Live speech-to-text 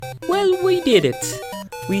Well, we did it.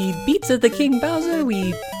 We beat the King Bowser,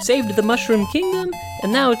 we saved the Mushroom Kingdom,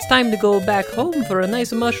 and now it's time to go back home for a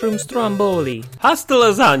nice mushroom stromboli. Hasta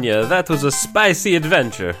lasagna, that was a spicy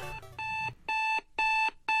adventure.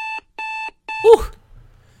 Ooh!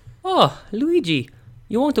 Oh, Luigi,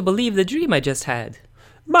 you won't believe the dream I just had.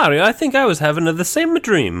 Mario, I think I was having the same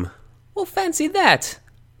dream. Oh, fancy that.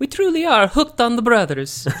 We truly are hooked on the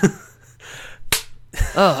brothers.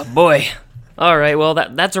 Oh, boy. All right, well,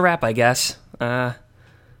 that's a wrap, I guess.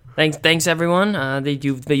 Thanks everyone.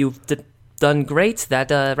 You've done great.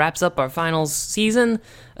 That wraps up our finals season.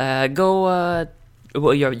 Your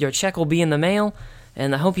check will be in the mail,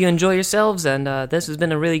 and I hope you enjoy yourselves. And this has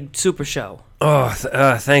been a really super show. Oh,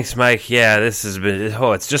 thanks, Mike. Yeah, this has been.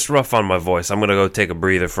 Oh, it's just rough on my voice. I'm gonna go take a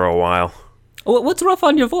breather for a while. What's rough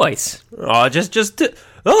on your voice? Oh,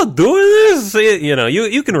 doing this. You know,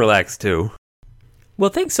 you can relax too.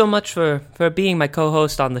 Well, thanks so much for being my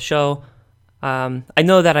co-host on the show. I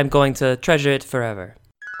know that I'm going to treasure it forever.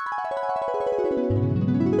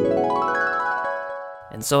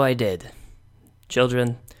 And so I did.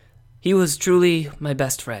 Children, he was truly my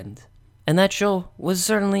best friend. And that show was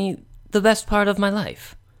certainly the best part of my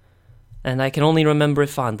life. And I can only remember it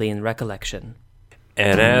fondly in recollection.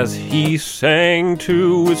 And as he sang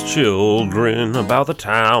to his children about the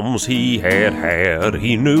times he had,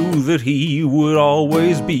 he knew that he would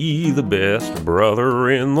always be the best brother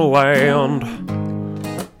in the land.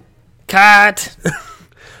 Cut!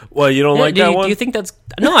 Well, you don't like that one? Do you think that's...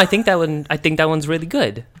 No, I think that one's really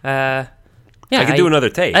good. Yeah, I could do another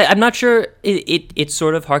take. I'm not sure. It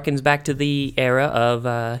sort of harkens back to the era of,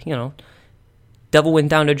 Devil Went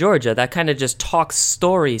Down to Georgia. That kind of just talks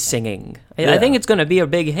story singing. I think it's going to be a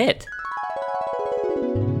big hit.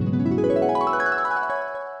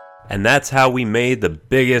 And that's how we made the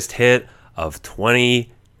biggest hit of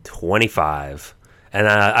 2025. And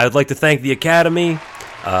I would like to thank the Academy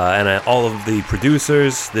and all of the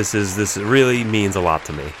producers. This really means a lot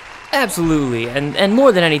to me. Absolutely, and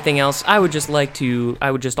more than anything else, I would just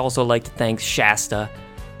also like to thank Shasta.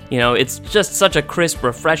 You know, it's just such a crisp,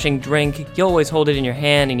 refreshing drink. You always hold it in your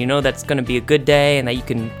hand, and you know that's going to be a good day, and that you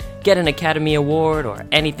can get an Academy Award or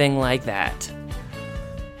anything like that.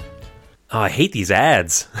 Oh, I hate these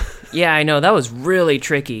ads. Yeah, I know, that was really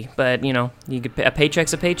tricky, but, you could a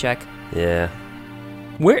paycheck's a paycheck. Yeah.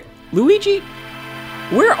 Luigi,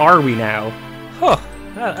 where are we now? Huh.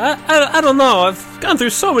 I don't know. I've gone through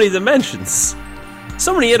so many dimensions.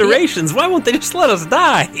 So many iterations. Why won't they just let us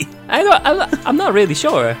die? I'm not really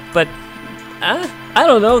sure, but I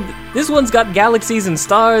don't know. This one's got galaxies and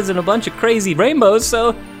stars and a bunch of crazy rainbows,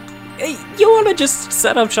 so you want to just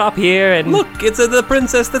set up shop here and... Look, it's the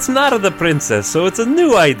princess that's not the princess, so it's a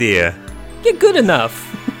new idea. You're good enough.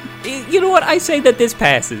 You know what? I say that this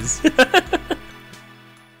passes.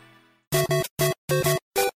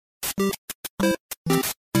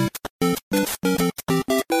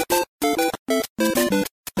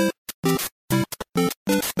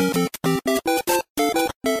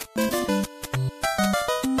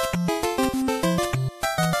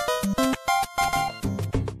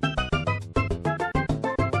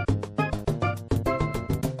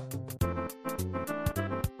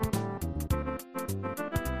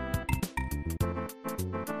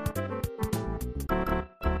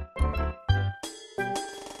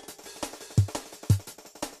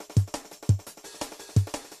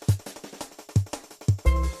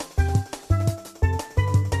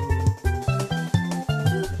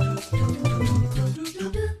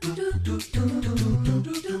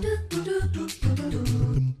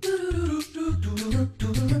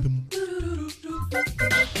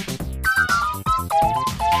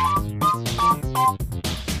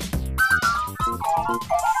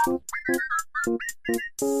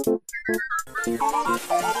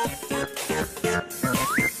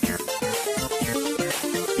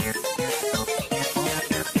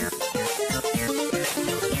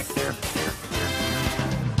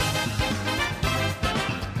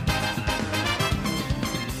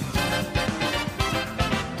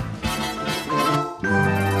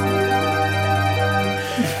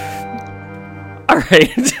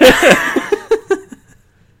 Right.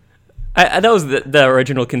 That was the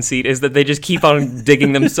original conceit, is that they just keep on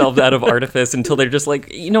digging themselves out of artifice until they're just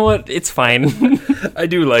like, you know what, it's fine. I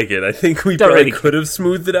do like it. I think we probably could have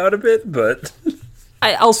smoothed it out a bit, but...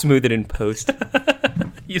 I'll smooth it in post.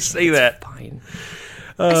 You say that. Fine.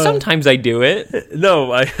 Sometimes I do it.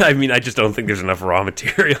 No, I mean, I just don't think there's enough raw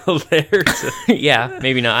material there. Yeah,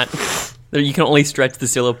 maybe not. You can only stretch the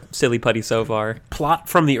silly putty so far. Plot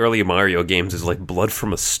from the early Mario games is like blood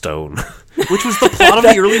from a stone, which was the plot of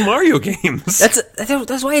the early Mario games.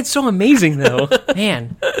 That's why it's so amazing, though.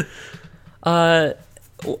 Man. Hello,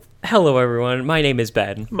 everyone. My name is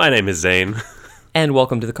Ben, My name is Zane. and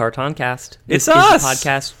welcome to the Cartoon Cast. It's This us! Is the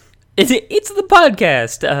podcast. It's the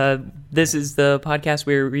podcast. This is the podcast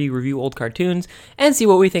where we review old cartoons and see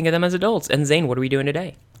what we think of them as adults. And Zane, what are we doing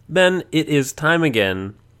today? Ben, it is time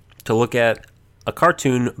again to look at a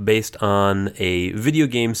cartoon based on a video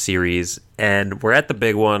game series, and we're at the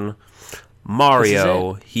big one.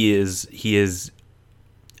 Mario. He is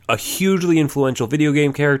a hugely influential video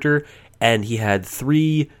game character, and he had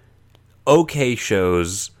 3 okay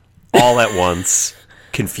shows all at once,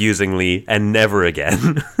 confusingly, and never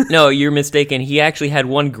again. No, you're mistaken. He actually had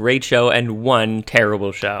one great show and one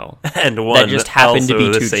terrible show. And one that just happened to be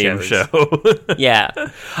also the two same shows. show. Yeah.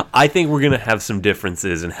 I think we're going to have some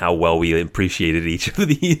differences in how well we appreciated each of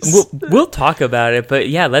these. We'll talk about it, but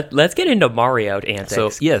yeah, let's get into Mario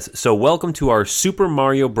antics. So welcome to our Super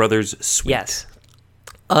Mario Brothers suite. Yes.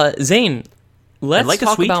 Zane, let's like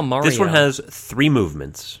talk a suite, about Mario. this one has 3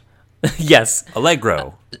 movements. Yes.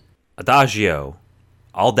 Allegro, Adagio,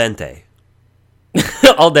 Al dente.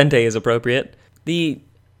 Al dente is appropriate.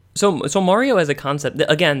 So Mario as a concept,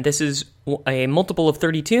 again, this is a multiple of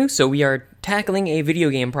 32, so we are tackling a video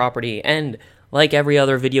game property, and like every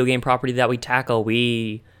other video game property that we tackle,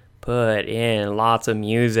 we put in lots of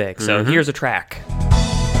music. So here's a track.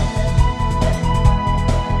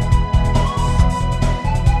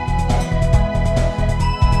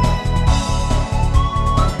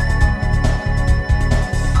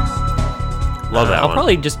 Love that I'll one.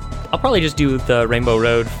 probably just do the Rainbow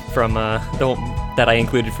Road from that I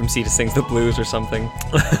included from Cedar Sings the Blues or something.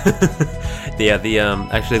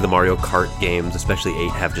 Actually the Mario Kart games, especially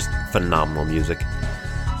 8, have just phenomenal music.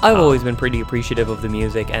 I've always been pretty appreciative of the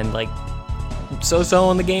music and like so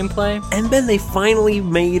on the gameplay. And then they finally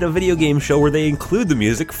made a video game show where they include the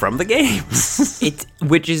music from the games.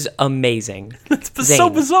 Which is amazing. It's so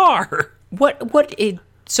Zane, bizarre.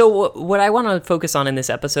 So what I want to focus on in this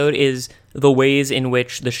episode is the ways in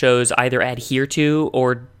which the shows either adhere to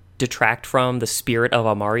or detract from the spirit of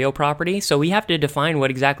a Mario property. So we have to define what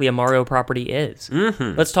exactly a Mario property is.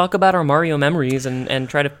 Mm-hmm. Let's talk about our Mario memories and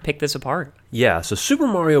try to pick this apart. Yeah, so Super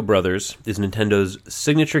Mario Brothers is Nintendo's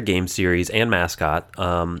signature game series and mascot.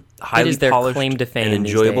 Highly It is their polished claim to fame and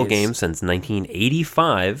these enjoyable days. game since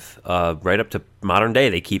 1985, right up to modern day.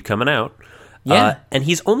 They keep coming out. Yeah. And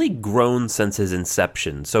he's only grown since his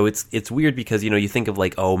inception. So it's weird because, you think of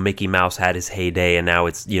like, oh, Mickey Mouse had his heyday and now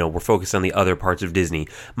it's, we're focused on the other parts of Disney.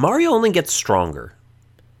 Mario only gets stronger.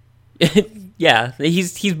 Yeah,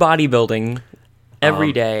 he's bodybuilding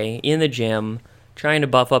every day in the gym, trying to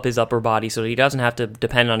buff up his upper body so he doesn't have to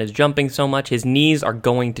depend on his jumping so much. His knees are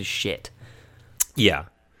going to shit. Yeah.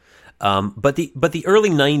 But the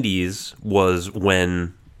early 90s was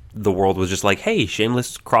when the world was just like, hey,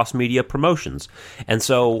 shameless cross-media promotions. And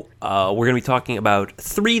so we're going to be talking about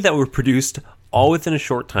 3 that were produced all within a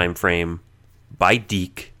short time frame by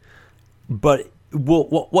Deke. But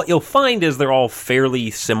what you'll find is they're all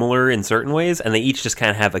fairly similar in certain ways, and they each just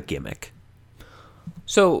kind of have a gimmick.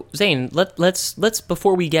 So, Zane, let's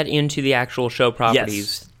before we get into the actual show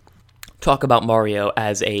properties, talk about Mario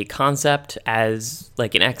as a concept, as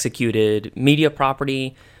like an executed media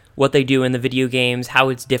property, what they do in the video games, how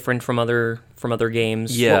it's different from other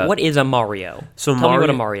games. Yeah. What is a Mario? So Tell me what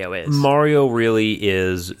a Mario is. Mario really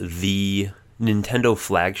is the Nintendo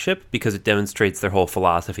flagship because it demonstrates their whole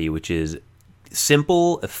philosophy, which is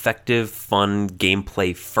simple, effective, fun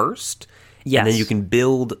gameplay first. Yes. And then you can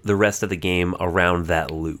build the rest of the game around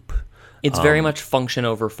that loop. It's very much function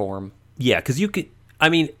over form. Yeah, because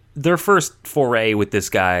their first foray with this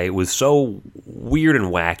guy was so weird and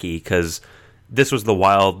wacky because this was the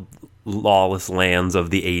wild, lawless lands of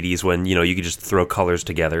the 80s when, you could just throw colors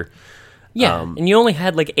together. Yeah, and you only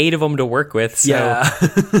had like 8 of them to work with. So. Yeah.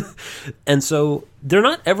 And so they're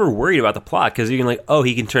not ever worried about the plot because you can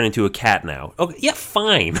he can turn into a cat now. Okay, yeah,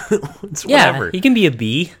 fine. It's whatever. Yeah, he can be a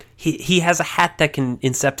bee. He has a hat that can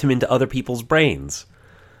incept him into other people's brains.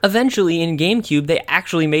 Eventually, in GameCube, they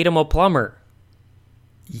actually made him a plumber.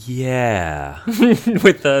 Yeah.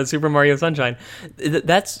 With Super Mario Sunshine.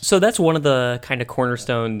 That's one of the kind of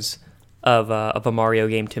cornerstones of a Mario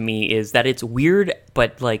game to me is that it's weird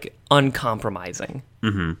but like uncompromising.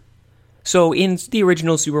 Mm-hmm. So in the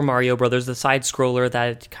original Super Mario Brothers, the side scroller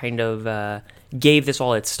that kind of gave this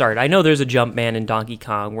all its start. I know there's a Jumpman in Donkey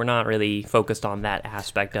Kong. We're not really focused on that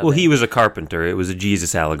aspect of it. Well, he was a carpenter. It was a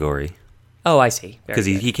Jesus allegory. Oh, I see. Because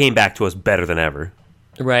he came back to us better than ever.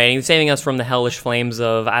 Right, and he was saving us from the hellish flames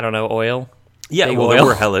of, I don't know, oil. Yeah, Big well,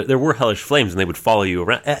 oil. there were hellish flames, and they would follow you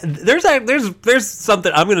around. There's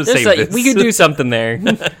something I'm going to say. This. We could do something there.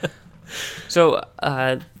 So,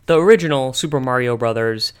 the original Super Mario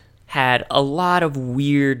Brothers had a lot of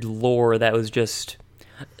weird lore that was just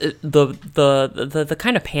the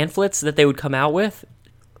kind of pamphlets that they would come out with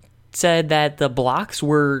said that the blocks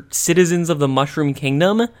were citizens of the Mushroom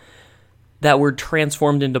Kingdom that were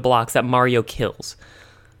transformed into blocks that Mario kills.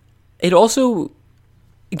 It also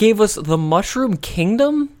gave us the Mushroom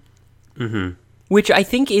Kingdom, which I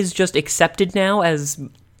think is just accepted now as,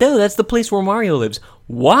 no, that's the place where Mario lives.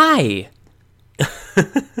 Why?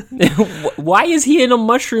 Why is he in a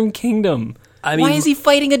Mushroom Kingdom? I mean, why is he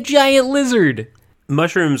fighting a giant lizard?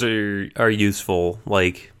 Mushrooms are useful,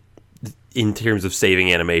 like, in terms of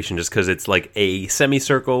saving animation, just because it's like a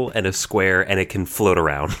semicircle and a square, and it can float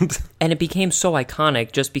around. And it became so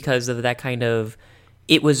iconic just because of that kind of...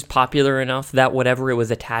 It was popular enough that whatever it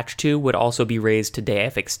was attached to would also be raised to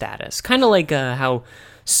deific status. Kind of like how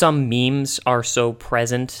some memes are so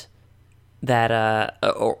present that,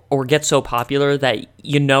 or get so popular that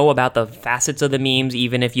you know about the facets of the memes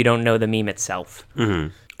even if you don't know the meme itself. Mm-hmm.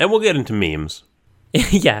 And we'll get into memes.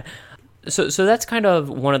 Yeah. So that's kind of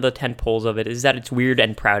one of the tentpoles of it, is that it's weird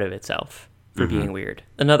and proud of itself for being weird.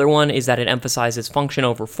 Another one is that it emphasizes function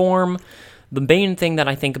over form. The main thing that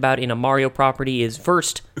I think about in a Mario property is,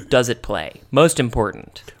 first, does it play? Most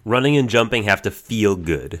important. Running and jumping have to feel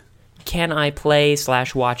good. Can I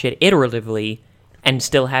play/watch it iteratively and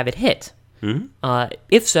still have it hit?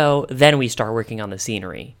 If so, then we start working on the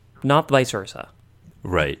scenery, not vice versa.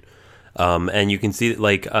 Right. And you can see,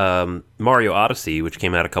 like, Mario Odyssey, which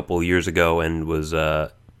came out a couple of years ago and was,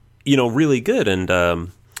 really good.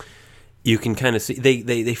 And you can kind of see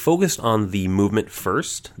they focused on the movement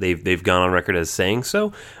first. They've gone on record as saying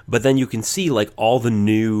so. But then you can see, like, all the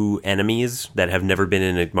new enemies that have never been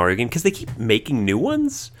in a Mario game, because they keep making new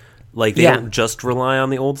ones. Like, they don't just rely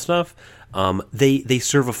on the old stuff. They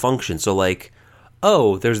serve a function. So, like,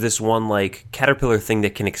 oh, there's this one, like, caterpillar thing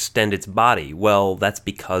that can extend its body. Well, that's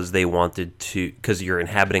because they wanted to, because you're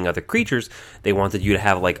inhabiting other creatures, they wanted you to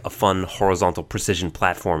have, like, a fun horizontal precision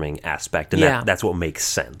platforming aspect, and that's what makes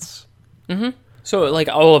sense. Mm-hmm. So, like,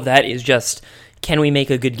 all of that is just, can we make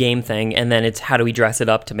a good game thing, and then it's how do we dress it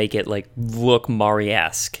up to make it, like, look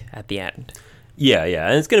Mario-esque at the end. Yeah,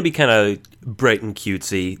 and it's going to be kind of bright and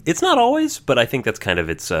cutesy. It's not always, but I think that's kind of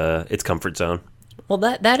its comfort zone. Well,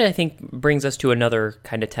 that I think brings us to another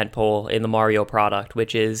kind of tentpole in the Mario product,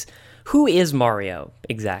 which is, who is Mario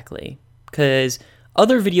exactly? Because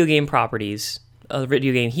other video game properties, other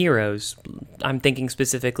video game heroes, I'm thinking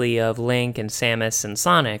specifically of Link and Samus and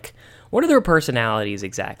Sonic, what are their personalities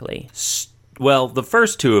exactly? Well, the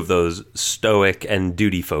first two of those, stoic and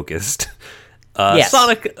duty-focused. Yes.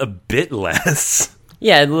 Sonic, a bit less.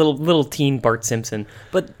 Yeah, little teen Bart Simpson.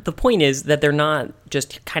 But the point is that they're not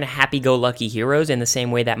just kind of happy-go-lucky heroes in the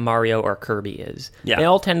same way that Mario or Kirby is. Yeah. They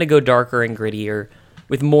all tend to go darker and grittier,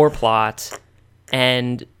 with more plot,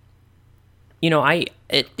 and,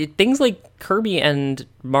 things like Kirby and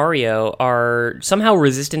Mario are somehow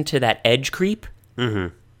resistant to that edge creep.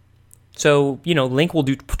 Mm-hmm. So, Link will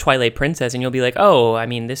do Twilight Princess, and you'll be like, oh, I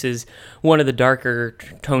mean, this is one of the darker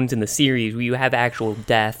tones in the series where you have actual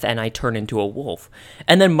death, and I turn into a wolf.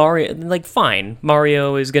 And then Mario, like, fine,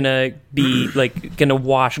 Mario is gonna be, like, gonna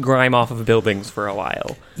wash grime off of buildings for a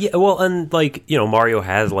while. Yeah, well, and, like, Mario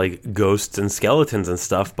has, like, ghosts and skeletons and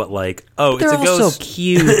stuff, but, like, it's a ghost. They're all so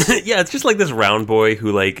cute. Yeah, it's just like this round boy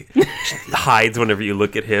who, like, hides whenever you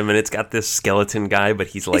look at him, and it's got this skeleton guy, but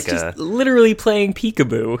he's like just literally playing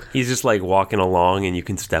peekaboo. He's just, like, walking along, and you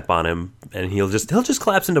can step on him, and he'll just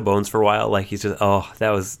collapse into bones for a while, like, he's just,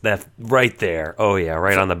 that right there. Oh, yeah,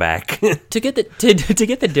 right on the back. To get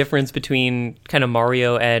the difference between kind of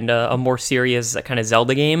Mario and a more serious kind of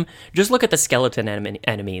Zelda game, just look at the skeleton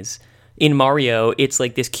enemies. In Mario, it's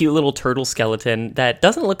like this cute little turtle skeleton that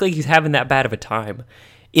doesn't look like he's having that bad of a time.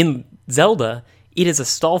 In Zelda, it is a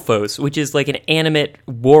Stalfos, which is like an animate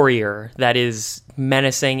warrior that is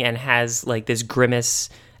menacing and has like this grimace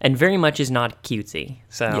and very much is not cutesy.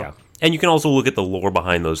 So yeah. And you can also look at the lore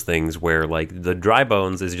behind those things where, like, the Dry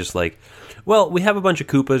Bones is just like, well, we have a bunch of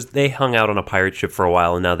Koopas, they hung out on a pirate ship for a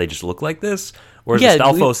while, and now they just look like this. Whereas the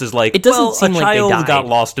Stalfos is like, seem like a child got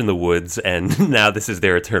lost in the woods, and now this is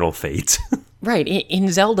their eternal fate. Right.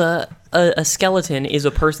 In Zelda, a skeleton is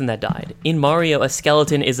a person that died. In Mario, a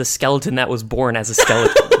skeleton is a skeleton that was born as a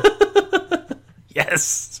skeleton.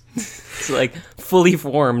 Yes. It's like fully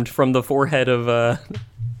formed from the forehead of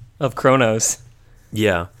Kronos.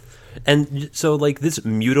 Yeah. And so, like, this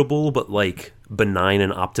mutable but, like, benign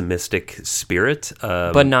and optimistic spirit...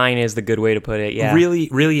 benign is the good way to put it, yeah. Really,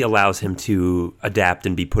 really allows him to adapt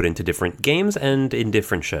and be put into different games and in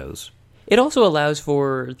different shows. It also allows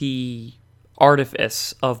for the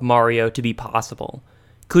artifice of Mario to be possible.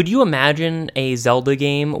 Could you imagine a Zelda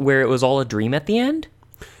game where it was all a dream at the end?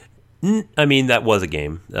 I mean, that was a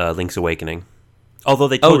game, Link's Awakening. Although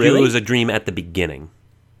they told you it was a dream at the beginning.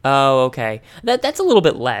 Oh, okay. That's a little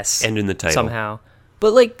bit less. And in the title. Somehow.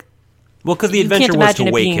 But, like... Well, because the adventure was to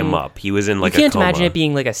wake him up. He was in, like, a coma. You can't imagine it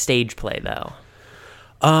being, like, a stage play, though.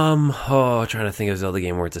 I'm trying to think of a Zelda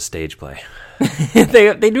game where it's a stage play.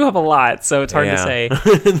 They do have a lot, so it's hard to say.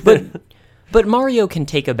 But Mario can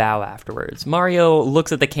take a bow afterwards. Mario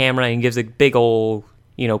looks at the camera and gives a big old,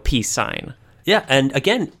 peace sign. Yeah, and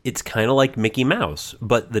again, it's kind of like Mickey Mouse,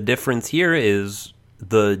 but the difference here is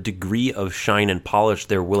the degree of shine and polish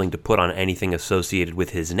they're willing to put on anything associated with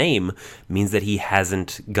his name means that he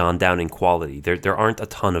hasn't gone down in quality. There aren't a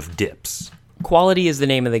ton of dips. Quality is the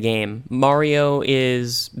name of the game. Mario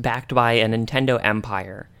is backed by a Nintendo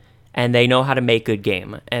empire, and they know how to make good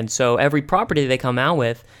game. And so every property they come out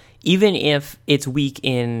with, even if it's weak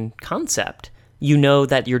in concept, you know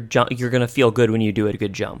that you're going to feel good when you do a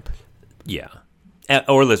good jump. Yeah.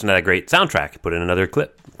 Or listen to that great soundtrack. Put in another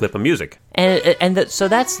clip of music. So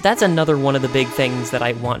that's another one of the big things that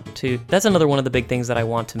I want to... That's another one of the big things that I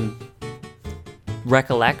want to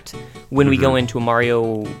recollect when we go into a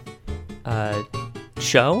Mario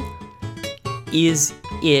show. Is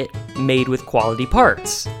it made with quality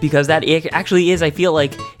parts? Because that actually is, I feel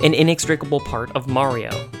like, an inextricable part of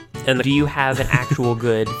Mario. And do you have an actual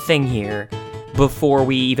good thing here before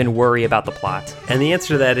we even worry about the plot? And the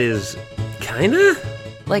answer to that is kinda?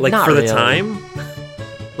 Like not for really. The time?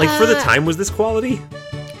 Like for the time, was this quality?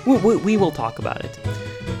 We will talk about it.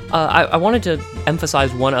 I wanted to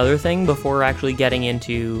emphasize one other thing before actually getting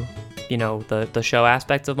into, the show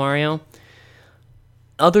aspects of Mario.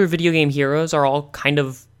 Other video game heroes are all kind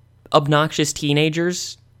of obnoxious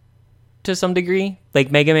teenagers to some degree.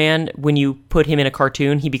 Like Mega Man, when you put him in a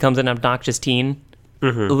cartoon, he becomes an obnoxious teen.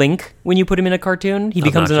 Mm-hmm. Link, when you put him in a cartoon, he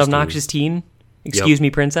becomes an obnoxious teen. Excuse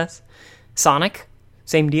me, princess. Sonic,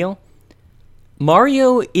 same deal.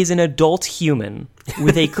 Mario is an adult human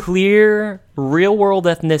with a clear, real-world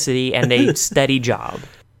ethnicity and a steady job.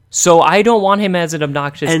 So I don't want him as an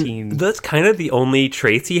obnoxious teen. That's kind of the only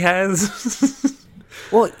traits he has.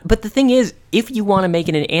 Well, but the thing is, if you want to make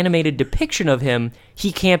an animated depiction of him,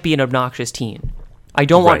 he can't be an obnoxious teen. I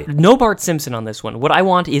don't want... No Bart Simpson on this one. What I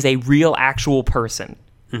want is a real, actual person.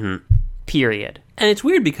 Mm-hmm. Period. And it's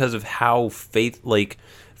weird because of how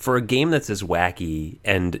for a game that's as wacky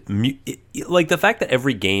and... like, the fact that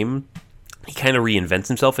every game, he kind of reinvents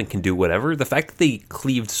himself and can do whatever, the fact that they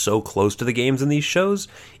cleaved so close to the games in these shows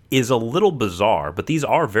is a little bizarre, but these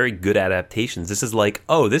are very good adaptations. This is like,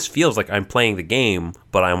 this feels like I'm playing the game,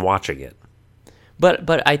 but I'm watching it.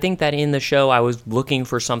 But I think that in the show, I was looking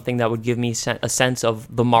for something that would give me a sense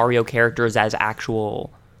of the Mario characters as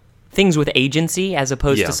actual things with agency, as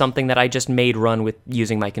opposed to something that I just made run with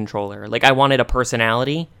using my controller. Like, I wanted a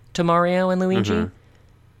personality to Mario and Luigi. Mm-hmm.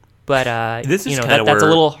 But, this is that's a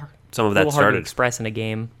little... Some of that hard started to express in a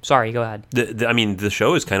game. Sorry, go ahead. The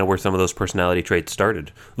show is kind of where some of those personality traits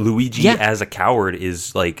started. Luigi as a coward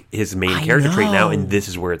is like his main character trait now, and this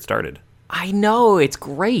is where it started. I know, it's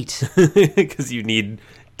great. Because you need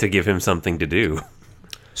to give him something to do.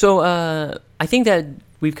 So, I think that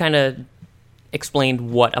we've kind of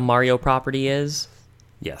explained what a Mario property is.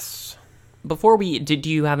 Yes. Before do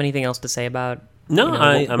you have anything else to say about? No,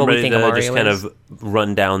 I'm what ready we think to of just kind of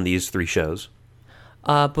run down these 3 shows.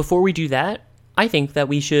 Before we do that, I think that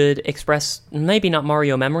we should express maybe not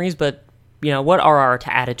Mario memories, but what are our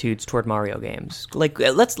attitudes toward Mario games? Like,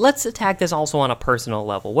 let's attack this also on a personal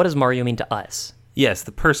level. What does Mario mean to us? Yes,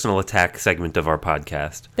 the personal attack segment of our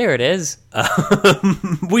podcast. There it is.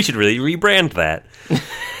 We should really rebrand that.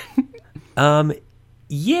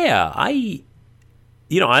 Yeah, I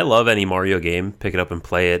love any Mario game. Pick it up and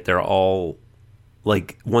play it. They're all...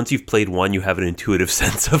 Like, once you've played one, you have an intuitive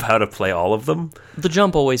sense of how to play all of them. The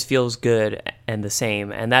jump always feels good and the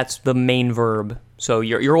same, and that's the main verb. So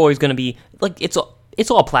you're always going to be... Like, it's all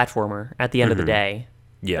platformer at the end of the day.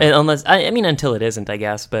 Yeah. And until it isn't, I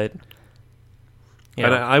guess, but...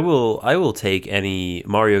 And I will take any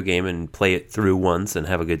Mario game and play it through once and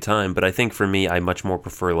have a good time, but I think for me, I much more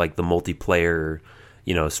prefer, like, the multiplayer,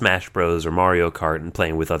 Smash Bros. Or Mario Kart and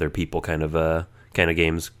playing with other people kind of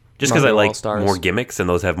games. Just because I like more gimmicks, and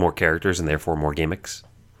those have more characters, and therefore more gimmicks.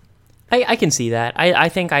 I can see that. I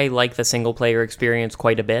think I like the single-player experience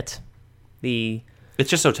quite a bit. It's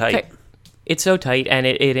just so tight. It's so tight, and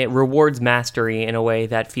it rewards mastery in a way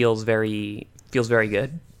that feels very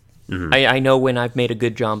good. Mm-hmm. I know when I've made a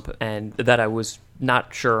good jump, and that I was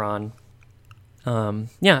not sure on. I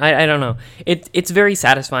don't know. It's very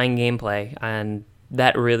satisfying gameplay, and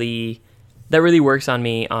that really works on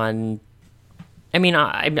me on I mean,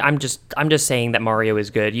 I'm just saying that Mario is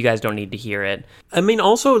good. You guys don't need to hear it. I mean,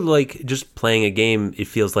 also, like, just playing a game, it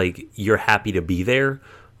feels like you're happy to be there.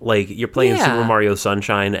 Like, you're playing Super Mario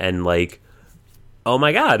Sunshine, and, like, oh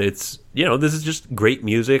my god, it's, this is just great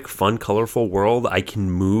music, fun, colorful world. I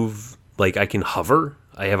can move, like, I can hover.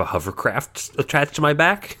 I have a hovercraft attached to my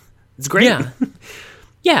back. It's great. Yeah.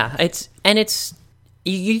 Yeah,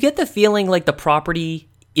 you get the feeling like the property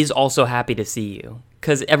is also happy to see you,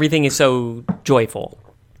 because everything is so joyful.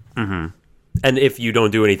 Mm-hmm. And if you don't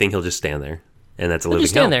do anything, he'll just stand there, and that's a living hell.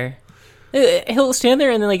 He'll stand there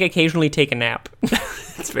and then, like, occasionally take a nap.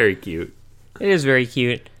 It's very cute. It is very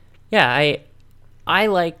cute. Yeah, I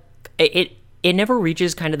like it. It never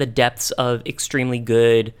reaches kind of the depths of extremely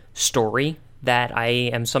good story that I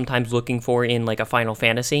am sometimes looking for in, like, a Final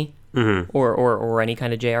Fantasy or any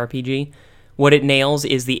kind of JRPG. What it nails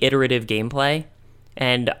is the iterative gameplay,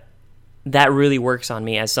 and that really works on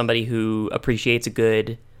me as somebody who appreciates a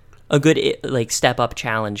good like step up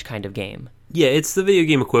challenge kind of game. Yeah, it's the video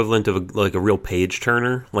game equivalent of a real page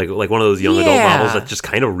turner, like one of those young adult novels that's just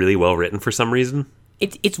kind of really well written for some reason.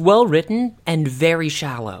 It's well written and very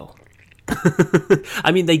shallow.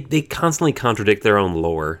 I mean, they constantly contradict their own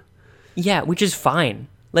lore. Yeah, which is fine.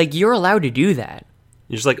 Like, you're allowed to do that.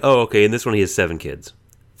 You're just like, oh, okay, in this one he has 7 kids.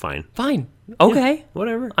 Fine. Okay. Yeah,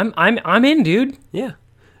 whatever. I'm in, dude. Yeah.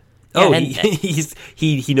 Oh,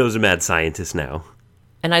 he knows a mad scientist now.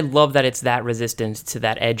 And I love that it's that resistant to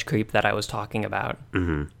that edge creep that I was talking about.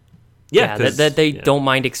 Mm-hmm. Yeah, that they don't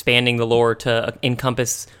mind expanding the lore to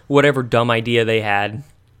encompass whatever dumb idea they had.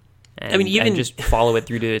 And just follow it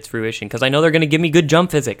through to its fruition, because I know they're going to give me good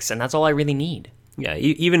jump physics, and that's all I really need. Yeah,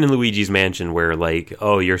 even in Luigi's Mansion, where, like,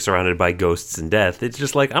 oh, you're surrounded by ghosts and death, it's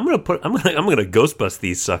just like I'm gonna ghost bust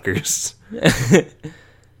these suckers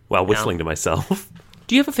while whistling to myself.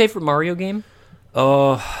 Do you have a favorite Mario game?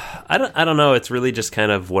 Oh, I don't know. It's really just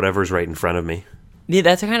kind of whatever's right in front of me. Yeah,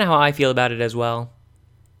 that's kind of how I feel about it as well.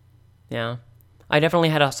 Yeah. I definitely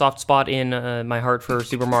had a soft spot in my heart for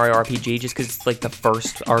Super Mario RPG, just because it's like the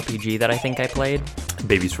first RPG that I think I played.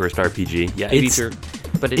 Baby's first RPG. Yeah,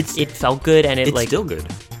 but it felt good, and it's still good.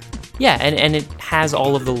 Yeah, and it has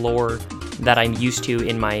all of the lore that I'm used to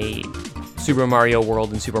in my Super Mario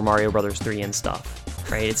World and Super Mario Brothers 3 and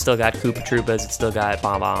stuff. Right? It's still got Koopa Troopas, it's still got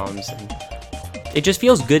Bob-ombs, and it just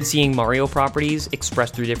feels good seeing Mario properties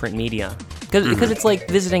expressed through different media, because it's like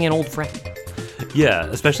visiting an old friend. Yeah,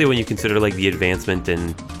 especially when you consider, like, the advancement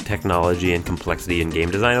in technology and complexity in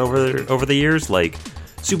game design over the years. Like,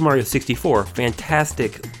 Super Mario 64,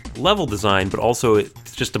 fantastic level design, but also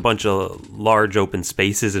it's just a bunch of large open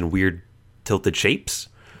spaces and weird tilted shapes.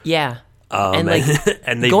 Yeah, and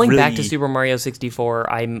they going back to Super Mario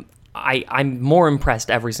 64, I'm more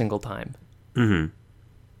impressed every single time. Mm-hmm.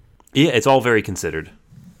 Yeah, it's all very considered.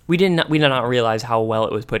 We did not realize how well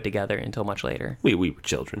it was put together until much later. We were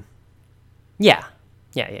children. Yeah.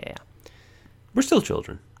 We're still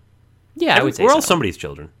children. Yeah, I would say we're all somebody's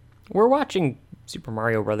children. We're watching Super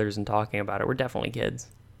Mario Brothers and talking about it. We're definitely kids.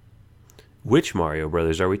 Which Mario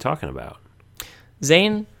Brothers are we talking about?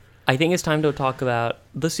 Zane, I think it's time to talk about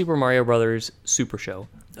the Super Mario Brothers Super Show.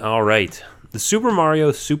 All right. The Super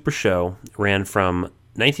Mario Super Show ran from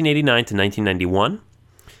 1989 to 1991.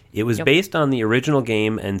 It was based on the original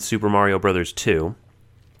game and Super Mario Brothers 2.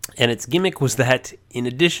 And its gimmick was that, in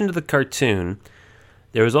addition to the cartoon,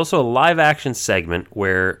 there was also a live-action segment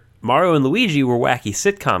where Mario and Luigi were wacky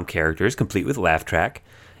sitcom characters, complete with laugh track.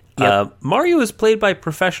 Yep. Mario was played by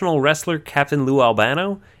professional wrestler Captain Lou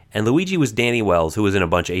Albano, and Luigi was Danny Wells, who was in a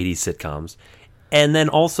bunch of 80s sitcoms. And then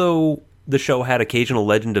also, the show had occasional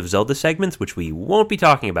Legend of Zelda segments, which we won't be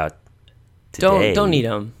talking about today. Don't need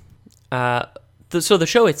them. So the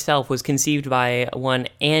show itself was conceived by one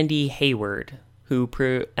Andy Hayward, who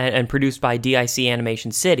and produced by DIC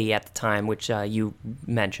Animation City at the time, which you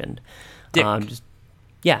mentioned. Dick.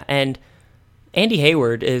 And Andy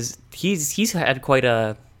Hayward he's had quite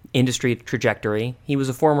a industry trajectory. He was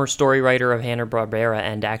a former story writer of Hanna-Barbera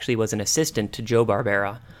and actually was an assistant to Joe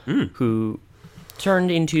Barbera, who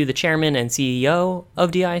turned into the chairman and CEO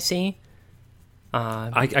of DIC.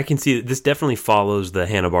 I can see this definitely follows the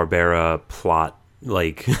Hanna-Barbera plot,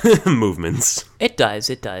 like, movements. It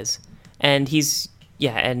does. And he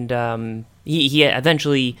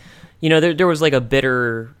eventually, there was like a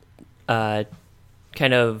bitter,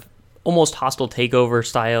 kind of almost hostile takeover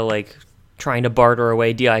style, like trying to barter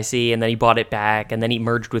away DIC, and then he bought it back, and then he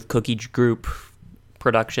merged with Cookie Group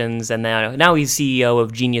Productions, and now he's CEO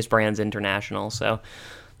of Genius Brands International. So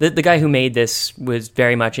the guy who made this was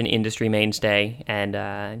very much an industry mainstay, and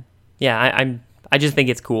I just think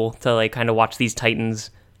it's cool to, like, kind of watch these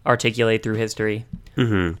titans articulate through history.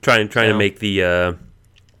 Mm-hmm. Trying to make the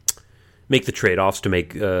trade-offs to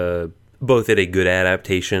make both it a good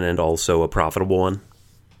adaptation and also a profitable one.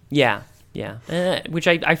 Yeah. Which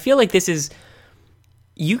I feel like this is.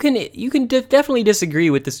 You can definitely disagree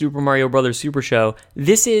with the Super Mario Brothers Super Show.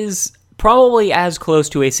 This is probably as close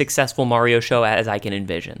to a successful Mario show as I can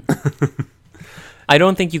envision. I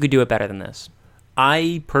don't think you could do it better than this.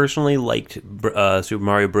 I personally liked Super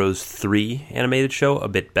Mario Bros. 3 animated show a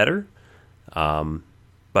bit better,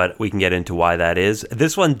 but we can get into why that is.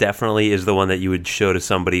 This one definitely is the one that you would show to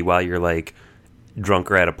somebody while you're, like,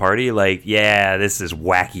 drunk or at a party. Like, yeah, this is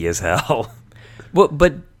wacky as hell.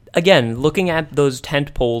 But again, looking at those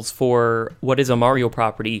tent poles for what is a Mario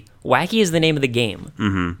property, wacky is the name of the game.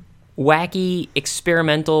 Mm-hmm. Wacky,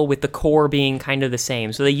 experimental, with the core being kind of the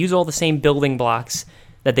same. So they use all the same building blocks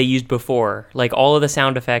that they used before, like all of the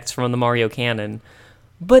sound effects from the Mario canon.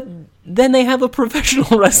 But then they have a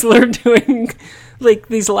professional wrestler doing like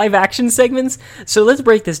these live action segments. So let's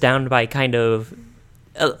break this down by kind of...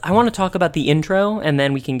 I want to talk about the intro, and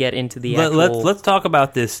then we can get into the actual... Let's talk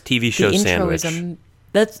about this TV show sandwich.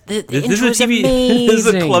 The intro is amazing. This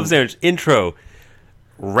is a club sandwich. Intro.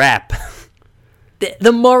 Rap.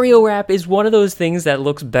 The Mario rap is one of those things that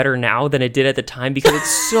looks better now than it did at the time because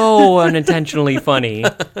it's so unintentionally funny.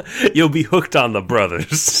 You'll be hooked on the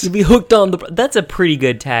brothers. You'll be hooked on the... That's a pretty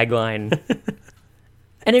good tagline.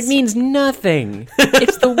 And it means nothing.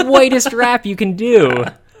 It's the whitest rap you can do.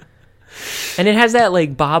 And it has that,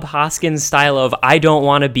 like, Bob Hoskins style of I don't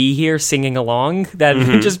want to be here singing along that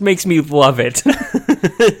just makes me love it.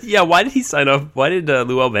 Yeah, why did he sign up? Why did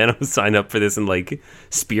Lou Albano sign up for this and, like,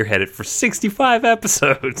 spearhead it for 65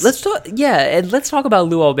 episodes? Let's talk about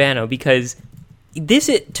Lou Albano, because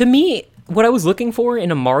to me, what I was looking for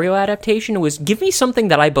in a Mario adaptation was give me something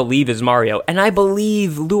that I believe is Mario, and I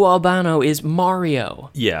beleave Lou Albano is Mario.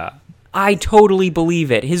 Yeah. I totally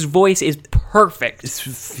believe it. His voice is perfect.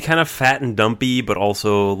 It's kind of fat and dumpy, but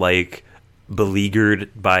also, like,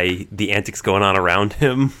 beleaguered by the antics going on around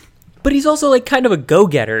him. But he's also, like, kind of a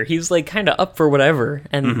go-getter. He's, like, kind of up for whatever.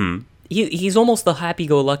 And he's almost the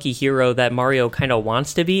happy-go-lucky hero that Mario kind of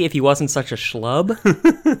wants to be if he wasn't such a schlub.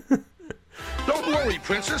 Don't worry,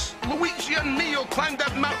 Princess. Luigi and me will climb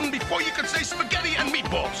that mountain before you can say spaghetti and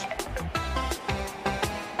meatballs.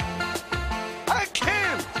 I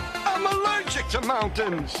can't. I'm allergic to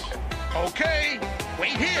mountains. Okay,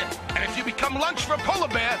 wait here. And if you become lunch for a polar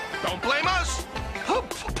bear, don't blame us. A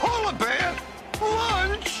polar bear?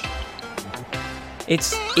 Lunch?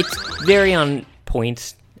 It's very on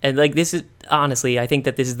point. And, like, this is... Honestly, I think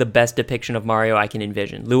that this is the best depiction of Mario I can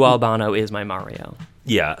envision. Lou Albano is my Mario.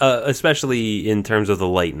 Yeah, especially in terms of the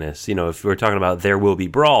lightness. You know, if we're talking about There Will Be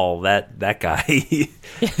Brawl, that guy...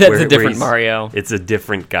 That's a different Mario. It's a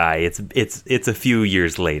different guy. It's a few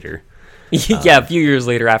years later. Yeah, a few years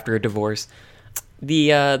later after a divorce.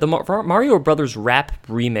 The Mario Brothers rap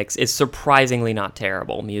remix is surprisingly not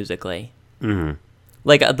terrible musically. Mm-hmm.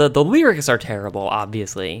 Like, the lyrics are terrible,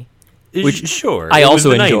 obviously. Which sure, I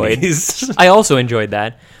also enjoyed. I also enjoyed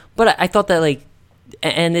that. But I thought that, like,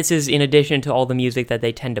 and this is in addition to all the music that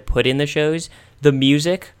they tend to put in the shows, the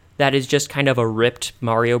music that is just kind of a ripped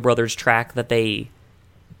Mario Brothers track that they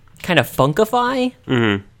kind of funkify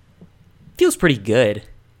feels pretty good.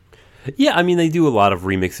 Yeah, I mean, they do a lot of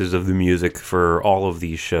remixes of the music for all of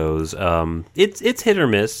these shows. It's hit or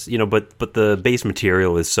miss, you know, but the base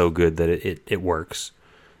material is so good that it works.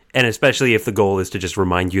 And especially if the goal is to just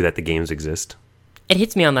remind you that the games exist. It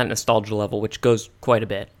hits me on that nostalgia level, which goes quite a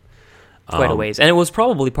bit. Quite a ways. And it was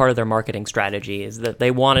probably part of their marketing strategy, is that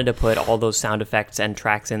they wanted to put all those sound effects and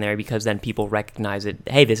tracks in there because then people recognize it.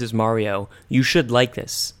 Hey, this is Mario. You should like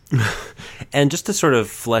this. And just to sort of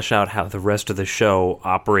flesh out how the rest of the show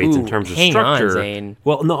operates in terms of structure. Hang on, Zane.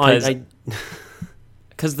 Well, no,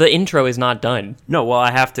 because the intro is not done. No, well,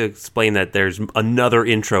 I have to explain that there's another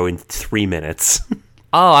intro in 3 minutes.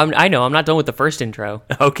 Oh, I know. I'm not done with the first intro.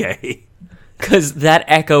 Okay. Because that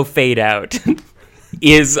echo fade out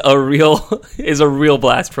is a real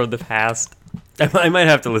blast from the past. I might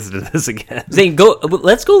have to listen to this again. Zane,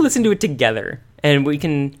 let's go listen to it together,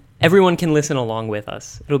 and everyone can listen along with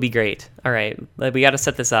us. It'll be great. All right, we got to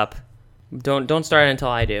set this up. Don't start until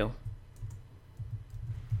I do.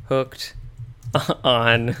 Hooked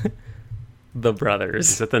on the Brothers.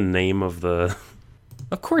 Is that the name of the...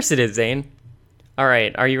 Of course it is, Zane. All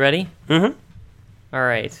right, are you ready? Mm-hmm. All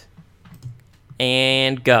right.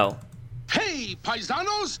 And go. Hey,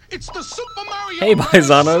 paisanos, it's the Super Mario Hey,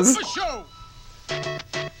 paisanos. Super Show.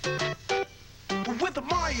 With the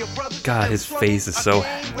Mario Brothers, God, his face is so,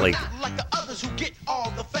 like...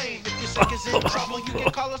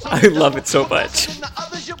 I love it so much.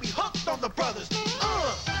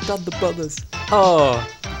 on the brothers. Oh.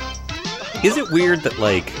 Is it weird that,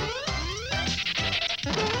 like,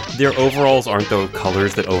 their overalls aren't the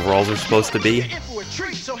colors that overalls are supposed to be?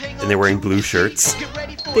 And they're wearing blue shirts?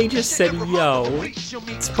 They just said, yo.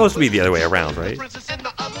 It's supposed to be the other way around, right?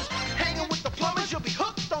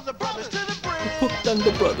 Hooked on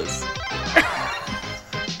the brothers.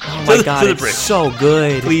 Oh my god, the it's bridge. so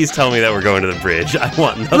good. Please tell me that we're going to the bridge. I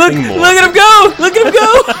want nothing more. Look at him go! Look at him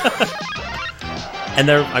go! And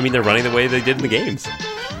they're running the way they did in the games.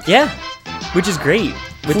 Yeah, which is great.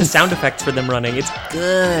 With the sound effects for them running. It's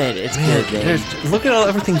good. It's good, Zane. Look at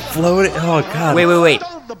everything floating. Oh, God. Wait.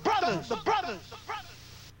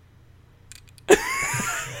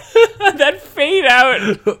 That fade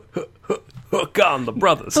out. Hook on the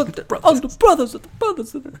brothers. On the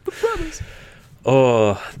brothers.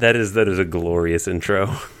 Oh, that is a glorious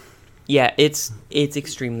intro. Yeah, it's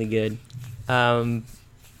extremely good. I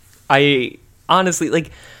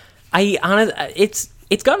honestly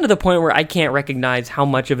it's gotten to the point where I can't recognize how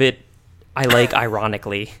much of it I like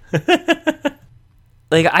ironically.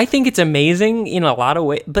 Like, I think it's amazing in a lot of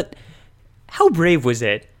ways, but how brave was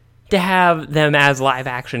it to have them as live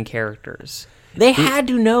action characters? They had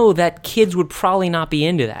to know that kids would probably not be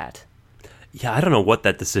into that. Yeah, I don't know what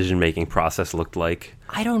that decision-making process looked like.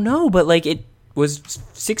 I don't know, but, like, it was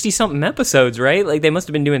 60-something episodes, right? Like, they must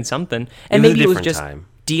have been doing something. And maybe it was just time.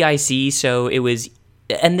 DIC, so it was...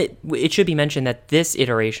 And it should be mentioned that this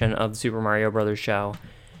iteration of the Super Mario Brothers show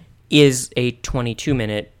is a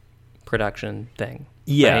 22-minute production thing.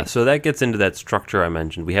 Yeah, right? So that gets into that structure I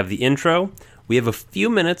mentioned. We have the intro. We have a few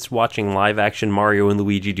minutes watching live-action Mario and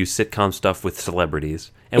Luigi do sitcom stuff with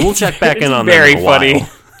celebrities. And we'll check back in on that in a while. Very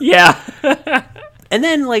funny. Yeah. And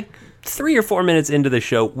then, like, 3 or 4 minutes into the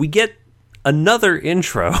show, we get another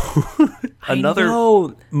intro.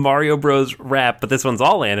 Another Mario Bros. Rap, but this one's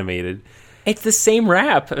all animated. It's the same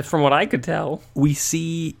rap, from what I could tell. We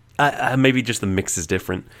see, maybe just the mix is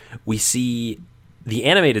different. We see the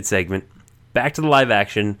animated segment, back to the live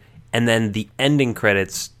action, and then the ending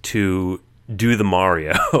credits to Do the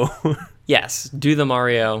Mario. Yes, Do the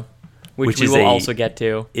Mario, which we is will also get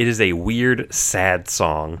to. It is a weird, sad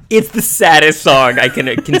song. It's the saddest song I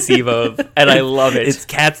can conceive of, and I love it. It's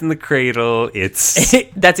Cats in the Cradle. It's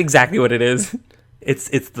That's exactly what it is. It's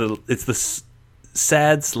the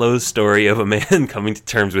sad, slow story of a man coming to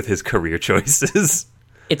terms with his career choices.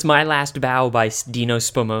 It's My Last Bow by Dino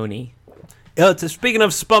Spumoni. Speaking of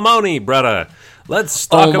Spumoni, brother, let's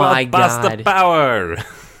talk about Pasta Power.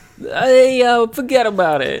 Forget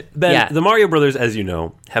about it. Ben, the Mario Brothers, as you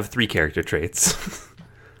know, have 3 character traits.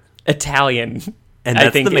 Italian. And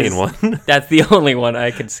that's the main one. That's the only one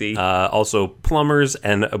I could see. Also, plumbers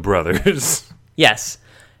and brothers. Yes.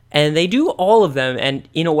 And they do all of them, and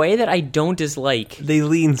in a way that I don't dislike. They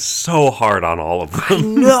lean so hard on all of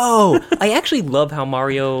them. No! I actually love how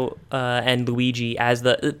Mario and Luigi as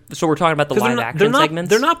the... So we're talking about the live-action segments?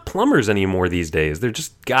 They're not plumbers anymore these days. They're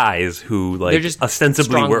just guys who, like, they're just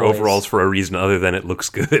ostensibly wear overalls for a reason other than it looks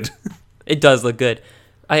good. It does look good.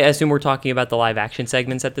 I assume we're talking about the live-action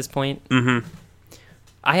segments at this point? Mm-hmm.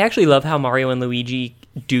 I actually love how Mario and Luigi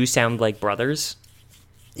do sound like brothers.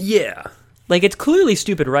 Yeah. Like, it's clearly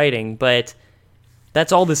stupid writing, but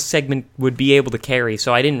that's all this segment would be able to carry,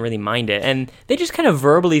 so I didn't really mind it. And they just kind of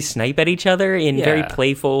verbally snipe at each other in very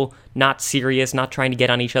playful, not serious, not trying to get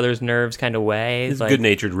on each other's nerves kind of way. It's like,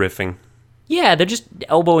 good-natured riffing. Yeah, they're just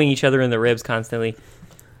elbowing each other in the ribs constantly.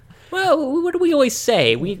 Well, what do we always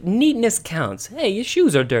say? Neatness counts. Hey, your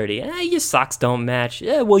shoes are dirty. Your socks don't match.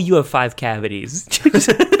 Well, you have 5 cavities.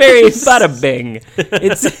 Very bada bing.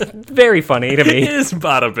 It's very funny to me. It is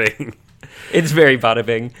bada bing. It's very bada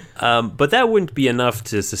bing. But that wouldn't be enough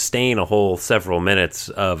to sustain a whole several minutes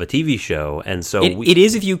of a TV show, and so it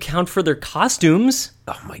is if you count for their costumes.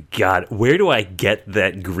 Oh my god, where do I get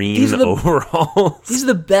that green overalls? These are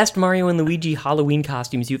the best Mario and Luigi Halloween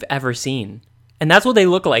costumes you've ever seen. And that's what they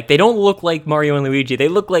look like. They don't look like Mario and Luigi. They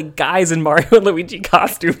look like guys in Mario and Luigi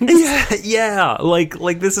costumes. Yeah.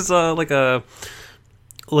 Like this is like a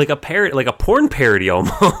parody, like a porn parody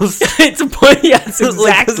almost. It's a porn, yes,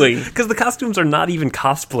 exactly. Because the costumes are not even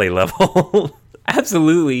cosplay level.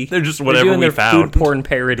 Absolutely, they're just whatever we found. Food porn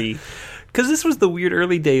parody. Because this was the weird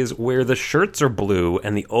early days where the shirts are blue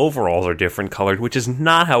and the overalls are different colored, which is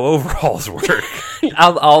not how overalls work.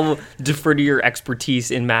 I'll defer to your expertise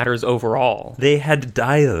in matters overall. They had to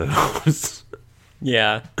dye those.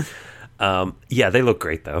 Yeah. Yeah, they look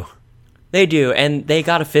great, though. They do, and they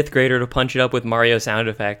got a 5th grader to punch it up with Mario sound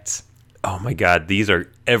effects. Oh my god, these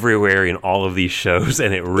are everywhere in all of these shows,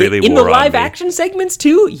 and it really in the live action segments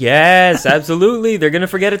too? Yes, absolutely. They're gonna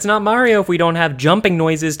forget it's not Mario if we don't have jumping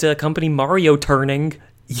noises to accompany Mario turning.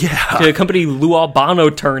 Yeah. To accompany Lou Albano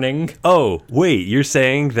turning. Oh, wait, you're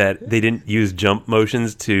saying that they didn't use jump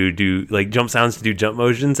motions to do, like, jump sounds to do jump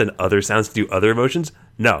motions and other sounds to do other motions?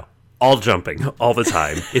 No. All jumping, all the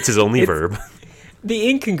time. It's his only verb. The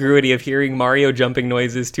incongruity of hearing Mario jumping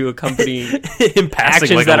noises to accompany Him passing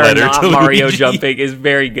actions like that a are letter not to Mario Luigi. jumping is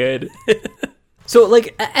very good. So,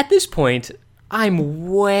 like, at this point, I'm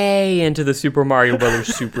way into the Super Mario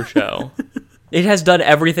Brothers Super Show. It has done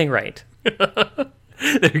everything right.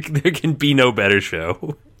 There can be no better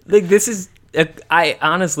show. Like, this is... I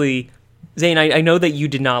honestly... Zane, I know that you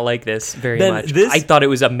did not like this very much. I thought it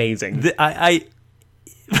was amazing.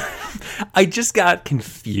 I just got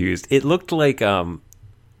confused. It looked like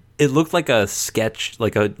a sketch,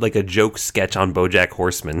 like a joke sketch on BoJack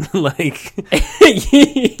Horseman. Like,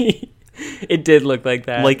 it did look like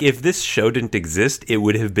that. like if this show didn't exist, it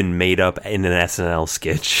would have been made up in an SNL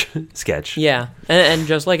sketch. Yeah, and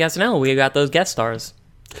just like SNL, we got those guest stars.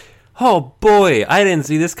 Oh boy, I didn't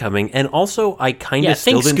see this coming, and also I kind of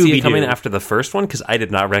still didn't see it coming Scooby-Doo. after the first one because I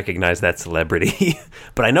did not recognize that celebrity.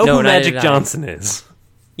 But I know No, who neither Magic did I. Johnson is.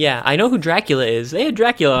 Yeah, I know who Dracula is. They had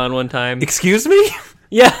Dracula on one time. Excuse me?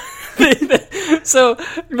 Yeah. So,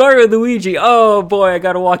 Mario and Luigi, oh boy, I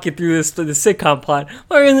gotta walk you through this sitcom plot.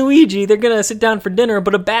 Mario and Luigi, they're gonna sit down for dinner,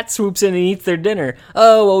 but a bat swoops in and eats their dinner.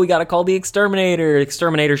 Oh, well, we gotta call the exterminator. The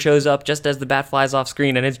exterminator shows up just as the bat flies off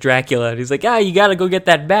screen, and it's Dracula. And he's like, you gotta go get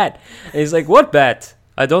that bat. And he's like, what bat?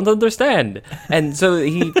 I don't understand. And so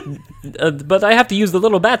he, but I have to use the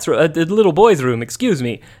little the little boy's room. Excuse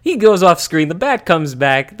me. He goes off screen. The bat comes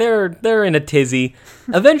back. They're in a tizzy.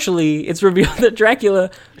 Eventually, it's revealed that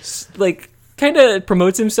Dracula, like, kind of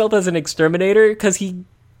promotes himself as an exterminator because he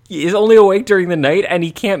is only awake during the night and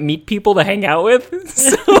he can't meet people to hang out with.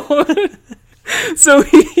 So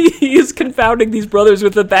he is confounding these brothers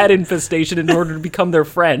with a bat infestation in order to become their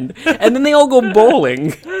friend. And then they all go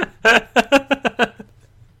bowling.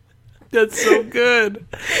 That's so good.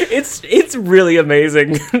 It's really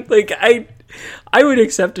amazing. Like, I would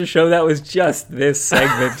accept a show that was just this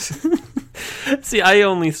segment. See, I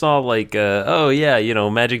only saw like,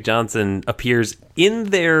 Magic Johnson appears in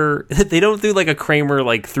their. They don't do like a Kramer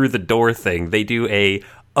like through the door thing. They do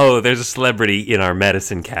there's a celebrity in our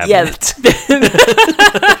medicine cabinet. Yeah.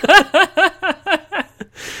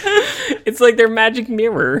 It's like their magic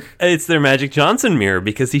mirror. It's their Magic Johnson mirror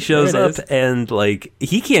because he shows up and like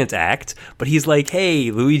he can't act, but he's like,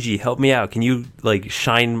 "Hey, Luigi, help me out. Can you like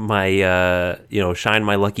shine my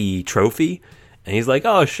lucky trophy?" And he's like,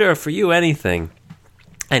 "Oh, sure, for you, anything."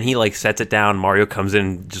 And he like sets it down. Mario comes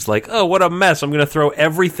in just like, "Oh, what a mess. I'm going to throw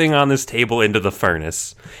everything on this table into the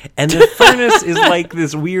furnace." And the furnace is like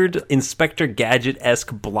this weird Inspector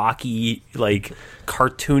Gadget-esque blocky like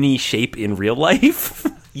cartoony shape in real life.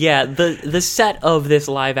 Yeah, the set of this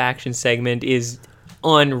live action segment is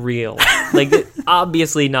unreal. Like,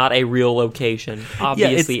 obviously not a real location.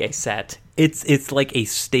 Obviously a set. It's like a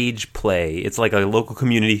stage play. It's like a local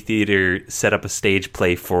community theater set up a stage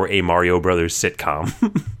play for a Mario Brothers sitcom.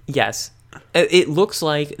 Yes. It looks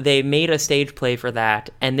like they made a stage play for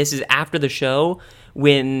that, and this is after the show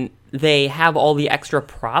when they have all the extra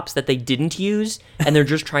props that they didn't use, and they're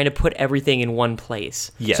just trying to put everything in one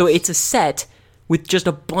place. Yes. So it's a set with just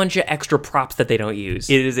a bunch of extra props that they don't use.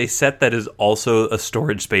 It is a set that is also a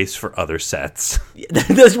storage space for other sets.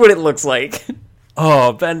 That's what it looks like.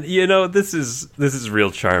 Oh, Ben, this is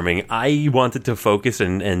real charming. I wanted to focus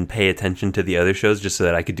and pay attention to the other shows just so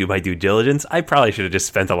that I could do my due diligence. I probably should have just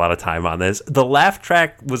spent a lot of time on this. The laugh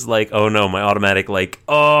track was like, oh no, my automatic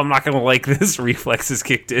I'm not going to like this reflexes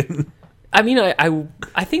kicked in. I mean,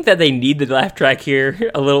 I think that they need the laugh track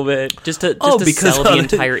here a little bit just to sell the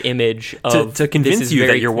entire image of to convince you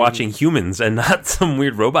that you're clean. watching humans and not some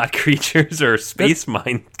weird robot creatures or space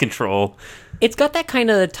mind control. It's got that kind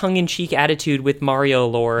of tongue-in-cheek attitude with Mario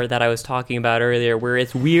lore that I was talking about earlier, where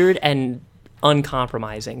it's weird and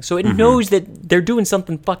uncompromising. So it knows that they're doing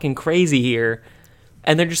something fucking crazy here,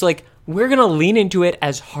 and they're just like, we're gonna lean into it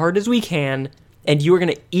as hard as we can, and you are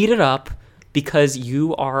gonna eat it up because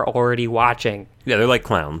you are already watching. Yeah, they're like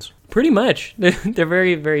clowns. Pretty much. They're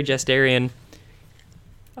very, very Jesterian.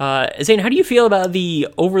 Zane, how do you feel about the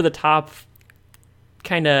over-the-top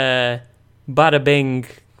kind of bada-bing,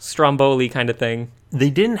 Stromboli kind of thing? They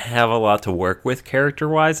didn't have a lot to work with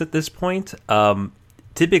character-wise at this point.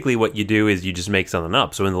 Typically what you do is you just make something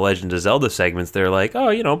up. So in the Legend of Zelda segments, they're like, oh,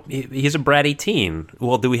 he's a bratty teen.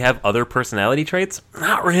 Well, do we have other personality traits?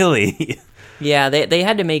 Not really. Yeah, they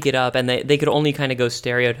had to make it up, and they could only kind of go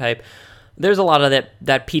stereotype. There's a lot of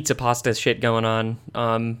that pizza pasta shit going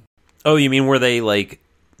on. Oh, you mean where they,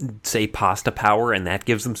 say pasta power and that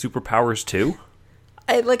gives them superpowers too?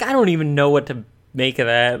 I don't even know what to make of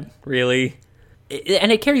that, really.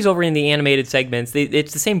 And it carries over in the animated segments.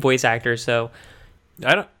 It's the same voice actor, so...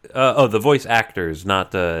 I don't... the voice actors,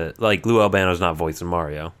 not the... Like, Lou Albano's not voicing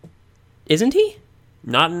Mario. Isn't he?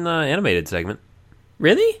 Not in the animated segment.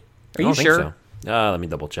 Really? Are you sure? Think so. Let me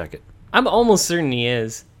double check it. I'm almost certain he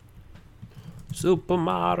is. Super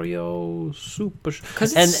Mario, Super...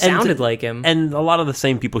 Because it sounded like him. And a lot of the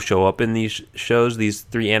same people show up in these shows, these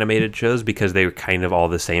 3 animated shows, because they were kind of all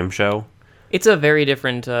the same show. It's a very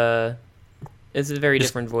different...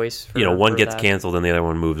 different voice. One gets canceled and the other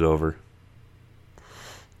one moves over.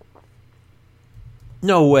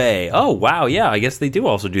 No way. Oh, wow, yeah, I guess they do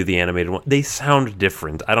also do the animated one. They sound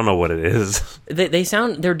different. I don't know what it is.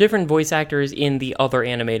 They're different voice actors in the other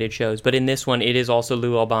animated shows, but in this one, it is also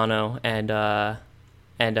Lou Albano and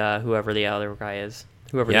whoever the other guy is.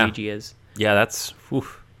 Whoever Luigi is. Yeah, that's...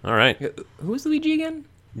 Oof. All right. Who was Luigi again?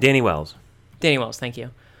 Danny Wells. Danny Wells, thank you.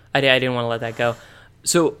 I didn't want to let that go.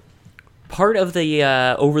 So, part of the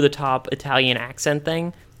over-the-top Italian accent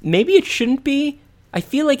thing, maybe it shouldn't be. I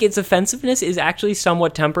feel like its offensiveness is actually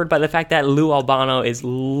somewhat tempered by the fact that Lou Albano is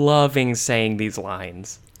loving saying these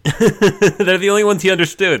lines. They're the only ones he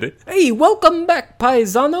understood. Hey, welcome back,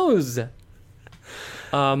 paisanos!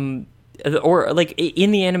 Or, like,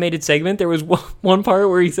 in the animated segment, there was one part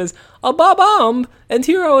where he says, a ba-bomb, and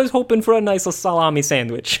here I was hoping for a nice salami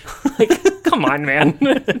sandwich. Like, come on, man.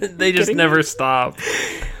 They just never stop.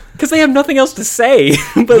 Because they have nothing else to say.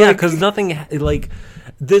 But yeah, because nothing, like...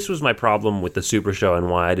 This was my problem with the Super Show and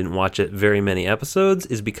why I didn't watch it very many episodes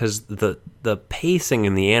is because the pacing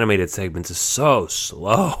in the animated segments is so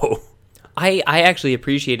slow. I actually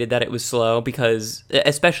appreciated that it was slow because,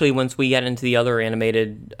 especially once we get into the other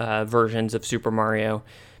animated versions of Super Mario,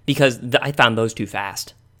 because I found those too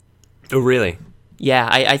fast. Oh, really? Yeah,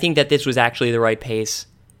 I think that this was actually the right pace.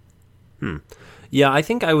 Yeah, I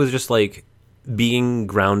think I was just like being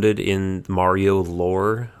grounded in Mario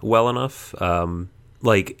lore well enough.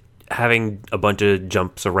 Like, having a bunch of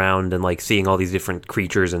jumps around and, like, seeing all these different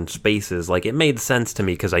creatures and spaces, like, it made sense to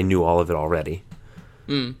me because I knew all of it already.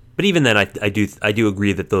 But even then, I do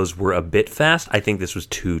agree that those were a bit fast. I think this was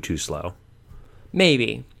too slow.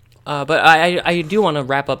 Maybe. But I do want to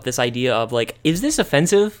wrap up this idea of, like, is this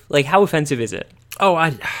offensive? Like, how offensive is it? Oh,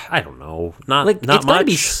 I don't know. Not it's much. Gotta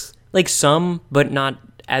be, like, some, but not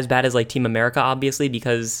as bad as, like, Team America, obviously,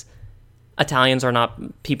 because... Italians are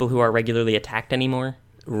not people who are regularly attacked anymore.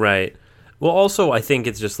 Right. Well, also, I think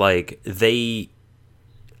it's just like they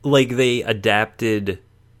adapted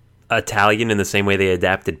Italian in the same way they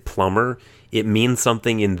adapted plumber. It means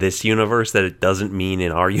something in this universe that it doesn't mean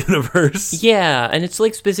in our universe. Yeah, and it's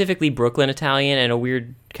like specifically Brooklyn Italian and a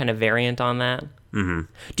weird kind of variant on that.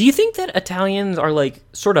 Mm-hmm. Do you think that Italians are like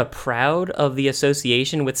sort of proud of the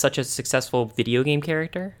association with such a successful video game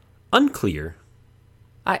character? Unclear.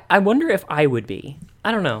 I wonder if I would be.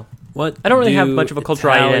 I don't know. What? I don't really have much of a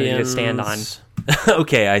cultural identity to stand on.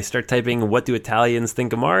 Okay, I start typing what do Italians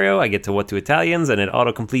think of Mario, I get to what do Italians, and it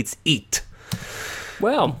auto-completes eat.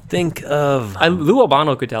 Well, think of... Lou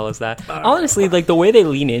Albano could tell us that. Honestly, like the way they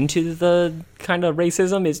lean into the kind of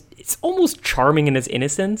racism it's almost charming in its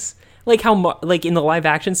innocence. Like how, like in the live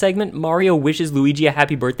action segment, Mario wishes Luigi a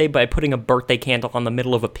happy birthday by putting a birthday candle on the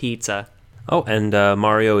middle of a pizza. Oh, and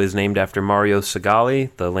Mario is named after Mario Segali,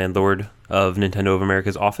 the landlord of Nintendo of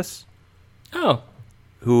America's office. Oh.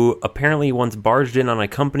 Who apparently once barged in on a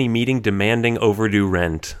company meeting demanding overdue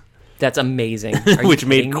rent. That's amazing. Which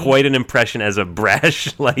made quite an impression as a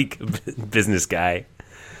brash, like, business guy.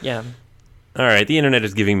 Yeah. All right, the internet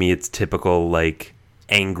is giving me its typical, like,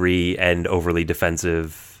 angry and overly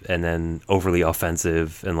defensive and then overly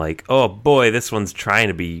offensive and like, oh boy, this one's trying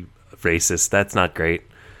to be racist. That's not great.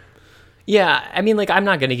 Yeah, I mean, like, I'm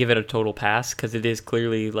not going to give it a total pass because it is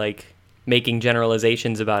clearly, like, making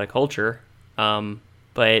generalizations about a culture.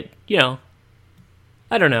 But, you know,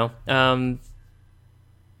 I don't know.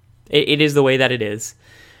 It is the way that it is.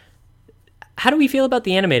 How do we feel about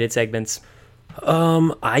the animated segments?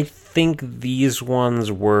 I think these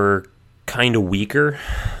ones were kind of weaker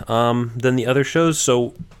than the other shows.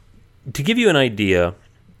 So, to give you an idea...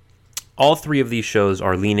 All 3 of these shows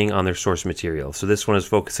are leaning on their source material. So this one is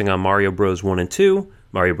focusing on Mario Bros. 1 and 2.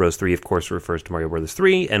 Mario Bros. 3, of course, refers to Mario Bros.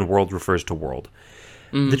 3, and World refers to World.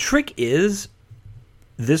 The trick is,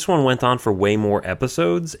 this one went on for way more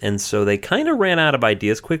episodes, and so they kind of ran out of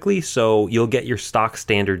ideas quickly, so you'll get your stock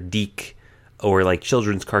standard DiC, or like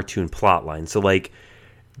children's cartoon plotline. So like,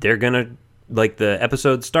 they're gonna... Like, the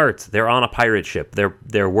episode starts, they're on a pirate ship.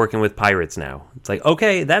 They're working with pirates now. It's like,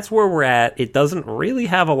 okay, that's where we're at. It doesn't really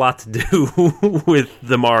have a lot to do with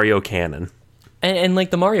the Mario canon. And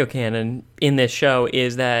like, the Mario canon in this show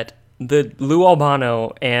is that the Lou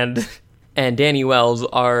Albano and Danny Wells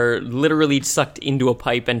are literally sucked into a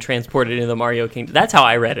pipe and transported into the Mario Kingdom. That's how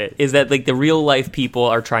I read it, is that like the real life people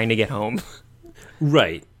are trying to get home.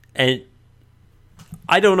 Right. And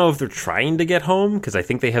I don't know if they're trying to get home, because I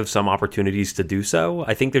think they have some opportunities to do so.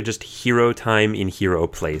 I think they're just hero time in hero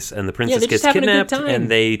place, and the princess gets kidnapped, and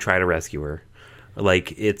they try to rescue her.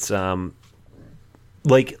 Like, it's,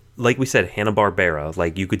 like we said, Hanna-Barbera.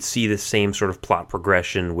 Like, you could see the same sort of plot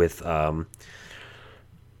progression with, not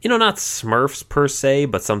Smurfs per se,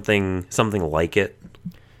 but something like it.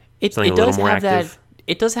 It does have active.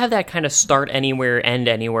 It does have that kind of start anywhere, end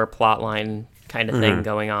anywhere plot line kind of thing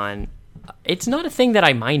going on. It's not a thing that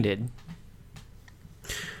I minded.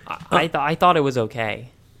 I thought it was okay.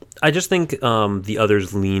 I just think the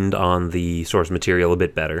others leaned on the source material a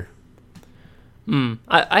bit better.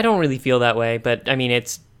 I don't really feel that way, but I mean,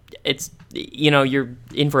 it's you're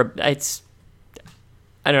in for it's.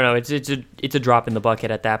 I don't know. It's a drop in the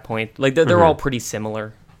bucket at that point. Like they're all pretty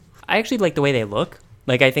similar. I actually like the way they look.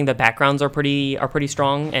 Like I think the backgrounds are pretty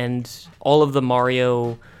strong, and all of the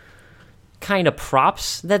Mario kind of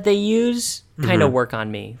props that they use kind of work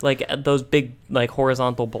on me. Like those big like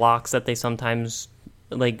horizontal blocks that they sometimes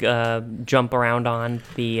like jump around on,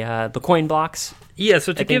 the coin blocks. Yeah,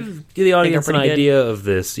 so to give the audience an idea of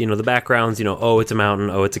this, the backgrounds, oh, it's a mountain,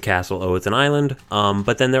 oh, it's a castle, oh, it's an island.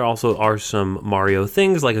 But then there also are some Mario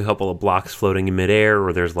things, like a couple of blocks floating in midair,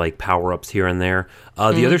 or there's like power-ups here and there.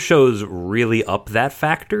 The other shows really up that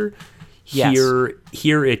factor. Yes.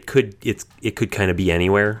 Here it could kind of be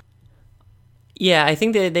anywhere. Yeah, I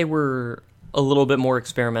think that they were a little bit more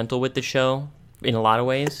experimental with the show in a lot of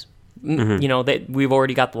ways. That we've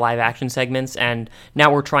already got the live action segments, and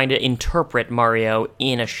now we're trying to interpret Mario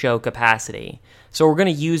in a show capacity. So we're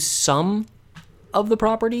going to use some of the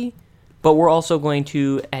property, but we're also going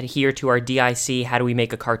to adhere to our DIC, how do we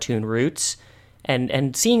make a cartoon roots,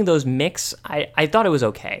 and seeing those mix, I thought it was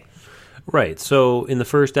okay. Right. So in the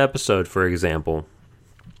first episode, for example,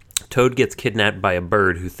 Toad gets kidnapped by a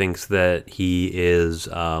bird who thinks that he is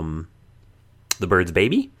the bird's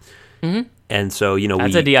baby. Mm-hmm. And so,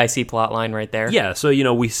 that's a DIC plot line right there. Yeah, so,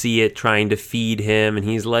 we see it trying to feed him, and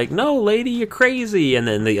he's like, no, lady, you're crazy. And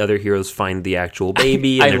then the other heroes find the actual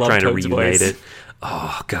baby, and they're trying to reunite it.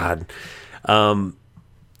 Oh, God.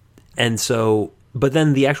 And so, but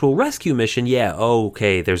then the actual rescue mission,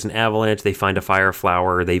 okay, there's an avalanche, they find a fire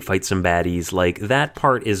flower, they fight some baddies. Like, that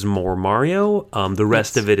part is more Mario. The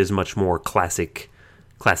rest of it is much more classic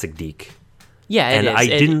Deke. Yeah, and I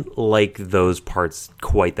didn't like those parts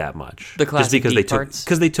quite that much. The classic just parts?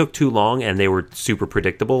 Because they took too long, and they were super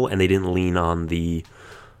predictable, and they didn't lean on the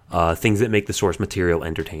things that make the source material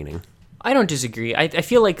entertaining. I don't disagree. I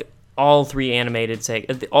feel like all three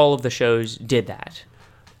all of the shows did that.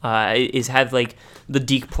 Is have like the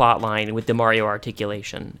Deke plot line with the Mario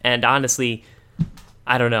articulation, and honestly,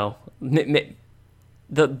 I don't know.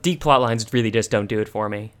 The Deke plot lines really just don't do it for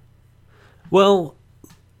me. Well.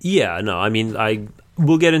 Yeah, no, I mean,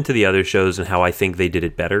 we'll get into the other shows and how I think they did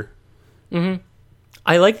it better. Mm-hmm.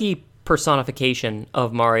 I like the personification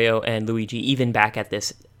of Mario and Luigi even back at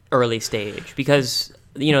this early stage, because,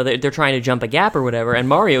 they're trying to jump a gap or whatever, and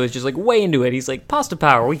Mario is just, like, way into it. He's like, pasta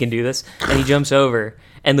power, we can do this, and he jumps over,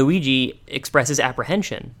 and Luigi expresses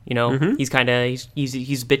apprehension, Mm-hmm. He's kind of,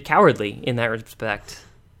 he's a bit cowardly in that respect.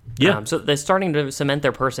 Yeah. So they're starting to cement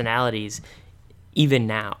their personalities even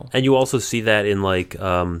now. And you also see that in, like,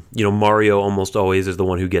 Mario almost always is the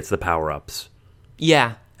one who gets the power-ups.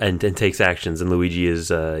 Yeah. And takes actions, and Luigi is,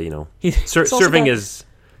 serving as...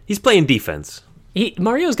 He's playing defense.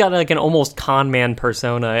 Mario's got, like, an almost con man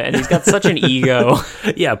persona, and he's got such an ego.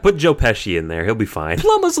 Yeah, put Joe Pesci in there. He'll be fine.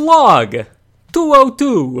 Plumber's log,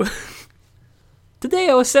 202. Today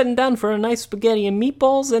I was sitting down for a nice spaghetti and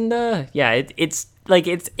meatballs, and,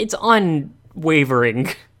 it's unwavering.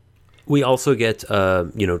 We also get,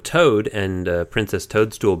 Toad and Princess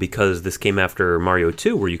Toadstool, because this came after Mario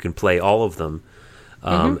 2, where you can play all of them.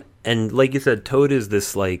 And like you said, Toad is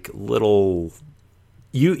this, like, little...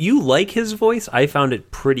 You like his voice? I found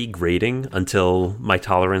it pretty grating until my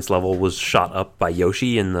tolerance level was shot up by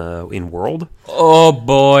Yoshi in World. Oh,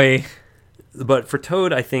 boy. But for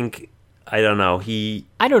Toad, I think... I don't know.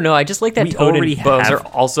 I don't know. I just like that Toad and Bowser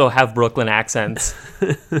also have Brooklyn accents.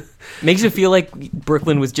 Makes it feel like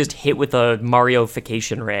Brooklyn was just hit with a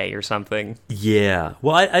Mario-fication ray or something. Yeah.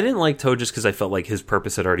 Well, I didn't like Toad just because I felt like his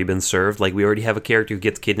purpose had already been served. Like, we already have a character who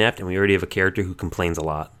gets kidnapped, and we already have a character who complains a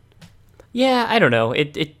lot. Yeah, I don't know.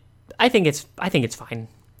 I think it's fine.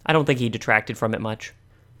 I don't think he detracted from it much.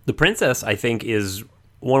 The princess, I think, is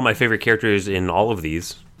one of my favorite characters in all of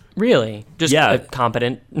these. Really? Just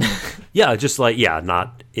competent? Yeah, just like,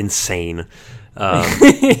 not insane.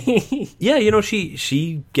 Yeah,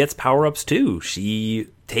 she gets power-ups too. She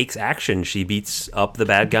takes action. She beats up the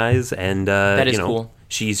bad guys, and that is cool.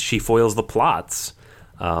 She foils the plots.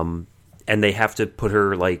 And they have to put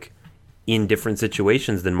her like in different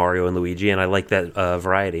situations than Mario and Luigi, and I like that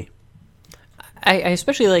variety. I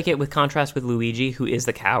especially like it with contrast with Luigi, who is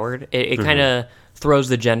the coward. It kind of throws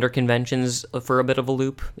the gender conventions for a bit of a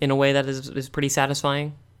loop in a way that is pretty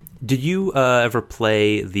satisfying. Did you ever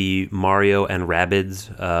play the Mario and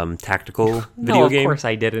Rabbids tactical video game? No, of course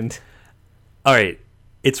I didn't. All right,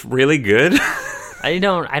 it's really good. I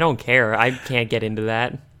don't care. I can't get into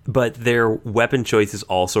that. But their weapon choices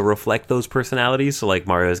also reflect those personalities. So, like,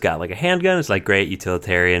 Mario's got, like, a handgun. It's, like, great,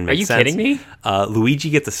 utilitarian, makes sense. Are you kidding me? Luigi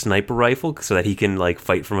gets a sniper rifle so that he can, like,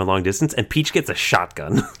 fight from a long distance. And Peach gets a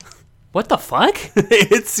shotgun. What the fuck?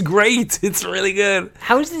 It's great. It's really good.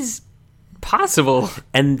 How is this possible?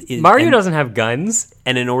 Mario doesn't have guns.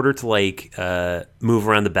 And in order to, like, move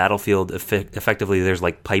around the battlefield effectively, there's,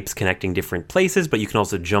 like, pipes connecting different places. But you can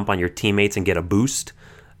also jump on your teammates and get a boost.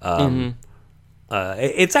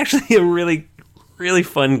 It's actually a really, really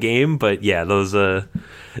fun game, but yeah, those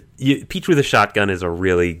Peach with a shotgun is a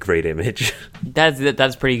really great image.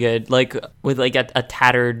 That's pretty good. Like with like a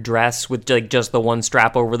tattered dress with like just the one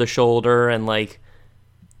strap over the shoulder and like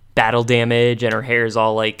battle damage, and her hair is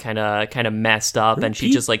all like kind of messed up, and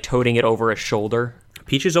she's just like toting it over a shoulder.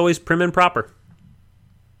 Peach is always prim and proper.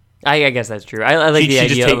 I guess that's true. I like the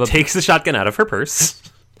idea of takes the shotgun out of her purse.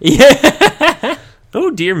 Yeah.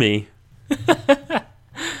 Oh dear me.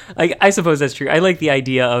 I suppose that's true. I like the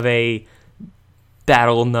idea of a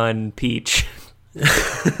battle nun Peach.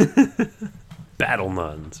 Battle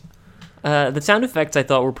nuns. The sound effects I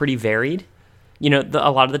thought were pretty varied.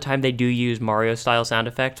 A lot of the time they do use Mario style sound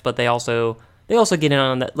effects, but they also get in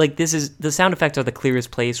on that. Like the sound effects are the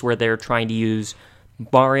clearest place where they're trying to use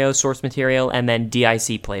Mario source material and then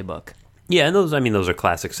DIC playbook. Yeah, and those are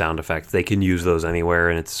classic sound effects. They can use those anywhere,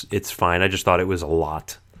 and it's fine. I just thought it was a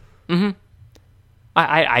lot. Mm-hmm.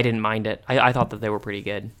 I didn't mind it. I thought that they were pretty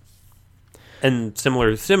good. And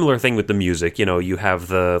similar thing with the music. You have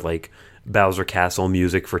the like Bowser Castle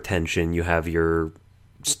music for tension. You have your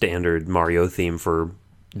standard Mario theme for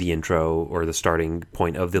the intro or the starting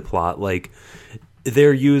point of the plot. Like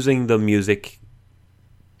they're using the music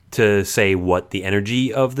to say what the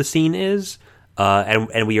energy of the scene is.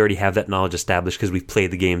 And we already have that knowledge established because we've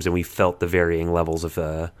played the games and we felt the varying levels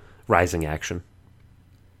of rising action.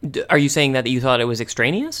 Are you saying that you thought it was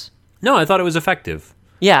extraneous? No, I thought it was effective.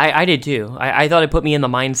 Yeah, I did too. I thought it put me in the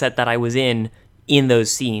mindset that I was in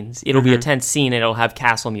those scenes. It'll be a tense scene and it'll have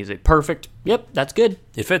castle music. Perfect. Yep, that's good.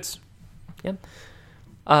 It fits. Yep.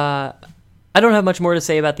 I don't have much more to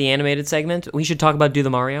say about the animated segment. We should talk about Do the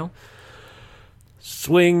Mario.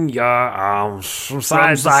 Swing your arms from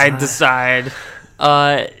side to side.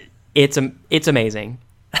 It's amazing.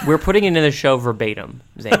 We're putting it in the show verbatim,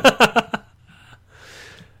 Zane.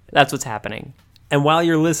 That's what's happening. And while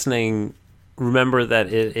you're listening, remember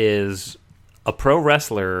that it is a pro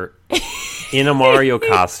wrestler in a Mario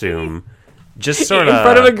costume, just sort of in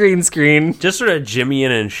front of a green screen, just sort of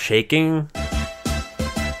jimmying and shaking.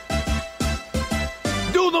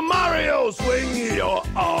 Do the Mario, swing your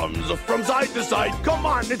arms from side to side. Come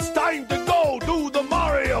on, it's time to go. Do the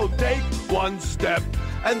Mario, take one step,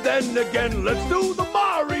 and then again, let's do the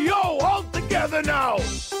Mario all together now.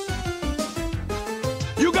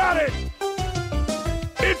 You got it!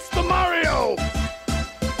 It's the Mario!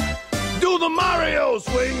 Do the Mario,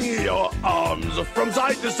 swing your arms from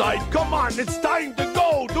side to side. Come on, it's time to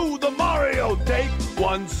go. Do the Mario, take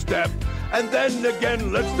one step, and then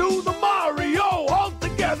again, let's do the Mario all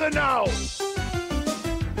together now.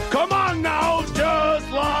 Come on now, just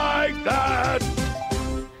like that.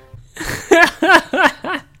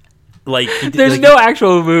 There's no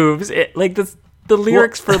actual moves. The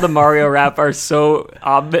lyrics for the Mario rap are so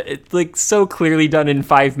so clearly done in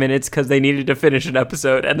 5 minutes because they needed to finish an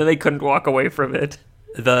episode and then they couldn't walk away from it.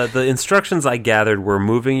 The instructions I gathered were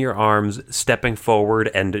moving your arms, stepping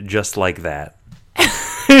forward, and just like that.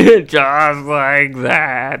 Just like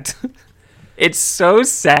that. It's so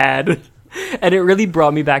sad. And it really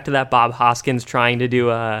brought me back to that Bob Hoskins trying to do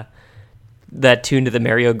that tune to the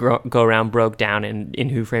Mario go-round broke down in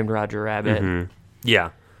Who Framed Roger Rabbit. Mm-hmm. Yeah.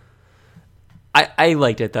 I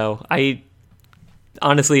liked it though. I've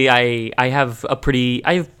got a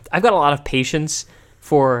lot of patience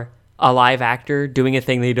for a live actor doing a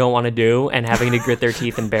thing they don't want to do and having to grit their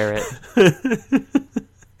teeth and bear it.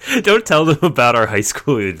 Don't tell them about our high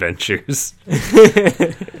school adventures.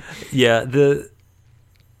 Yeah,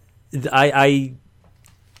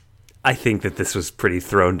 I think that this was pretty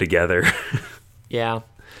thrown together. Yeah.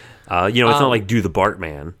 It's not like Do the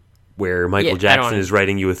Bartman, where Michael Jackson is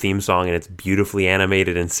writing you a theme song and it's beautifully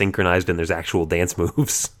animated and synchronized and there's actual dance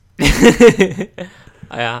moves.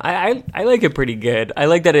 I like it pretty good. I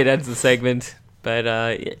like that it ends the segment, but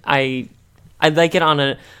I like it on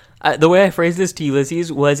a. The way I phrased this to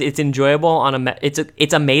Ulysses was it's enjoyable on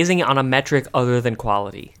it's amazing on a metric other than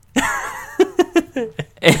quality.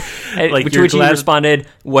 To which he responded,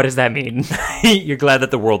 "What does that mean?" You're glad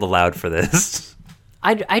that the world allowed for this.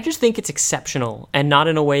 I just think it's exceptional, and not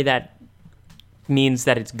in a way that means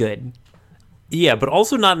that it's good. Yeah, but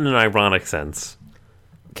also not in an ironic sense.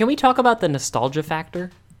 Can we talk about the nostalgia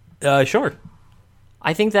factor? Sure.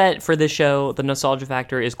 I think that for this show, the nostalgia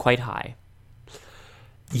factor is quite high.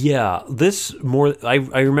 Yeah,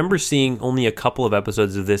 I remember seeing only a couple of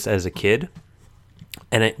episodes of this as a kid,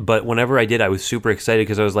 but whenever I did, I was super excited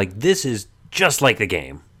because I was like, "This is just like the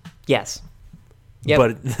game." Yes.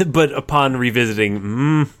 Yep. But upon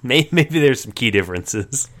revisiting, maybe there's some key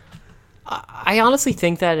differences. I honestly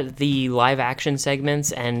think that the live action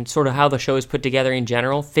segments and sort of how the show is put together in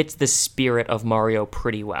general fits the spirit of Mario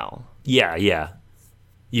pretty well. Yeah.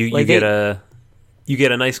 You get a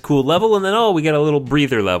nice cool level, and then we get a little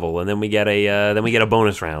breather level, and then we get a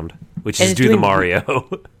bonus round, which is Do the Mario.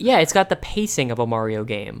 Yeah, it's got the pacing of a Mario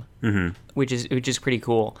game, which is pretty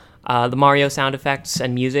cool. The Mario sound effects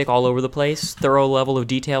and music all over the place. Thorough level of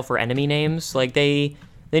detail for enemy names. Like they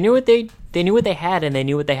knew what they had, and they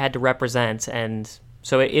knew what they had to represent, and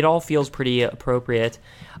so it all feels pretty appropriate.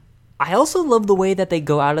 I also love the way that they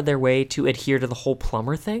go out of their way to adhere to the whole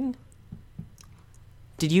plumber thing.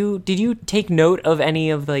 Did you take note of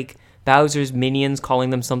any of like Bowser's minions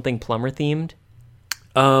calling them something plumber themed?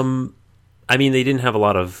 I mean, they didn't have a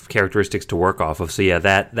lot of characteristics to work off of, so yeah,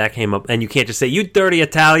 that came up, and you can't just say, "You dirty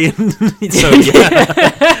Italian." So yeah,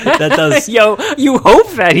 that does. Yo, you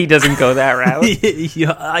hope that he doesn't go that route.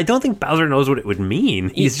 Yeah, I don't think Bowser knows what it would mean.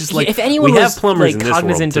 He's just like, if anyone we was have plumbers like in this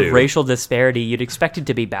cognizant world of too. racial disparity, you'd expect it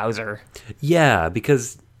to be Bowser. Yeah,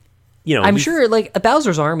 because I'm sure, like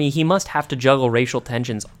Bowser's army, he must have to juggle racial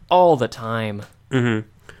tensions all the time. Well,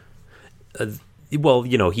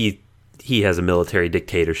 he has a military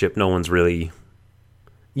dictatorship. No one's really.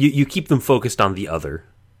 You keep them focused on the other.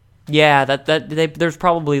 Yeah, there's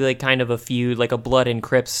probably like kind of a feud, like a Blood and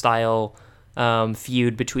Crips style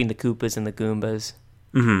feud between the Koopas and the Goombas.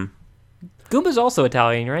 Goomba's also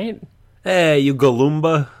Italian, right? Hey, you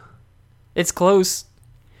Galumba. It's close.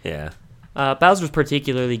 Yeah. Bowser's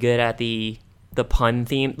particularly good at the pun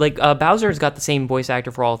theme. Like Bowser's got the same voice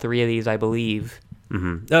actor for all three of these, I believe.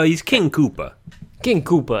 Oh, he's King Koopa. King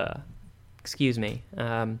Koopa. Excuse me.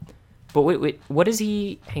 But wait, what is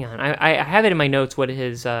he? Hang on, I have it in my notes. What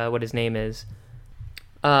his name is?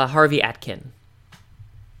 Harvey Atkin,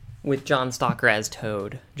 with John Stalker as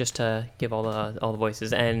Toad, just to give all the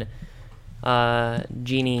voices, and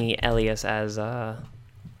Jeannie Elias as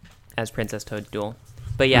Princess Toadstool.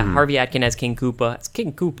 But yeah, Harvey Atkin as King Koopa. It's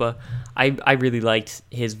King Koopa. I really liked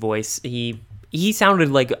his voice. He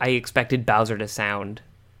sounded like I expected Bowser to sound.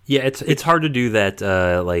 Yeah, it's hard to do that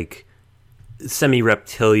like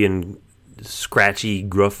semi-reptilian, scratchy,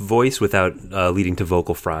 gruff voice without leading to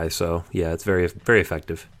vocal fry. So yeah, it's very, very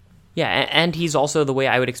effective. Yeah, and he's also the way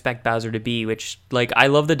I would expect Bowser to be, which, like, I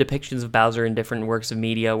love the depictions of Bowser in different works of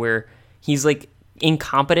media where he's, like,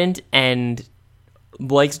 incompetent and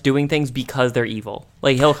likes doing things because they're evil.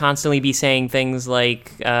 Like, he'll constantly be saying things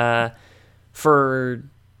like, for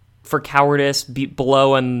cowardice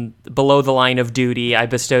below the line of duty, I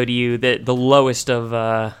bestow to you the lowest of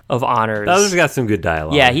honors. Bowser's got some good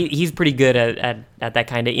dialogue. Yeah, he's pretty good at that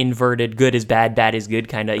kind of inverted good is bad, bad is good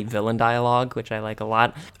kind of villain dialogue, which I like a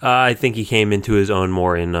lot. I think he came into his own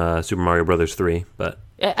more in Super Mario Brothers 3, but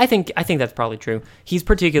I think that's probably true. He's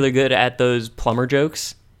particularly good at those plumber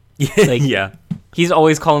jokes. Like, yeah. He's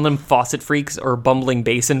always calling them faucet freaks or bumbling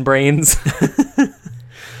basin brains.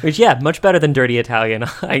 Which, yeah, much better than dirty Italian.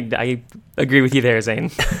 I agree with you there, Zane.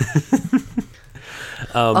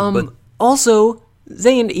 But also,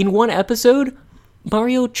 Zane, in one episode,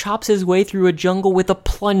 Mario chops his way through a jungle with a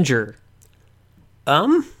plunger.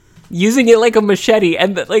 Using it like a machete,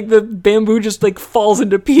 and the bamboo just falls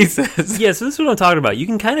into pieces. Yeah, so this is what I'm talking about. You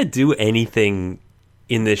can kind of do anything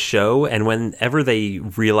in this show, and whenever they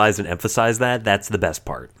realize and emphasize that, that's the best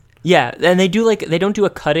part. Yeah, and they don't do a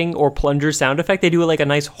cutting or plunger sound effect. They do a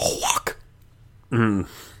nice whack.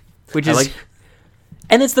 Which is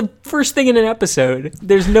and it's the first thing in an episode.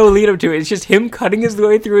 There's no lead up to it. It's just him cutting his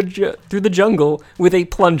way through the jungle with a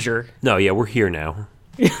plunger. No, yeah, we're here now.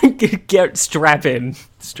 Strap in.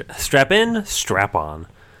 Strap in, strap on.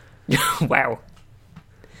 Wow.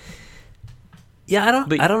 Yeah, I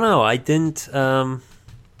don't know. I didn't.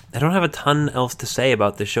 I don't have a ton else to say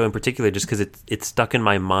about this show in particular, just because it stuck in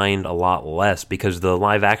my mind a lot less because the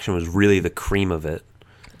live action was really the cream of it.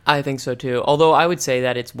 I think so too. Although I would say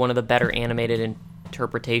that it's one of the better animated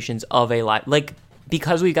interpretations of a live, like,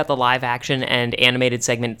 because we've got the live action and animated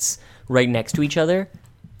segments right next to each other.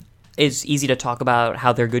 It's easy to talk about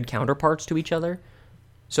how they're good counterparts to each other.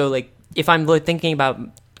 So, like, if I'm thinking about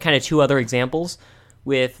kind of two other examples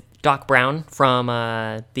with Doc Brown from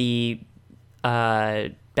the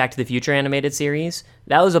Back to the Future animated series,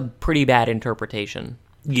 that was a pretty bad interpretation.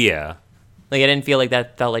 Yeah. Like, I didn't feel like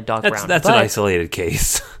that felt like Doc Brown. That's an isolated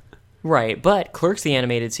case. Right, but Clerks, the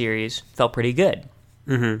animated series, felt pretty good.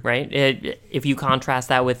 Mm-hmm. Right? If you contrast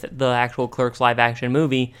that with the actual Clerks live-action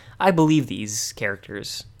movie, I believe these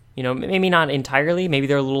characters. You know, maybe not entirely. Maybe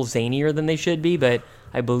they're a little zanier than they should be, but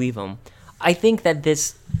I believe them. I think that the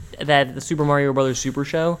Super Mario Bros. Super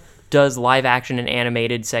Show does live-action and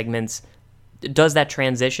animated segments, does that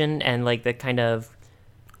transition and, like, the kind of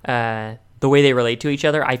the way they relate to each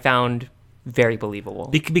other, I found very believable.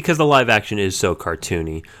 Because the live action is so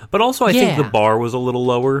cartoony. But also I think the bar was a little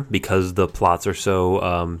lower because the plots are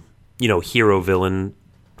so, hero-villain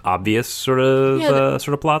obvious sort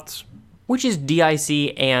of plots. Which is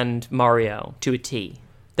DIC and Mario to a T.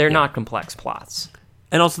 They're not complex plots.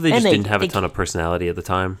 And also they didn't have a ton of personality at the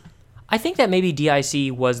time. I think that maybe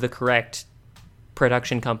DIC was the correct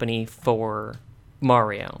production company for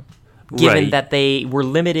Mario. Given that they were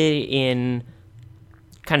limited in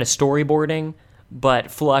kind of storyboarding,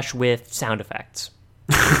 but flush with sound effects.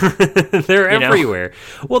 They're everywhere.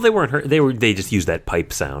 Well, they weren't hurt. They just used that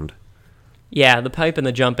pipe sound. Yeah, the pipe and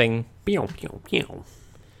the jumping. Pew, pew, pew.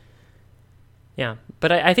 Yeah,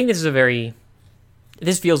 but I think this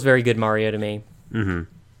feels very good Mario to me. Mm-hmm.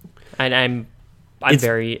 And I'm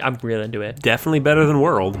really into it. Definitely better than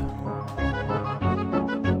World.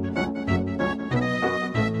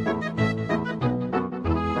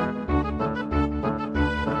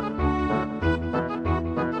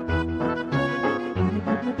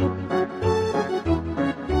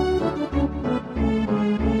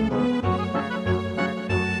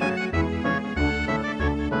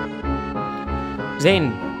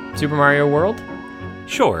 Zane, Super Mario World?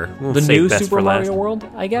 Sure. We'll the save new best Super for Mario last. World,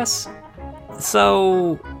 I guess?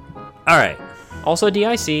 So, all right. Also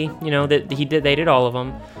DIC, they did all of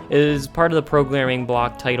them, is part of the programming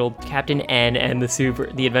block titled Captain N and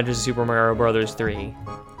the Adventures of Super Mario Bros. 3.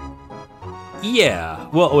 Yeah.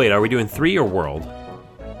 Well, wait, are we doing 3 or World?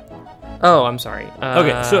 Oh, I'm sorry.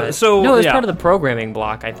 Okay, so no, it was part of the programming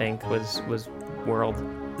block, I think, was World.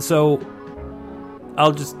 So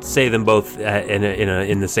I'll just say them both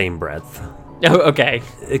in the same breath. Oh, okay.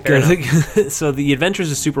 So the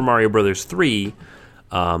Adventures of Super Mario Bros. 3,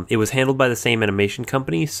 it was handled by the same animation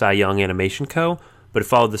company, Cy Young Animation Co., but it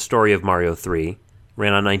followed the story of Mario 3.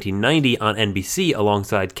 Ran on 1990 on NBC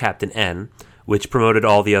alongside Captain N, which promoted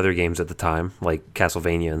all the other games at the time, like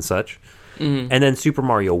Castlevania and such. Mm-hmm. And then Super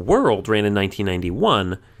Mario World ran in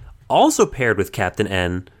 1991, also paired with Captain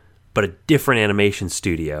N, but a different animation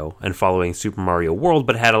studio, and following Super Mario World,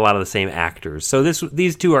 but had a lot of the same actors. So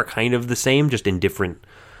these two are kind of the same, just in different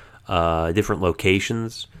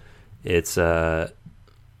locations. It's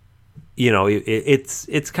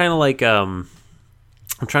it's kind of like I'm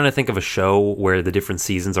trying to think of a show where the different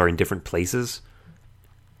seasons are in different places.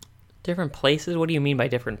 Different places? What do you mean by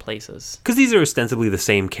different places? Because these are ostensibly the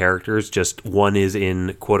same characters, just one is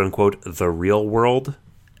in quote unquote the real world,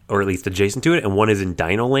 or at least adjacent to it, and one is in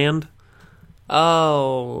Dino Land.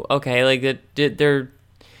 Oh, okay. Like they're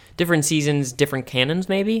different seasons, different canons,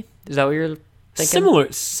 maybe? Is that what you're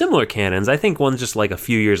thinking? Similar canons. I think one's just like a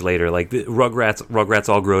few years later, like the Rugrats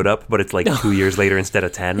all grown up, but it's like 2 years later instead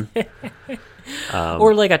of 10.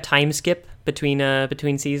 Or like a time skip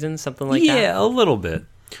between seasons, something like that. Yeah, a little bit.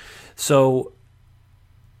 So,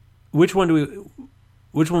 which one do we?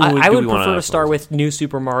 I would prefer to start with New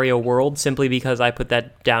Super Mario World, simply because I put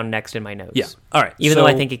that down next in my notes. Yeah. All right. Even though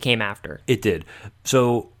I think it came after. It did.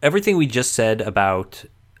 So everything we just said about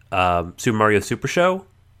Super Mario Super Show,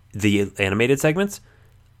 the animated segments,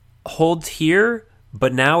 holds here,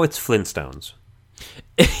 but now it's Flintstones.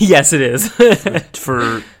 Yes, it is.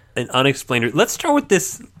 For an unexplained. Let's start with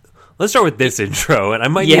this intro, and I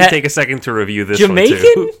might need to take a second to review this Jamaican?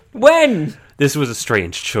 one too. When? This was a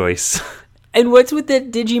strange choice. And what's with the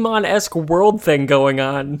Digimon-esque world thing going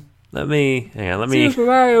on? Let me Super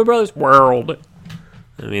Mario Bros. World.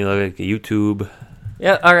 Let me look at YouTube.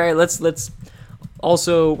 Yeah, all right, let's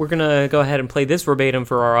also, we're going to go ahead and play this verbatim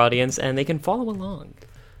for our audience, and they can follow along.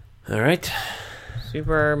 All right.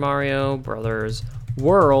 Super Mario Brothers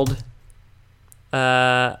World.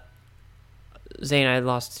 Zane, I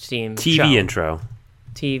lost steam. TV Show. intro.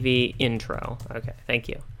 TV intro. Okay, thank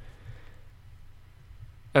you.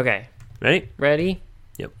 Okay. Ready?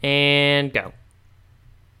 Yep. And go.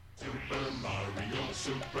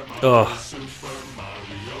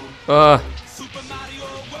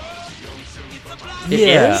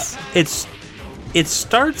 It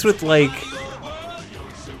starts with like,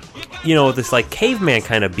 this like caveman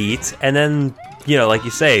kind of beat, and then like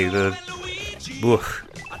you say,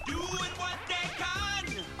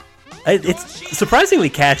 it's surprisingly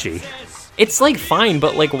catchy. It's like fine,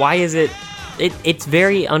 but like why is it? It's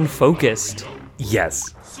very unfocused.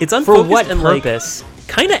 Yes, it's unfocused. For what and purpose? Like,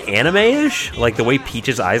 kind of anime-ish, like the way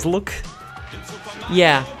Peach's eyes look.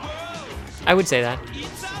 Yeah, I would say that.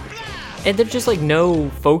 And there's just like no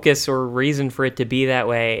focus or reason for it to be that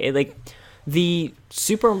way. Let's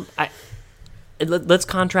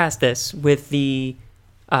contrast this with the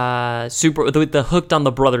with the hooked on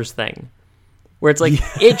the brothers thing, where it's like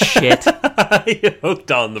it's shit.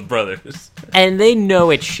 Hooked on the brothers, and they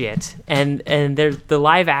know it's shit, and the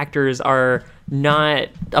live actors are not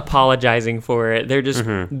apologizing for it. They're just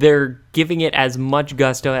they're giving it as much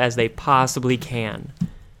gusto as they possibly can,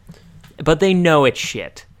 but they know it's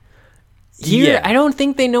shit. Here, I don't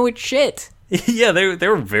think they know it's shit. Yeah, they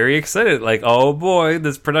were very excited. Like, oh boy,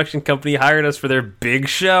 this production company hired us for their big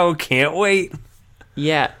show. Can't wait.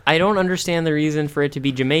 Yeah, I don't understand the reason for it to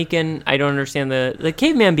be Jamaican. I don't understand the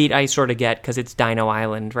caveman beat. I sort of get because it's Dino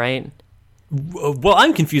Island, right? Well,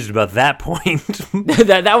 I'm confused about that point.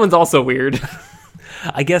 that one's also weird.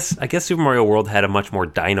 I guess Super Mario World had a much more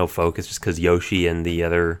dino focus just because Yoshi and the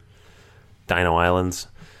other Dino Islands.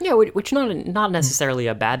 Yeah, which not necessarily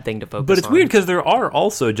a bad thing to focus on. But it's weird because there are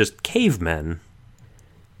also just cavemen.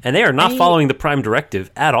 And they are not following the Prime Directive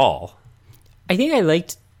at all. I think I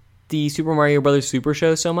liked the Super Mario Brothers Super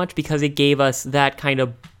Show so much because it gave us that kind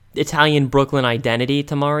of Italian Brooklyn identity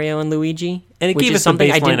to Mario and Luigi. And it gave us some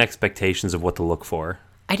baseline expectations of what to look for.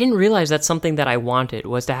 I didn't realize that's something that I wanted,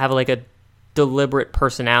 was to have like a deliberate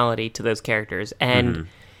personality to those characters. And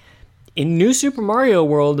in New Super Mario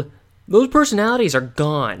World, those personalities are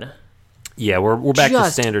gone. Yeah, we're back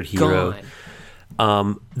to standard hero.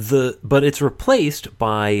 Gone. But it's replaced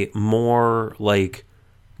by more like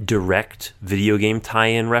direct video game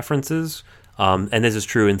tie-in references. And this is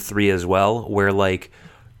true in 3 as well, where like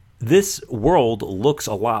this world looks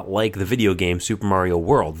a lot like the video game Super Mario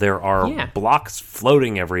World. There are blocks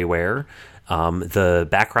floating everywhere. The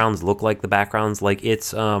backgrounds look like the backgrounds. Like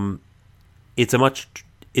it's a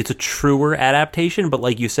truer adaptation, but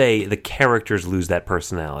like you say, the characters lose that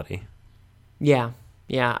personality. Yeah.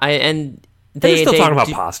 They're still talking about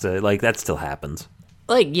pasta. Like that still happens.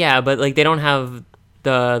 Like but like they don't have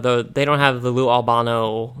the Lou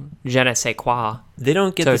Albano je ne sais quoi. They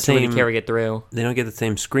don't get the same to really carry it through. They don't get the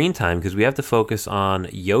same screen time because we have to focus on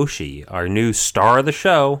Yoshi, our new star of the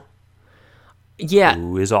show. Yeah,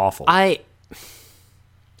 who is awful.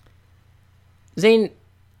 Zane,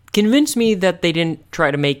 convince me that they didn't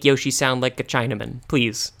try to make Yoshi sound like a Chinaman.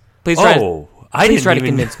 Please try to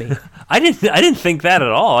convince me. I didn't think that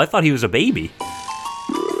at all. I thought he was a baby.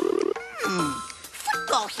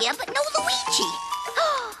 Football here, but no Luigi.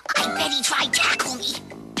 I bet he tried to tackle me.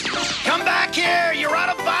 Come back here! You're out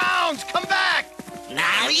of bounds! Come back!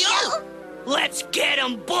 Mario? Let's get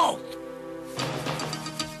them both.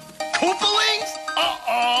 Koopalings?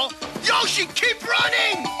 Uh-oh! Yoshi, keep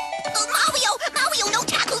running! Mario, no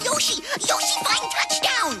tackle Yoshi! Yoshi, find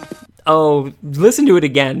touchdown! Oh, listen to it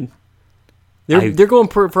again. They're going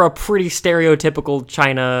for a pretty stereotypical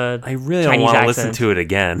China. I really Chinese don't want to accent. listen to it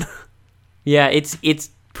again. Yeah, it's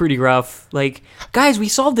pretty rough. Like, guys, we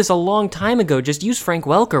solved this a long time ago. Just use Frank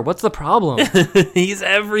Welker. What's the problem? He's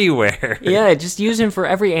everywhere. Yeah, just use him for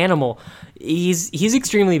every animal. He's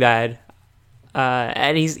extremely bad,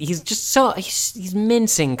 and he's just he's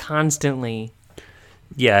mincing constantly.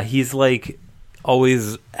 Yeah, he's like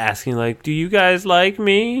always asking, like, "Do you guys like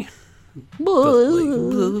me?"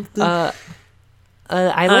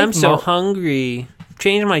 I'm so hungry.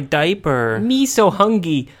 Change my diaper. Me so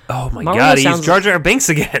hungry. Oh my god, he's Jar Jar Binks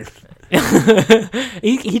again.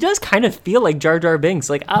 he does kind of feel like Jar Jar Binks.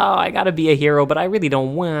 Like, oh, I gotta be a hero, but I really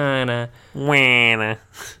don't wanna.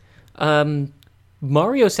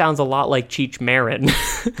 Mario sounds a lot like Cheech Marin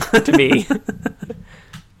to me.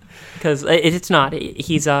 Because it's not.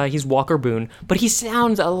 He's Walker Boone, but he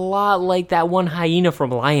sounds a lot like that one hyena from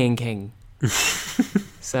Lion King.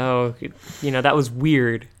 So, that was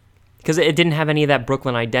weird. Because it didn't have any of that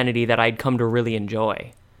Brooklyn identity that I'd come to really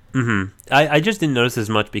enjoy. Mm-hmm. I just didn't notice as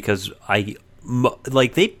much because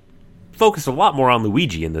they focused a lot more on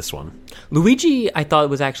Luigi in this one. Luigi, I thought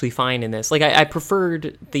was actually fine in this. Like, I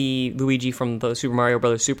preferred the Luigi from the Super Mario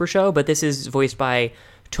Brothers Super Show, but this is voiced by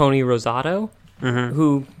Tony Rosato,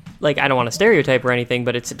 who, like, I don't want to stereotype or anything,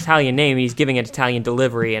 but it's an Italian name. He's giving an Italian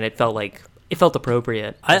delivery, and it felt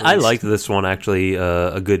appropriate. I liked this one actually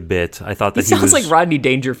a good bit. I thought that he sounds like Rodney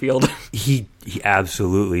Dangerfield. He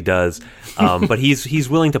absolutely does. But he's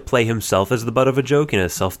willing to play himself as the butt of a joke in a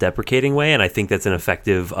self-deprecating way, and I think that's an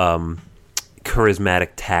effective charismatic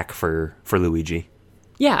tack for Luigi.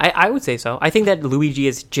 Yeah, I would say so. I think that Luigi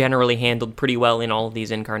is generally handled pretty well in all of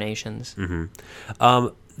these incarnations.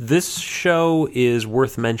 This show is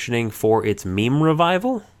worth mentioning for its meme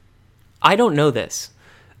revival. I don't know this.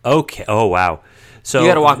 Okay. Oh, wow. So you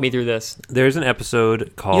got to walk me through this. There's an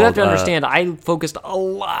episode called... You have to understand, I focused a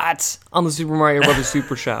lot on the Super Mario Brothers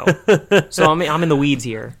Super Show. So I'm in the weeds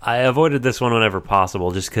here. I avoided this one whenever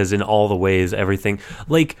possible, just because in all the ways,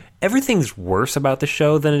 everything's worse about the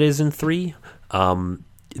show than it is in 3.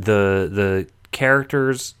 The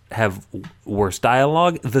characters have worse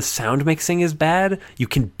dialogue. The sound mixing is bad. You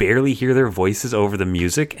can barely hear their voices over the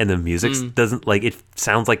music, and the music doesn't, like, it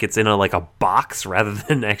sounds like it's in a box rather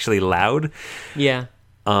than actually loud. Yeah.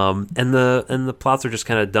 And the plots are just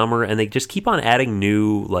kind of dumber, and they just keep on adding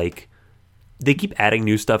new, they keep adding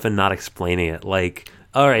new stuff and not explaining it. Like,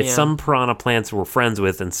 all right, some piranha plants we're friends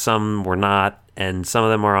with, and some we're not, and some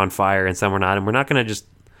of them are on fire, and some we're not, and we're not going to just...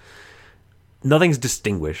 Nothing's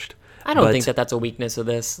distinguished. I don't think that that's a weakness of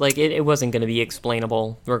this. Like, it wasn't going to be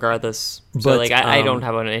explainable regardless. So, I don't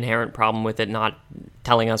have an inherent problem with it not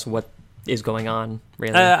telling us what is going on,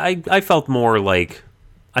 really. I felt more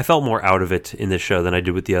out of it in this show than I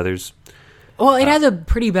did with the others. Well, it has a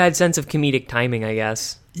pretty bad sense of comedic timing, I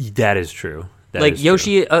guess. That is true.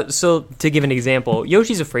 Yoshi, so to give an example,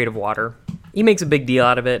 Yoshi's afraid of water. He makes a big deal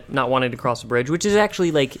out of it, not wanting to cross the bridge, which is actually,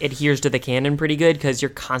 adheres to the canon pretty good, because you're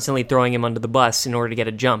constantly throwing him under the bus in order to get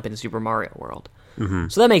a jump in Super Mario World. Mm-hmm.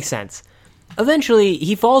 So that makes sense. Eventually,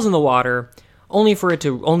 he falls in the water, only for it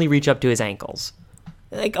to only reach up to his ankles.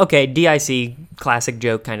 Like, okay, DIC, classic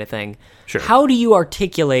joke kind of thing. Sure. How do you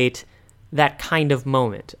articulate that kind of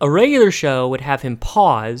moment? A regular show would have him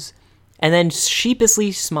pause, and then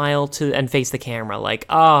sheepishly smile and face the camera, like,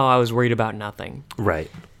 oh, I was worried about nothing.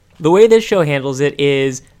 Right. The way this show handles it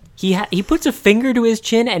is he puts a finger to his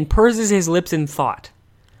chin and purses his lips in thought.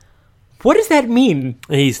 What does that mean?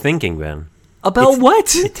 He's thinking, Ben. About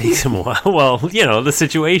what? It takes him a while. Well, the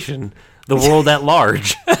situation, the world at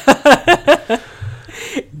large.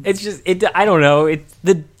 It's just, I don't know.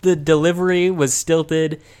 The delivery was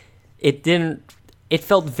stilted. It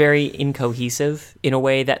felt very incohesive in a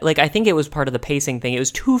way that, I think it was part of the pacing thing. It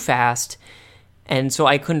was too fast. And so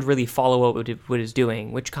I couldn't really follow what it was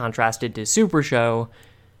doing, which contrasted to Super Show,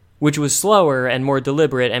 which was slower and more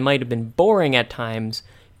deliberate and might have been boring at times,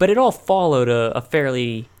 but it all followed a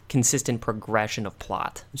fairly consistent progression of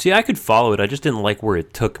plot. See, I could follow it. I just didn't like where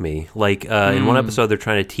it took me. In one episode, they're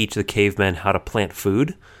trying to teach the cavemen how to plant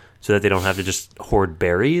food so that they don't have to just hoard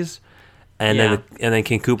berries. And then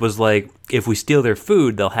King Koopa's like, if we steal their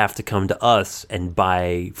food, they'll have to come to us and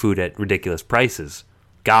buy food at ridiculous prices.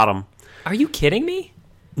 Got them. Are you kidding me?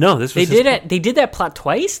 No, this was... They did that plot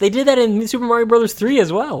twice? They did that in Super Mario Brothers 3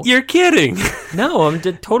 as well. You're kidding! No, I'm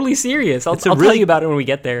totally serious. I'll tell you about it when we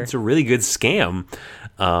get there. It's a really good scam.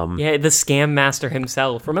 The scam master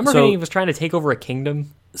himself. Remember when he was trying to take over a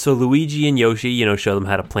kingdom? So Luigi and Yoshi, show them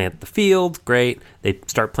how to plant the field. Great. They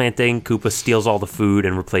start planting. Koopa steals all the food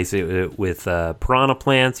and replaces it with piranha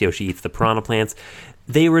plants. Yoshi eats the piranha plants.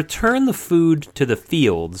 They return the food to the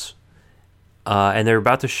fields... and they're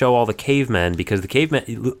about to show all the cavemen because the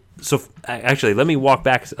cavemen... So, actually, let me walk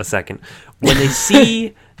back a second. When they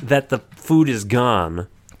see that the food is gone,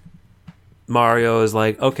 Mario is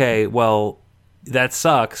like, okay, well, that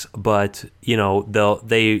sucks, but,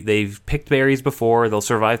 they've picked berries before, they'll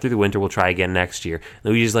survive through the winter, we'll try again next year.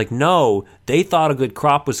 And Luigi's like, no, they thought a good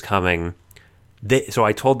crop was coming. So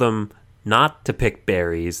I told them not to pick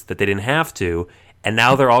berries, that they didn't have to, and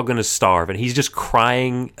now they're all going to starve, and he's just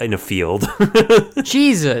crying in a field.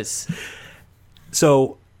 Jesus.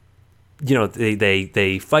 So,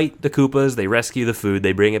 they fight the Koopas, they rescue the food,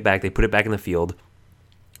 they bring it back, they put it back in the field.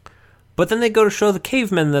 But then they go to show the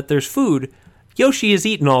cavemen that there's food. Yoshi has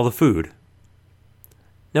eaten all the food.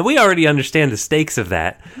 Now, we already understand the stakes of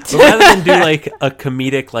that, but rather than do, a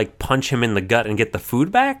comedic, punch him in the gut and get the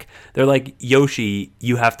food back, they're like, Yoshi,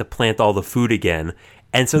 you have to plant all the food again.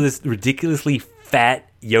 And so this ridiculously fat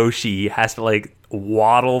Yoshi has to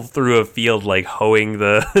waddle through a field hoeing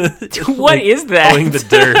the what is that? Hoeing the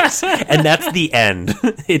dirt. And that's the end.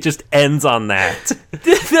 It just ends on that.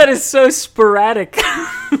 That is so sporadic.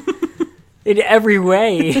 In every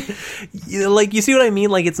way. You see what I mean?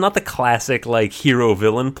 Like, it's not the classic, like,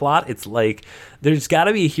 hero-villain plot. It's like, there's got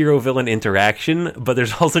to be a hero-villain interaction, but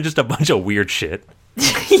there's also just a bunch of weird shit.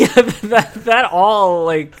 Yeah, that all,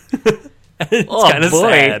 like... It's kind of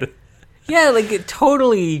sad. Yeah, like, it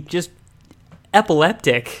totally just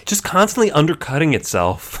epileptic. Just constantly undercutting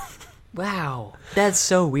itself. Wow, that's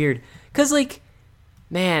so weird. Because, like,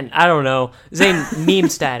 man, I don't know. Zane, meme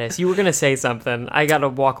status. You were going to say something. I got to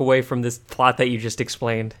walk away from this plot that you just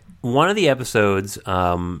explained. One of the episodes,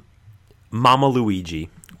 Mama Luigi,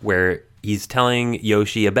 where he's telling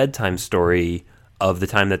Yoshi a bedtime story of the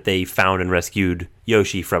time that they found and rescued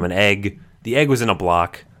Yoshi from an egg. The egg was in a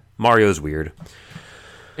block. Mario's weird.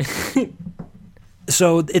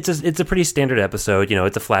 So it's a pretty standard episode. You know,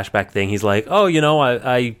 it's a flashback thing. He's like, oh, you know,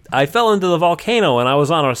 I fell into the volcano and I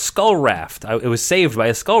was on a skull raft. It was saved by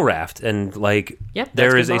a skull raft. And, like, yep,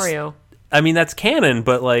 there is Mario. I mean, that's canon,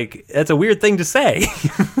 but, like, that's a weird thing to say.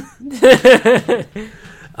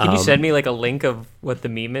 Can you send me, like, a link of what the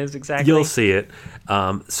meme is exactly? You'll see it.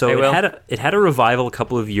 It had a revival a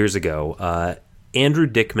couple of years ago. Andrew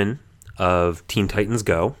Dickman of Teen Titans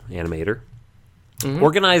Go, animator,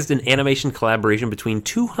 organized an animation collaboration between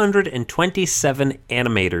 227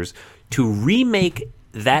 animators to remake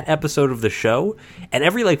that episode of the show, and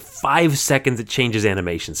every, like, 5 seconds it changes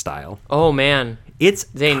animation style. Oh, man. It's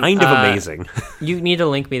Zane, kind of amazing. You need to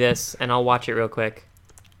link me this, and I'll watch it real quick.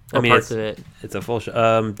 Parts of it. It's a full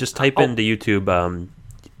show. Just type into YouTube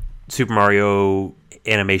Super Mario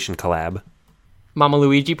animation collab. Mama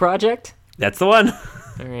Luigi Project? That's the one.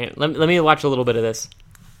 All right, let me watch a little bit of this.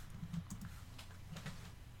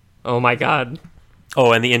 Oh my god.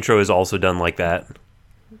 Oh, and the intro is also done like that.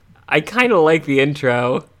 I kind of like the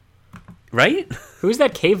intro. Right? Who's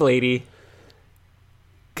that cave lady?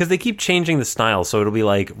 Because they keep changing the style, so it'll be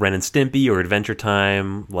like Ren and Stimpy or Adventure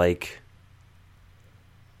Time, like...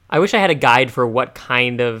 I wish I had a guide for what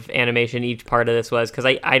kind of animation each part of this was, because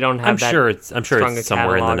I don't have that. I'm sure it's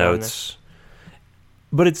somewhere in the notes.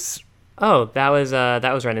 But it's... Oh, that was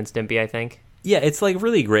Ren and Stimpy, I think. Yeah, it's, like,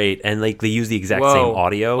 really great, and, like, they use the exact same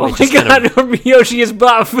audio. Oh my god, Yoshi is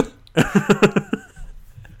buff!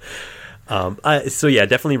 So yeah,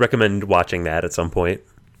 definitely recommend watching that at some point.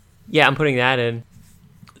 Yeah, I'm putting that in.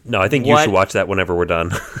 No, I think you should watch that whenever we're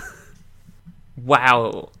done.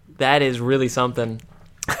 Wow, that is really something.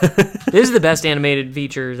 This is the best animated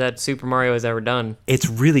feature that Super Mario has ever done. It's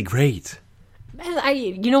really great. Man,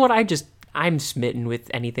 you know what? I'm smitten with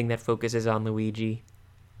anything that focuses on Luigi.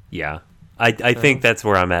 Yeah, I think that's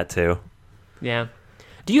where I'm at too. Yeah.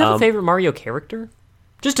 Do you have a favorite Mario character?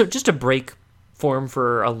 Just to break form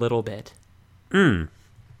for a little bit. Because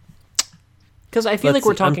I feel like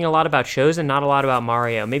we're talking a lot about shows and not a lot about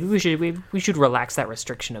Mario. Maybe we should relax that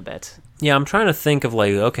restriction a bit. Yeah, I'm trying to think of,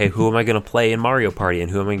 like, okay, who am I going to play in Mario Party and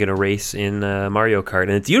who am I going to race in Mario Kart?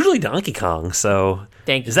 And it's usually Donkey Kong, so...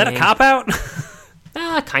 Thank you, Is that a cop-out?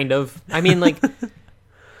 Kind of. I mean, like...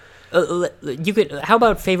 you could... How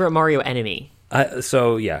about favorite Mario enemy?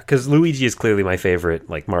 So, yeah, because Luigi is clearly my favorite,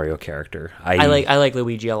 like, Mario character. I like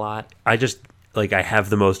Luigi a lot. I just... Like, I have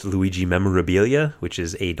the most Luigi memorabilia, which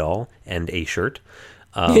is a doll and a shirt.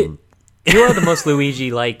 You are the most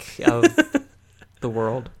Luigi-like of the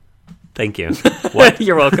world. Thank you. What?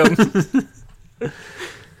 You're welcome.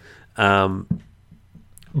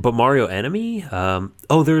 But Mario Enemy?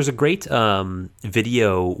 There's a great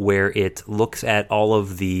video where it looks at all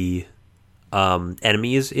of the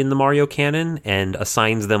enemies in the Mario canon and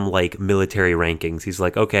assigns them, like, military rankings. He's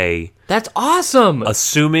like, okay... That's awesome!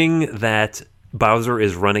 Assuming that Bowser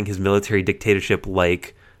is running his military dictatorship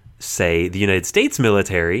like, say, the United States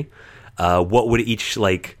military, what would each,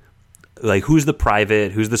 like who's the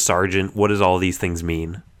private, who's the sergeant, what does all these things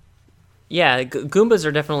mean? Yeah, Goombas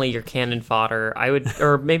are definitely your cannon fodder.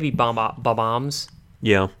 Or maybe bombs.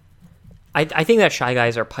 Yeah. I think that Shy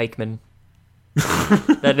Guys are pikemen.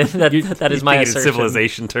 that is my assertion. In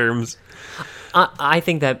civilization terms. I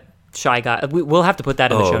think that Shy Guy. We'll have to put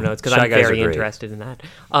that in the show notes because I'm very interested in that.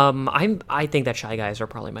 I think that Shy Guys are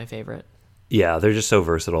probably my favorite. Yeah, they're just so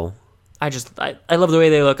versatile. I love the way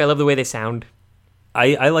they look. I love the way they sound.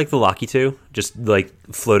 I like the Locky too. Just like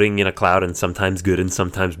floating in a cloud and sometimes good and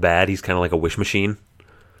sometimes bad. He's kind of like a wish machine.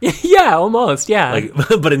 Yeah, almost. Yeah. Like,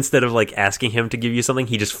 but instead of like asking him to give you something,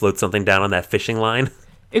 he just floats something down on that fishing line.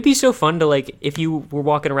 It'd be so fun to, like, if you were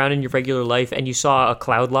walking around in your regular life and you saw a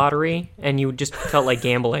cloud lottery and you just felt like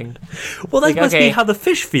gambling. Well, that must be how the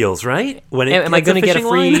fish feels, right? Am I going to get a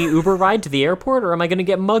free Uber ride to the airport or am I going to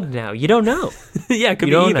get mugged now? You don't know. Yeah, it could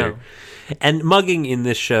be either. Know. And mugging in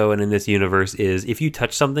this show and in this universe is if you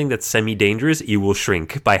touch something that's semi-dangerous, you will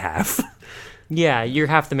shrink by half. Yeah, you're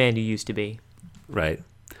half the man you used to be. Right. In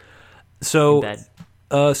So, bed.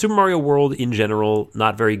 Super Mario World in general,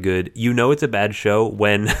 not very good. You know it's a bad show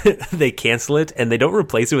when they cancel it and they don't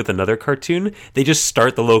replace it with another cartoon. They just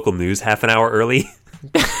start the local news half an hour early.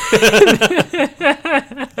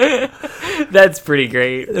 That's pretty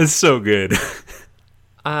great. It's so good.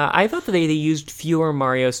 I thought that they used fewer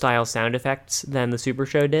Mario-style sound effects than the Super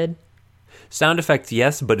Show did. Sound effects,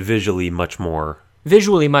 yes, but visually much more.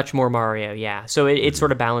 Visually, much more Mario, yeah. So it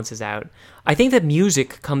sort of balances out. I think that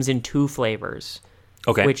music comes in two flavors.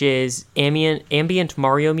 Okay. Which is ambient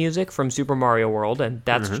Mario music from Super Mario World, and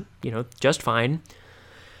that's, just fine.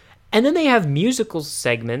 And then they have musical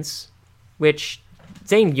segments, which,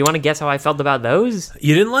 Zane, you want to guess how I felt about those?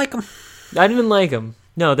 You didn't like them? I didn't like them.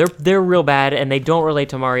 No, they're real bad, and they don't relate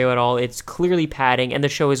to Mario at all. It's clearly padding, and the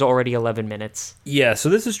show is already 11 minutes. Yeah, so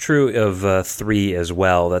this is true of 3 as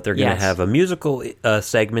well, that they're going to have a musical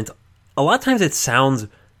segment. A lot of times it sounds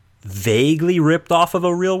vaguely ripped off of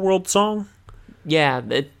a real-world song. Yeah,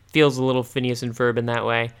 it feels a little Phineas and Ferb in that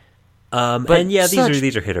way. And yeah,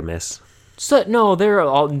 these are hit or miss. No,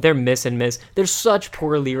 they're miss and miss. There's such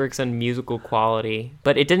poor lyrics and musical quality,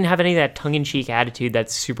 but it didn't have any of that tongue-in-cheek attitude that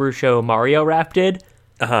Super Show Mario rap did.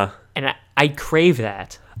 And I crave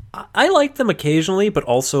that. I like them occasionally, but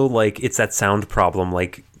also like it's that sound problem.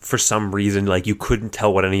 Like for some reason, like you couldn't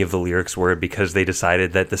tell what any of the lyrics were because they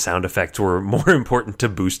decided that the sound effects were more important to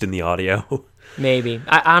boost in the audio. Maybe.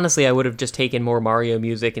 I would have just taken more Mario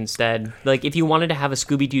music instead. Like, if you wanted to have a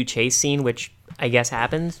Scooby-Doo chase scene, which I guess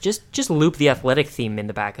happens, just loop the athletic theme in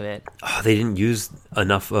the back of it. Oh, they didn't use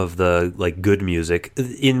enough of the, like, good music.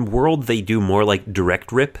 In World, they do more, like,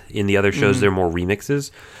 direct rip. In the other shows, they're more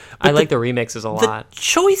remixes. But I like the remixes a lot. The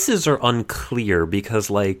choices are unclear because,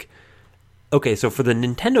 like... Okay, so for the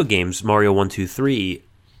Nintendo games, Mario 1, 2, 3,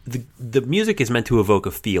 the music is meant to evoke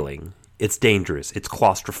a feeling. It's dangerous. It's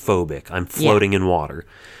claustrophobic. I'm floating in water.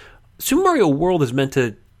 Super Mario World is meant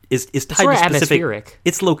to is tied sort to of specific. Atmospheric.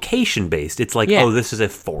 It's location based. It's like, oh, this is a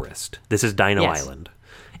forest. This is Dino Island,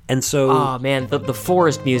 and so. Oh man, the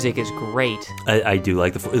forest music is great. I do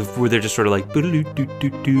like where they're just sort of like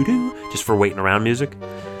just for waiting around music.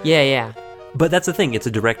 Yeah. But that's the thing. It's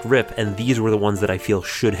a direct rip, and these were the ones that I feel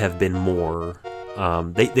should have been more.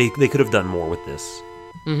 They could have done more with this.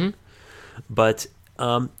 Mm-hmm. But.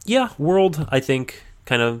 World, I think,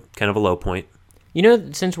 kind of a low point. You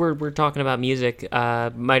know, since we're talking about music,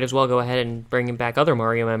 might as well go ahead and bring back other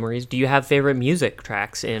Mario memories. Do you have favorite music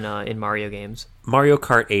tracks in Mario games? Mario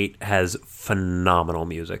Kart 8 has phenomenal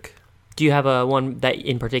music. Do you have one that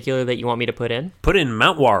in particular that you want me to put in? Put in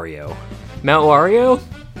Mount Wario. Mount Wario?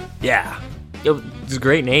 Yeah. It's a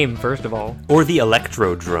great name, first of all. Or the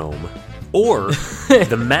Electrodrome. Or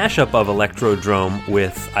the mashup of Electrodrome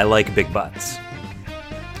with I Like Big Butts.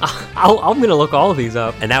 I'm going to look all of these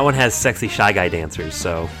up. And that one has sexy Shy Guy dancers,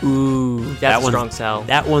 so... Ooh, that's a strong sell.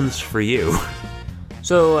 That one's for you.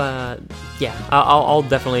 So, I'll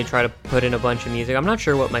definitely try to put in a bunch of music. I'm not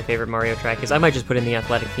sure what my favorite Mario track is. I might just put in the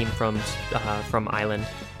athletic theme from Island.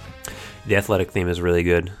 The athletic theme is really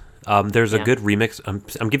good. There's a good remix.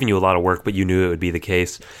 I'm giving you a lot of work, but you knew it would be the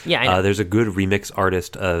case. Yeah, I know. There's a good remix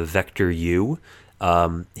artist, Vector U.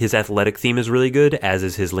 His athletic theme is really good, as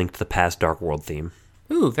is his Link to the Past Dark World theme.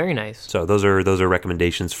 Ooh, very nice. So those are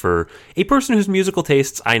recommendations for a person whose musical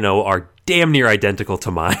tastes I know are damn near identical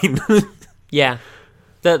to mine. Yeah.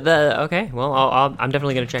 Okay. Well, I'm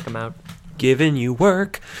definitely gonna check them out. Giving you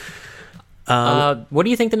work. What do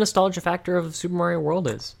you think the nostalgia factor of Super Mario World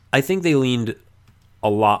is? I think they leaned a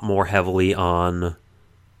lot more heavily on,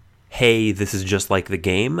 hey, this is just like the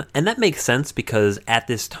game, and that makes sense because at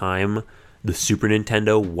this time, the Super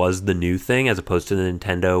Nintendo was the new thing, as opposed to the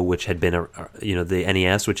Nintendo, which had been, the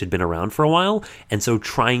NES, which had been around for a while. And so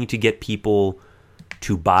trying to get people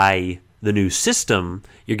to buy the new system,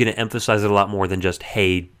 you're going to emphasize it a lot more than just,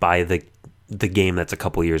 hey, buy the game that's a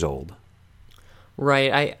couple years old.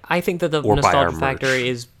 Right. I think that the nostalgia factor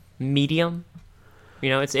is medium. You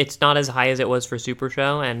know, it's not as high as it was for Super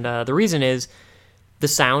Show. And the reason is the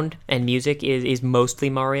sound and music is mostly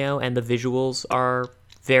Mario, and the visuals are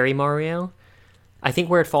very Mario. I think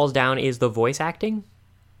where it falls down is the voice acting.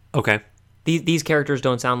 Okay. These characters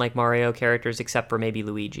don't sound like Mario characters except for maybe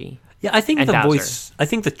Luigi. Yeah, I think the Bowser. voice, I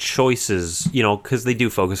think the choices, because they do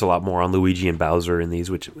focus a lot more on Luigi and Bowser in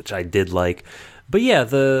these, which I did like. But yeah,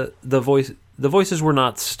 the voices were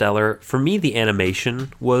not stellar. For me, the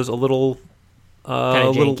animation was a little kind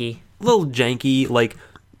of janky. Little janky. Like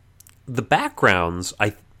the backgrounds,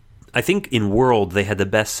 I think in World they had the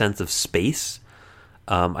best sense of space.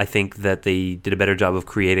 I think that they did a better job of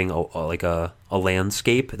creating a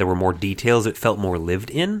landscape. There were more details. It felt more lived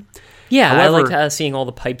in. Yeah, However, I like seeing all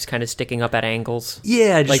the pipes kind of sticking up at angles.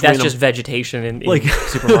 Yeah, like that's just vegetation in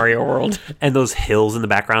Super Mario World. And those hills in the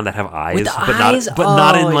background that have eyes, With the but eyes?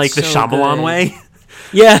 not in like the so Shyamalan good. way.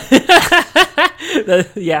 Yeah.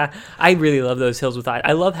 Yeah, I really love those hills with eyes.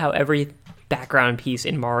 I love how every background piece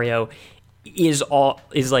in Mario is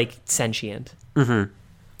like sentient. Mm-hmm.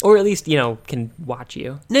 Or at least, can watch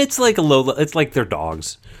you. It's like it's like they're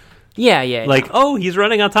dogs. Yeah. Like, oh, he's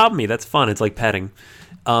running on top of me. That's fun. It's like petting.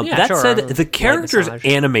 That sure. said, the characters massage.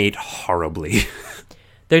 animate horribly.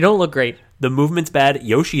 They don't look great. The movement's bad.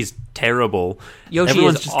 Yoshi's terrible. Yoshi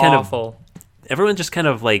is awful. Everyone's just kind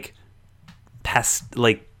of like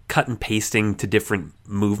cut and pasting to different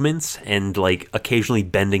movements and like occasionally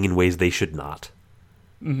bending in ways they should not.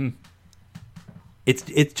 Mm-hmm.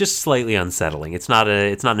 It's just slightly unsettling. It's not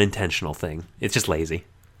an intentional thing. It's just lazy.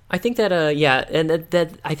 I think that and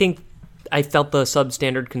that I think I felt the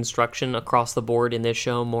substandard construction across the board in this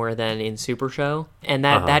show more than in Super Show, and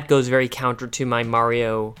that goes very counter to my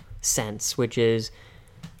Mario sense, which is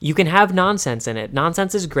you can have nonsense in it.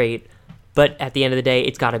 Nonsense is great, but at the end of the day,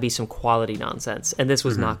 it's got to be some quality nonsense, and this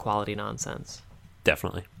was not quality nonsense.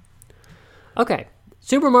 Definitely. Okay,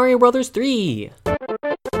 Super Mario Brothers 3.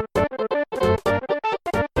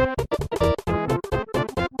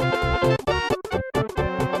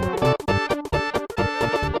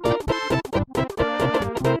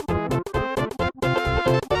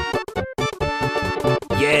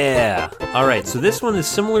 Yeah. All right. So this one is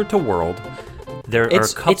similar to World.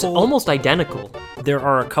 It's almost identical. There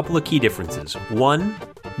are a couple of key differences. One,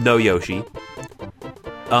 no Yoshi.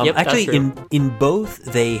 Yep, actually, that's true. in both,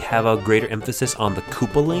 they have a greater emphasis on the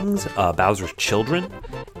Koopalings, Bowser's children,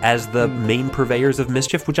 as the main purveyors of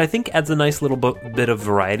mischief, which I think adds a nice little bit of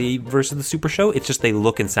variety versus the Super Show. It's just they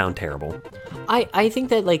look and sound terrible. I think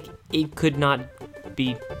that it could not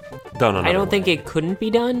be Done. I don't think it couldn't be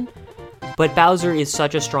done. But Bowser is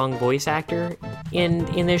such a strong voice actor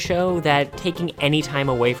in this show that taking any time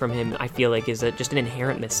away from him, I feel like, is just an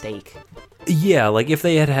inherent mistake. Yeah, like if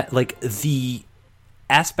they had like the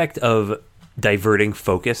aspect of diverting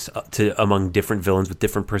focus among different villains with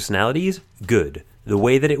different personalities, good. The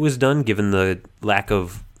way that it was done, given the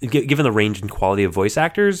given the range and quality of voice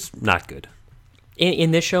actors, not good.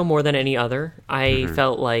 In this show, more than any other, I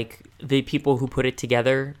felt like the people who put it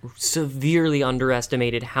together severely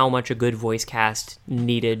underestimated how much a good voice cast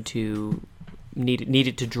needed to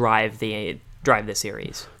drive the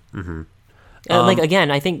series. Mm-hmm.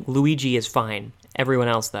 Again, I think Luigi is fine. Everyone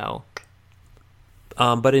else, though.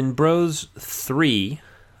 But in Bros 3,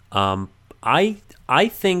 I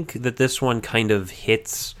think that this one kind of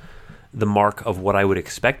hits the mark of what I would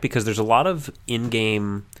expect, because there's a lot of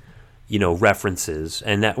in-game references,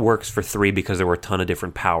 and that works for 3 because there were a ton of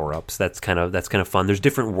different power-ups. That's kind of fun. There's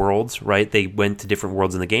different worlds, right? They went to different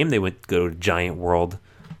worlds in the game. They go to Giant World,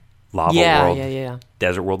 Lava World,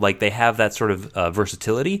 Desert World. Like, they have that sort of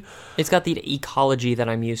versatility. It's got the ecology that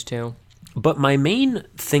I'm used to. But my main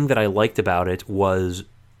thing that I liked about it was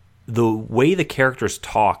the way the characters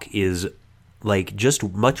talk is like just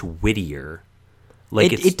much wittier.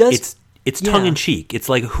 Like it's tongue in cheek. It's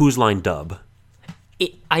like Who's Line dub.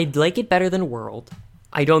 I like it better than World.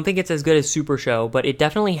 I don't think it's as good as Super Show, but it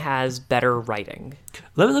definitely has better writing.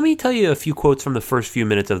 Let me tell you a few quotes from the first few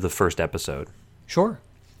minutes of the first episode. Sure.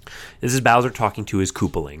 This is Bowser talking to his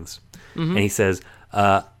Koopalings. And he says,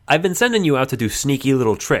 I've been sending you out to do sneaky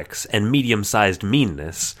little tricks and medium-sized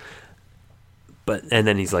meanness. And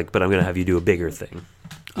then he's like, but I'm going to have you do a bigger thing.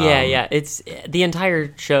 Yeah. It's the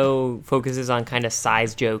entire show focuses on kind of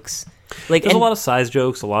size jokes. There's a lot of size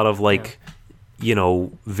jokes, a lot of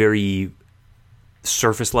very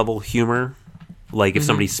surface level humor. Like if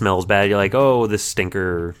somebody smells bad, you're like, oh, this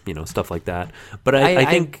stinker, stuff like that. But I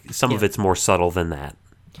think some of it's more subtle than that.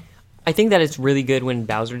 I think that it's really good when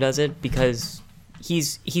Bowser does it, because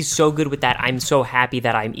he's so good with that I'm so happy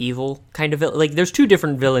that I'm evil kind of there's two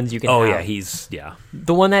different villains you can have. Oh yeah,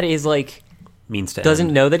 the one that is means to doesn't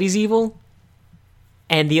end. know that he's evil,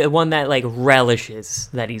 and the one that relishes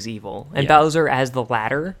that he's evil. And Bowser as the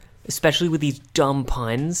latter, especially with these dumb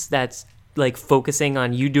puns that's focusing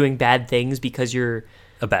on you doing bad things because you're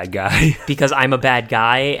a bad guy. Because I'm a bad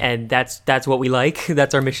guy, and that's what we like.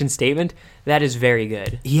 That's our mission statement. That is very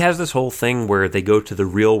good. He has this whole thing where they go to the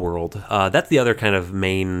real world. That's the other kind of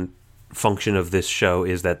main function of this show,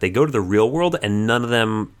 is that they go to the real world, and none of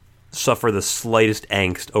them suffer the slightest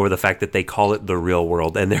angst over the fact that they call it the real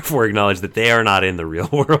world, and therefore acknowledge that they are not in the real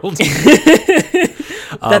world.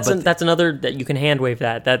 That's another that you can hand wave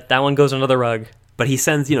that one goes under the rug. But he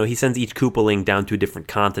sends each Koopaling down to a different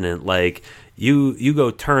continent. Like you go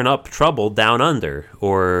turn up trouble down under,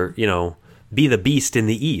 or be the beast in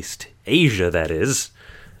the east. Asia, that is.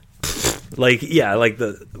 But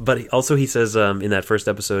he says in that first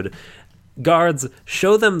episode, guards,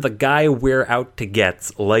 show them the guy we're out to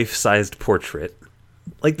get's life-sized portrait.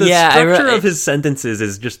 Like, the structure of his sentences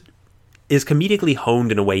is comedically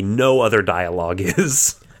honed in a way no other dialogue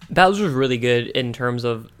is. Bowser's really good in terms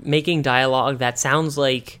of making dialogue that sounds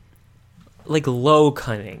like low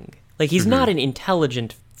cunning. Like, he's not an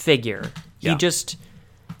intelligent figure. Yeah. He just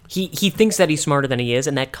he thinks that he's smarter than he is,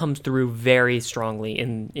 and that comes through very strongly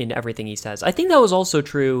in everything he says. I think that was also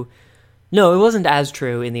true. No, it wasn't as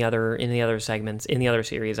true in the other segments, in the other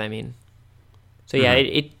series, I mean. So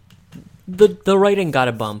yeah, the writing got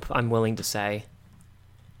a bump, I'm willing to say.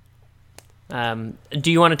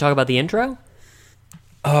 Do you want to talk about the intro?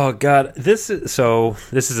 Oh god, this is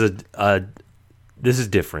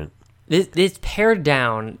different. It's pared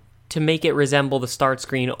down to make it resemble the start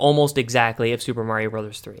screen almost exactly of Super Mario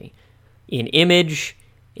Bros. 3. In image,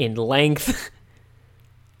 in length.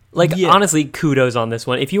 Honestly, kudos on this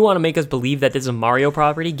one. If you want to make us believe that this is a Mario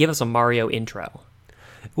property, give us a Mario intro.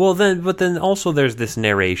 Well, then also there's this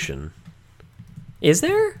narration. Is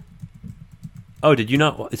there? Oh, did you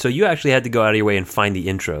not? So you actually had to go out of your way and find the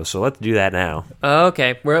intro, so let's do that now.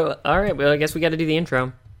 Okay. All right, well, I guess we got to do the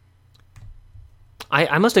intro.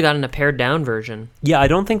 I must have gotten a pared down version. Yeah, I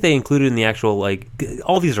don't think they included in the actual,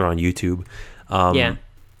 all these are on YouTube. Yeah.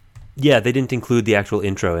 Yeah, they didn't include the actual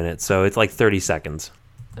intro in it, so it's 30 seconds.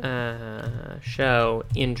 Show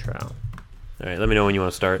intro. All right, let me know when you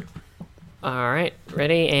want to start. All right,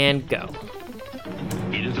 ready and go.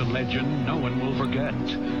 It is a legend no one will forget.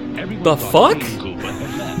 Everyone The thought fuck? King Koopa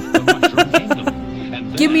had left the Mushroom Kingdom,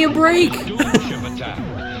 and Give me a then break. the Doom Ship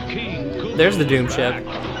attacked. King Koopa There's the was Doom back Ship.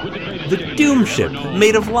 with the greatest The daring Doom ever Ship, known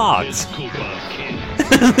made of as logs. Koopa Kid.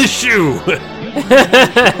 The shoe!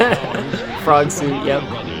 Frog suit, yep.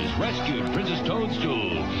 Brothers rescued Princess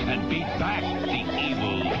Toadstool and beat back the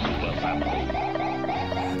evil Koopa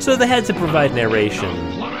family. So they had to provide narration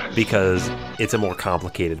because it's a more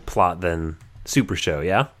complicated plot than Super Show,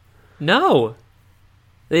 yeah? No.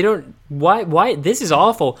 They don't... Why? This is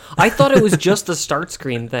awful. I thought it was just the start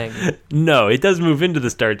screen thing. No, it does move into the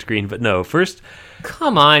start screen, but no. First,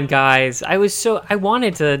 Come on, guys. I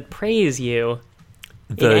wanted to praise you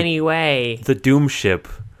in any way. the Doom Ship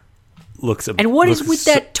looks... And what is with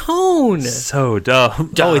that tone? So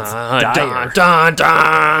dumb. Oh, it's dire. Dun,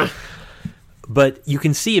 dun. But you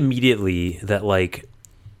can see immediately that,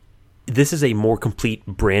 this is a more complete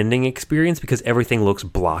branding experience because everything looks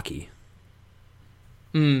blocky.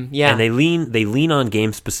 Yeah. And they lean on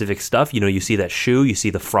game specific stuff. You see that shoe, you see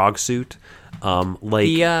the frog suit. I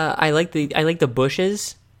like the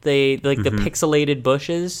bushes. The pixelated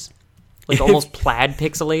bushes. Almost plaid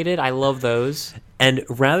pixelated. I love those. And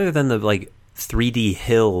rather than the 3D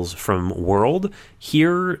hills from World,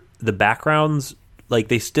 here the backgrounds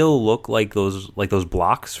they still look like those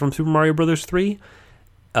blocks from Super Mario Bros. 3.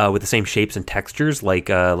 With the same shapes and textures, like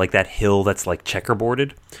that hill that's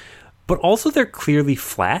checkerboarded, but also they're clearly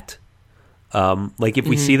flat. If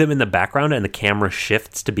we see them in the background and the camera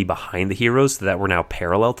shifts to be behind the heroes, so that we're now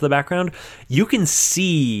parallel to the background, you can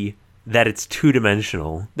see that it's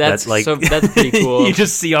 2-dimensional. That's pretty cool. You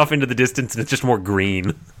just see off into the distance, and it's just more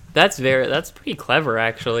green. That's pretty clever,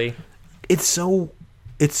 actually. It's so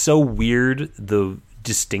weird, the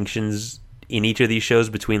distinctions in each of these shows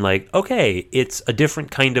between okay, it's a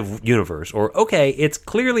different kind of universe, or okay, it's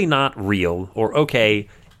clearly not real, or okay,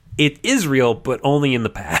 it is real but only in the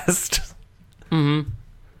past. Yeah,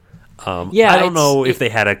 I don't know if they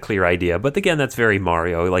had a clear idea, but again, that's very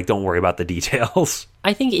Mario. Don't worry about the details.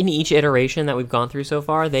 I think in each iteration that we've gone through so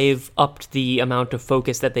far, they've upped the amount of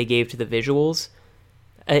focus that they gave to the visuals.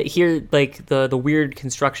 Here, the weird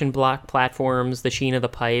construction block platforms, the sheen of the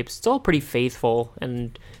pipes, it's all pretty faithful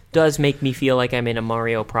and does make me feel like I'm in a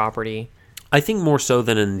Mario property. I think more so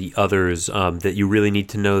than in the others, that you really need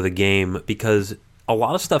to know the game, because a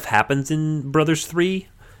lot of stuff happens in Brothers 3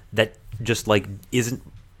 that just isn't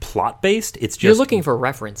plot based. It's just you're looking for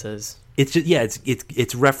references. It's just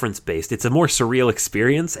it's reference based. It's a more surreal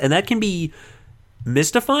experience, and that can be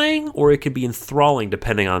mystifying or it could be enthralling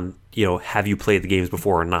depending on have you played the games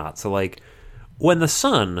before or not. So when the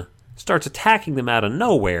sun starts attacking them out of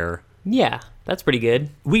nowhere, yeah, that's pretty good.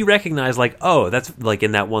 We recognize oh, that's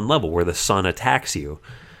in that one level where the sun attacks you.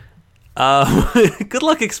 Good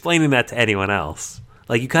luck explaining that to anyone else.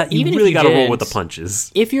 You really got to roll with the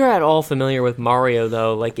punches. If you're at all familiar with Mario,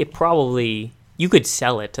 though, it probably you could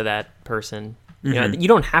sell it to that person. You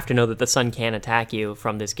don't have to know that the sun can attack you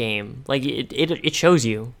from this game. It shows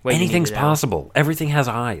you. Anything's possible. Everything has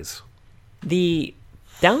eyes. The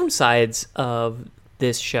downsides of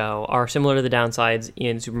this show are similar to the downsides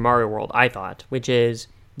in Super Mario World, I thought, which is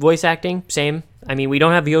voice acting, same. I mean, we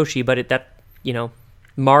don't have Yoshi, but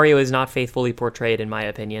Mario is not faithfully portrayed, in my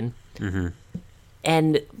opinion. Mm-hmm.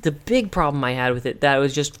 And the big problem I had with it, that it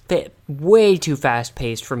was just way too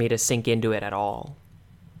fast-paced for me to sink into it at all.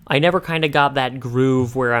 I never kind of got that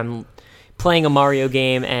groove where I'm playing a Mario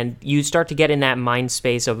game and you start to get in that mind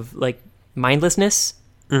space of, like, mindlessness.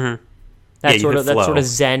 Mm-hmm. That sort of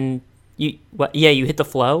Zen. You hit the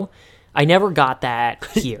flow. I never got that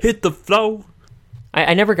here. Hit the flow.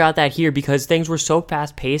 I never got that here because things were so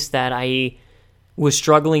fast-paced that I was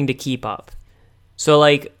struggling to keep up. So,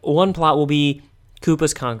 like, one plot will be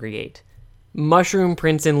Koopas congregate. Mushroom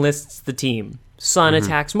Prince enlists the team. Sun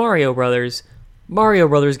attacks Mario Brothers. Mario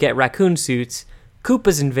Brothers get raccoon suits.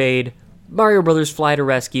 Koopas invade. Mario Brothers fly to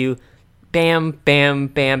rescue. Bam, bam,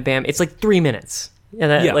 bam, bam. It's like 3 minutes.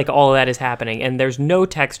 And like all of that is happening. And there's no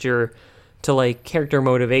texture to like character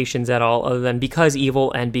motivations at all other than because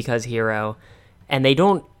evil and because hero. And they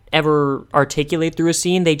don't ever articulate through a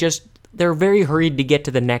scene. They're very hurried to get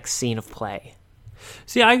to the next scene of play.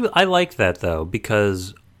 See, I like that, though,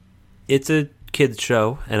 because it's a kids'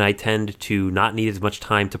 show, and I tend to not need as much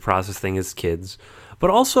time to process things as kids. But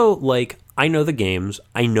also, like, I know the games.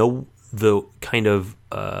 I know the kind of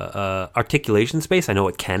articulation space. I know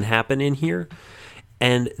what can happen in here.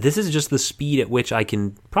 And this is just the speed at which I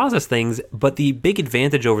can process things. But the big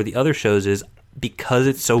advantage over the other shows is because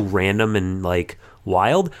it's so random and, like,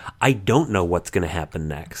 wild, I don't know what's going to happen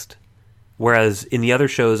next. Whereas in the other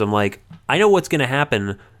shows, I'm like, I know what's going to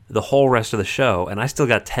happen the whole rest of the show, and I still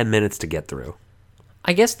got 10 minutes to get through.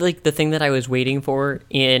 I guess like the thing that I was waiting for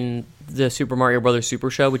in the Super Mario Brothers Super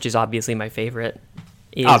Show, which is obviously my favorite,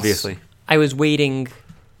 is obviously I was waiting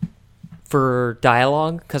for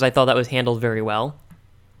dialogue because I thought that was handled very well.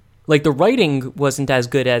 Like the writing wasn't as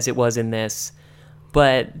good as it was in this,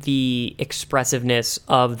 but the expressiveness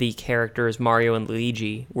of the characters Mario and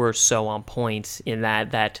Luigi were so on point in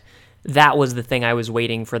that was the thing I was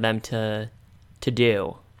waiting for them to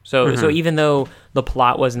do. So even though the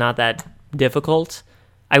plot was not that difficult,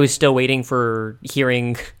 I was still waiting for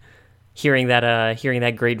hearing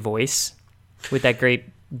that great voice with that great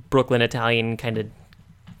Brooklyn Italian kind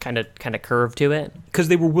of curve to it. Because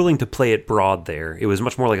they were willing to play it broad there. It was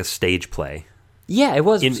much more like a stage play. Yeah, it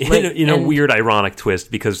was. In a weird, ironic twist,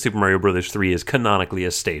 because Super Mario Bros. 3 is canonically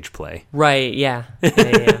a stage play. Right, yeah.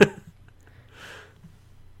 Yeah.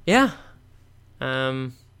 Yeah.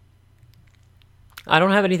 I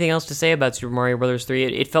don't have anything else to say about Super Mario Bros. 3.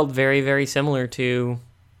 It felt very, very similar to...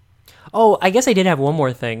 Oh, I guess I did have one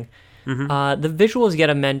more thing. Mm-hmm. The visuals get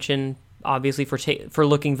a mention, obviously, for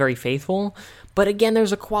looking very faithful. But again,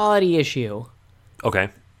 there's a quality issue. Okay.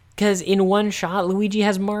 Because in one shot, Luigi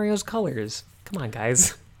has Mario's colors. Come on,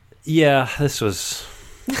 guys. Yeah, this was...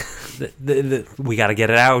 we gotta get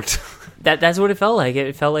it out. That's what it felt like.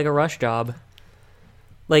 It felt like a rush job.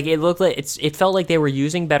 Like it felt like they were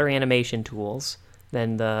using better animation tools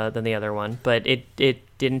than the other one, but it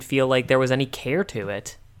didn't feel like there was any care to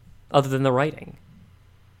it, other than the writing.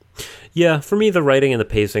 Yeah, for me, the writing and the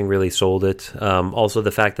pacing really sold it. Also,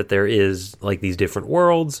 the fact that there is like these different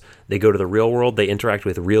worlds. They go to the real world. They interact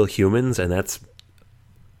with real humans, and that's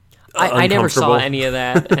I never saw any of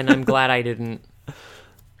that, and I'm glad I didn't.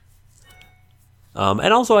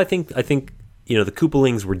 And also, I think the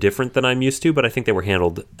Koopalings were different than I'm used to, but I think they were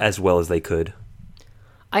handled as well as they could.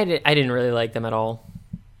 I didn't really like them at all.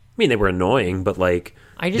 I mean, they were annoying, but like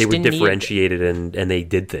they were differentiated and they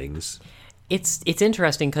did things. It's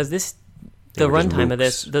interesting because the runtime of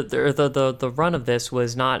this, the run of this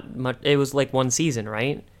was not much. It was like one season,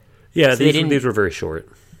 right? Yeah, so these were very short.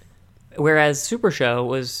 Whereas Super Show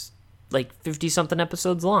was like 50-something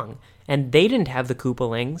episodes long, and they didn't have the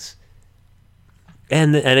Koopalings.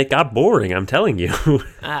 And it got boring, I'm telling you.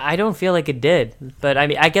 I don't feel like it did, but I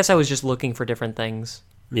mean, I guess I was just looking for different things.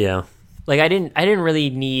 Yeah. Like I didn't really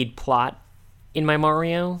need plot in my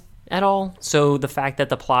Mario at all, so the fact that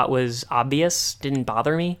the plot was obvious didn't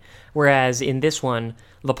bother me. Whereas in this one,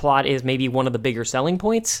 the plot is maybe one of the bigger selling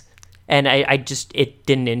points, and it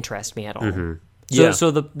didn't interest me at all. Mm-hmm.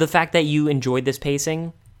 So the fact that you enjoyed this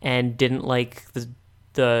pacing and didn't like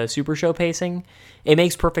the Super Show pacing, it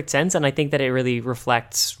makes perfect sense, and I think that it really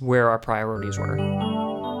reflects where our priorities were.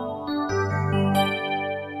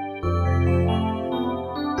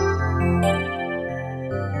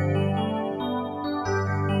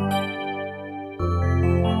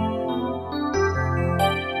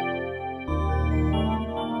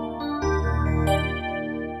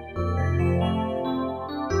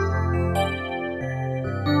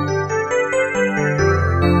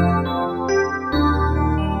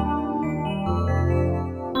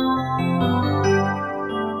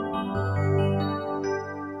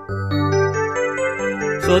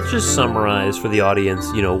 So let's just summarize for the audience,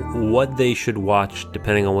 what they should watch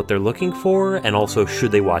depending on what they're looking for, and also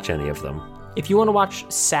should they watch any of them. If you want to watch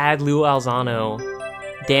sad Lou Alzano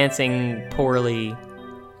dancing poorly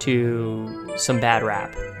to some bad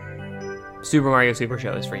rap, Super Mario Super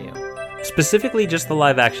Show is for you. Specifically just the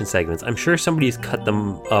live action segments. I'm sure somebody's cut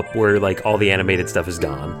them up where all the animated stuff is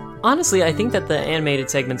gone. Honestly, I think that the animated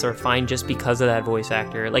segments are fine just because of that voice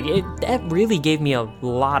actor. That really gave me a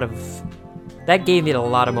lot of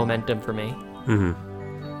momentum for me.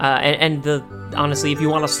 Mm-hmm. Honestly, if you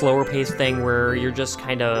want a slower paced thing where you're just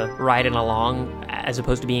kind of riding along as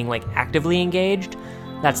opposed to being actively engaged,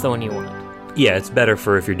 that's the one you want. Yeah, it's better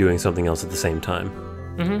for if you're doing something else at the same time.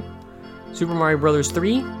 Mm-hmm. Super Mario Brothers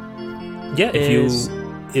 3. Yeah,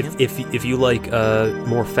 if you like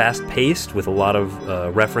more fast paced with a lot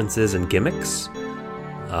of references and gimmicks,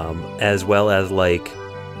 as well as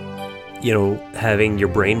having your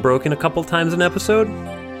brain broken a couple times an episode,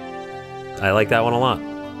 I like that one a lot.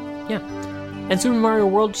 Yeah. And Super Mario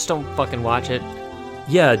World, just don't fucking watch it.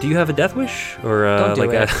 Yeah, do you have a death wish? Or don't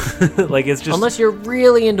do it. It's just... Unless you're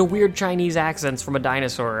really into weird Chinese accents from a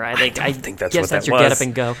dinosaur. I think that's guess what that's that your was. Get Up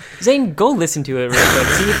and Go. Zane, go listen to it real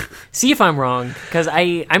quick. See if I'm wrong, because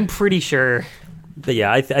I'm pretty sure. But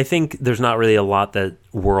yeah, I think there's not really a lot that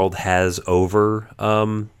World has over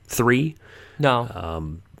 3.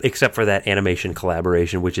 No. Except for that animation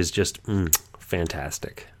collaboration, which is just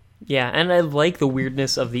fantastic. Yeah, and I like the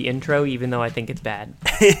weirdness of the intro, even though I think it's bad.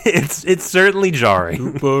 it's certainly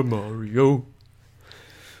jarring. Super Mario.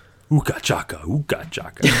 Ooga chaka, ooga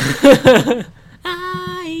chaka.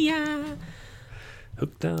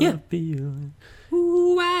 Hooked on a feeling.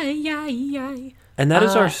 Ooh, ay, ay, ay. And that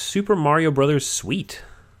is our Super Mario Brothers suite.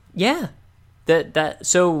 Yeah.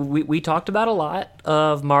 So we talked about a lot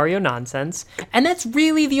of Mario nonsense, and that's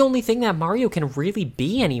really the only thing that Mario can really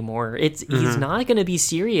be anymore. He's not going to be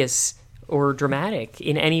serious or dramatic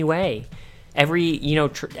in any way. Every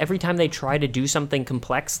time they try to do something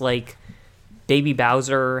complex, like Baby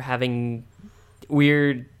Bowser having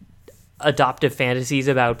weird adoptive fantasies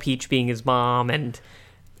about Peach being his mom, and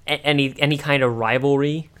any kind of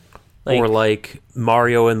rivalry, or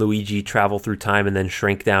Mario and Luigi travel through time and then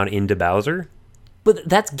shrink down into Bowser. But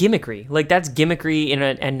that's gimmickry. That's gimmickry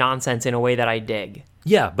and nonsense in a way that I dig.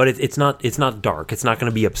 Yeah, but it's not dark. It's not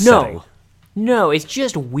going to be upsetting. No, it's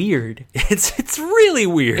just weird. It's really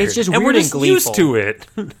weird. It's just and weird we're just and gleeful. used to it.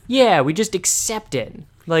 Yeah, we just accept it.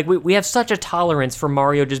 We have such a tolerance for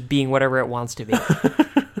Mario just being whatever it wants to be.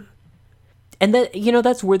 And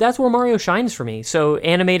that's where Mario shines for me. So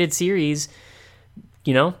animated series,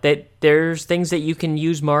 that there's things that you can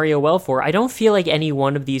use Mario well for. I don't feel like any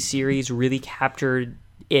one of these series really captured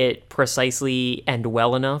it precisely and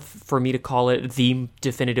well enough for me to call it the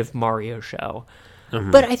definitive Mario show. Mm-hmm.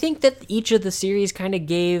 But I think that each of the series kind of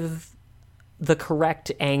gave the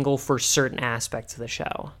correct angle for certain aspects of the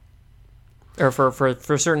show. Or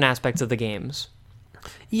for certain aspects of the games.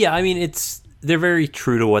 Yeah, I mean, they're very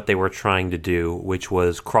true to what they were trying to do, which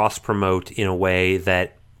was cross-promote in a way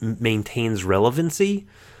that maintains relevancy.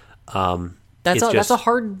 That's a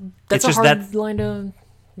hard line to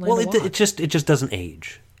walk. It just doesn't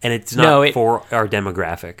age, and it's not for our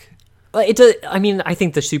demographic. I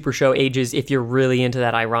think the Super Show ages if you're really into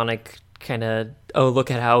that ironic kind of look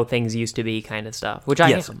at how things used to be kind of stuff, which I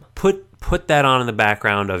am. Put that on in the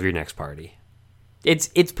background of your next party.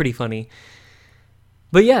 It's pretty funny.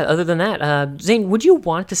 But yeah, other than that, Zane, would you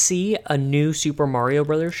want to see a new Super Mario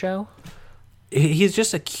Brothers show? He's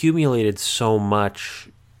just accumulated so much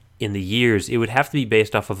in the years. It would have to be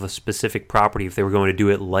based off of a specific property if they were going to do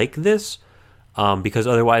it like this, because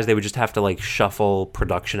otherwise they would just have to shuffle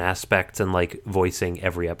production aspects and voicing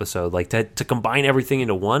every episode. To combine everything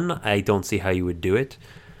into one, I don't see how you would do it.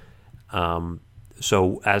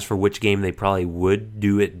 So as for which game they probably would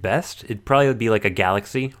do it best, it probably would be a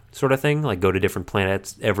Galaxy sort of thing, go to different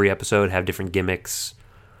planets every episode, have different gimmicks.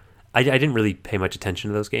 I didn't really pay much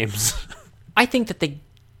attention to those games. I think that they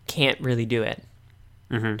can't really do it,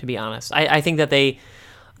 to be honest. I think that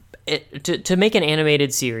to make an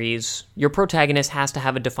animated series, your protagonist has to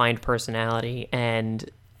have a defined personality,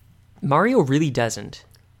 and Mario really doesn't.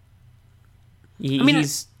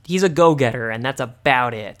 He's a go-getter, and that's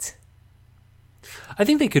about it. I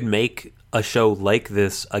think they could make a show like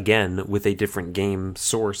this again with a different game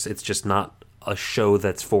source. It's just not a show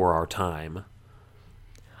that's for our time.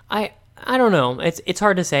 I don't know. It's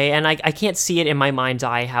hard to say, and I can't see it in my mind's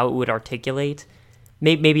eye how it would articulate.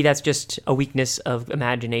 Maybe that's just a weakness of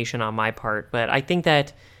imagination on my part, but I think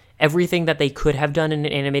that everything that they could have done in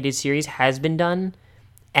an animated series has been done,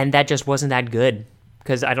 and that just wasn't that good,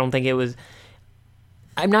 because I don't think it was...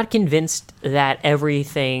 I'm not convinced that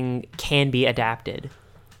everything can be adapted.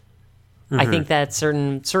 I think that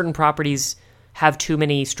certain properties have too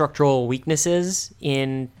many structural weaknesses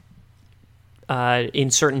in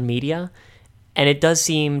certain media, and it does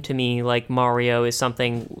seem to me like Mario is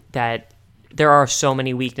something that there are so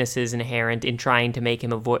many weaknesses inherent in trying to make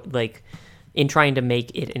him in trying to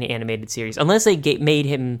make it an animated series. Unless they made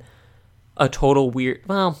him a total weird.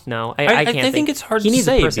 Well, no, I can't. I think it's hard to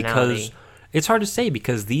say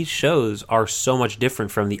because these shows are so much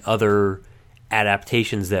different from the other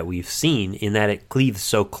adaptations that we've seen in that it cleaves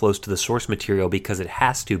so close to the source material because it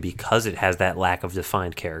has that lack of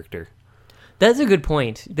defined character. That's a good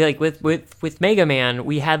point. Like with Mega Man,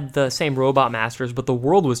 we had the same robot masters, but the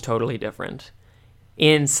world was totally different.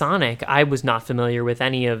 In Sonic, I was not familiar with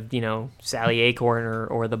any of, Sally Acorn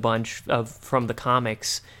or the bunch from the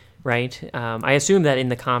comics, right? I assume that in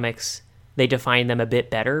the comics they defined them a bit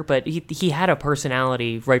better, but he had a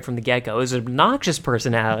personality right from the get-go. It was an obnoxious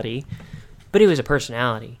personality, but it was a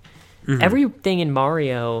personality. Mm-hmm. Everything in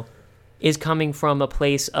Mario is coming from a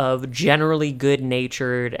place of generally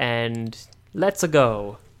good-natured and let's-a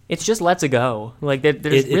go. It's just let's-a go. Like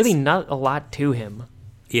there's really not a lot to him.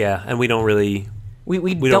 Yeah, and we don't really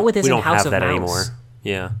we dealt with this in House of Mouse anymore.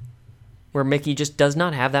 Yeah, where Mickey just does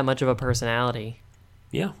not have that much of a personality.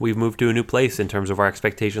 Yeah, we've moved to a new place in terms of our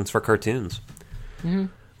expectations for cartoons. Mm-hmm.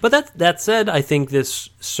 But that said, I think this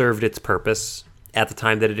served its purpose at the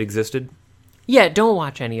time that it existed. Yeah, don't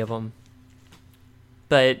watch any of them.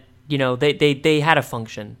 But they had a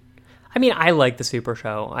function. I mean, I like the Super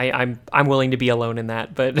Show. I'm willing to be alone in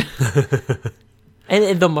that, but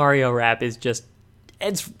and the Mario rap is just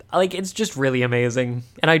it's just really amazing,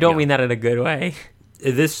 and I don't mean that in a good way.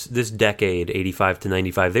 This decade, 85 to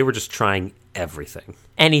 95, they were just trying everything,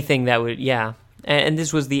 anything that would, and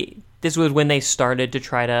this was when they started to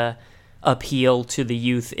try to appeal to the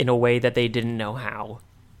youth in a way that they didn't know how.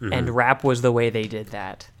 Mm-hmm. And rap was the way they did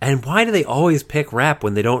that. And why do they always pick rap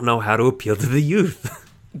when they don't know how to appeal to the youth?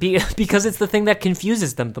 Because it's the thing that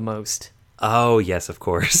confuses them the most. Oh, yes, of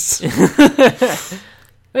course.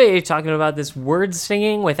 Wait, you're talking about this word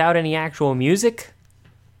singing without any actual music?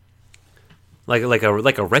 Like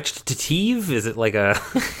a recitative? Is it like a...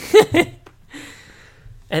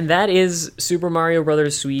 And that is Super Mario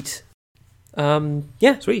Brothers Suite.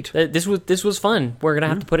 Yeah, sweet. This was fun. We're gonna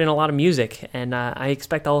have to put in a lot of music, and I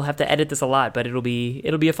expect I'll have to edit this a lot, but it'll be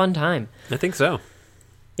a fun time. I think so.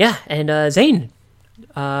 Yeah, and Zane,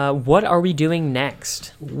 what are we doing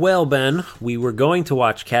next? Well, Ben, we were going to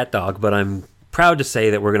watch Cat Dog, but I'm proud to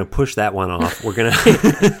say that we're going to push that one off. We're going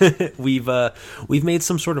to we've made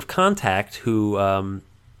some sort of contact who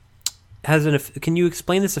has can you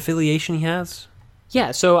explain this affiliation he has?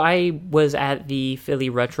 Yeah, so I was at the Philly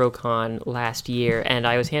RetroCon last year, and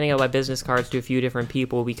I was handing out my business cards to a few different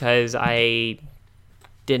people because I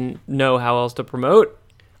didn't know how else to promote.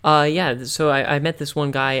 So I met this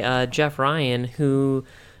one guy, Jeff Ryan, who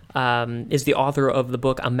is the author of the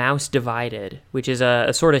book A Mouse Divided, which is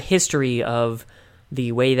a sort of history of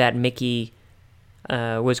the way that Mickey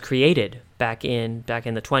was created back in the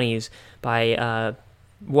 1920s by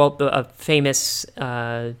a famous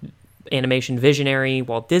animation visionary,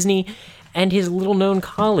 Walt Disney, and his little-known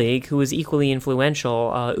colleague, who was equally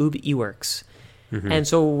influential, Ub Iwerks. Mm-hmm. And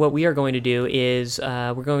so what we are going to do is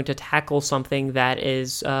we're going to tackle something that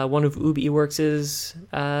is one of Ub Iwerks'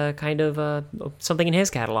 kind of something in his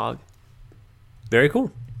catalog. Very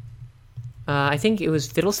cool. I think it was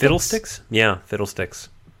Fiddlesticks. Fiddlesticks? Yeah, Fiddlesticks.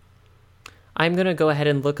 I'm going to go ahead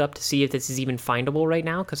and look up to see if this is even findable right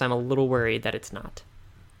now, because I'm a little worried that it's not.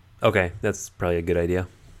 Okay, that's probably a good idea.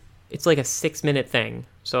 It's like a 6-minute thing,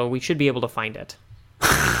 so we should be able to find it.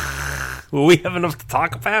 Will we have enough to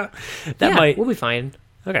talk about? We'll be fine.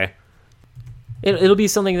 Okay. It'll be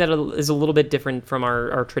something that is a little bit different from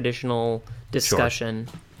our traditional discussion.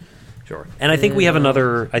 Sure. And I think we have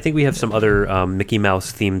some other Mickey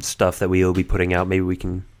Mouse themed stuff that we will be putting out. Maybe we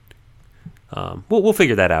can. We'll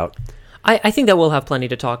figure that out. I think that we'll have plenty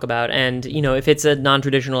to talk about, and if it's a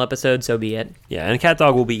non-traditional episode, so be it. Yeah, and Cat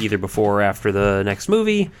Dog will be either before or after the next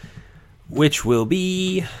movie, which will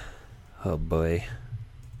be, oh boy.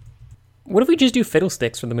 What if we just do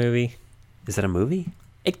Fiddlesticks for the movie? Is that a movie?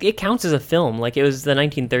 It counts as a film, like it was the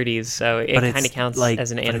 1930s, so it kind of counts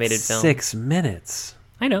as an animated film. 6 minutes.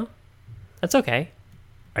 I know. That's okay.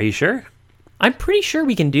 Are you sure? I'm pretty sure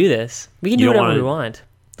we can do this. We can do whatever we want.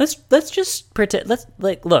 Let's just pretend.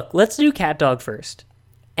 Let's do Cat Dog first,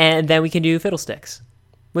 and then we can do Fiddlesticks.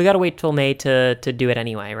 We gotta wait till May to do it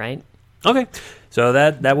anyway, right? Okay, so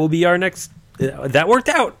that will be our next That worked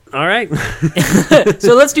out. All right.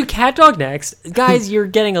 So let's do Cat Dog next. Guys, you're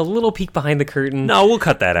getting a little peek behind the curtain. No, we'll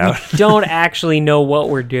cut that out. Don't actually know what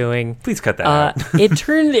we're doing. Please cut that out.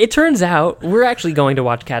 It turns out we're actually going to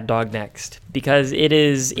watch Cat Dog next because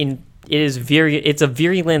it's a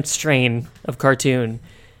virulent strain of cartoon,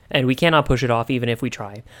 and we cannot push it off even if we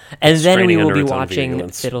try. And then we will be watching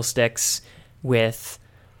Fiddlesticks with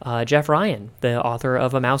Jeff Ryan, the author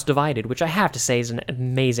of A Mouse Divided, which I have to say is an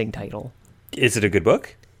amazing title. Is it a good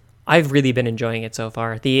book? I've really been enjoying it so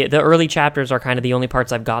far. The early chapters are kind of the only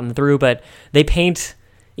parts I've gotten through, but he paints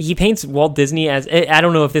Walt Disney as, I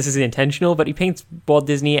don't know if this is intentional, but he paints Walt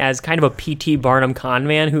Disney as kind of a P.T. Barnum con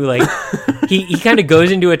man who, like, he kind of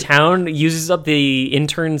goes into a town, uses up the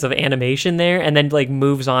interns of animation there, and then, like,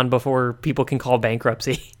 moves on before people can call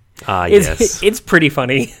bankruptcy. Yes. It's pretty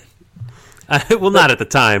funny. Well, not at the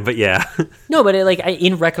time, but yeah. No, but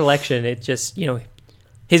in recollection, it just,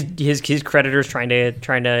 his creditors trying to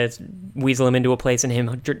weasel him into a place and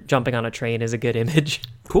him jumping on a train is a good image.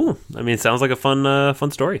 Cool. I mean, it sounds like a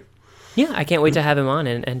fun story. Yeah, I can't wait to have him on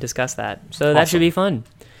and discuss that. So that should be fun.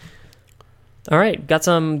 All right, got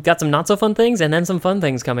some not so fun things and then some fun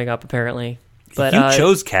things coming up apparently. But you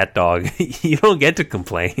chose Cat Dog. You don't get to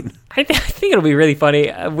complain. I think it'll be really funny.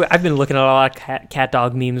 I've been looking at a lot of cat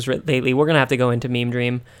dog memes lately. We're gonna have to go into Meme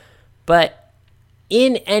Dream, but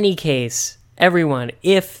in any case, everyone,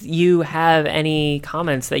 if you have any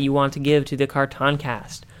comments that you want to give to the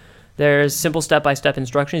Cartoncast, there's simple step-by-step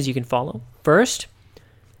instructions you can follow. First,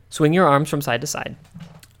 swing your arms from side to side.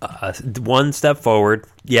 One step forward.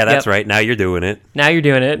 Yeah, that's right. Now you're doing it. Now you're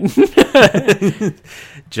doing it.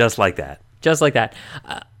 Just like that. Just like that.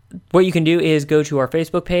 What you can do is go to our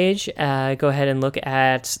Facebook page, go ahead and look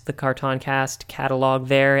at the Cartoncast catalog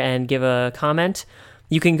there and give a comment.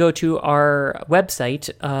 You can go to our website,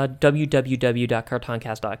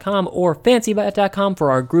 www.cartoncast.com or fancybat.com for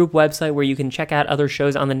our group website where you can check out other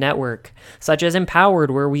shows on the network, such as Empowered,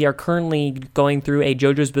 where we are currently going through a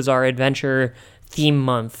JoJo's Bizarre Adventure theme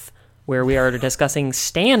month, where we are discussing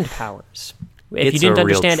stand powers. If you didn't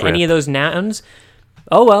understand any of those nouns,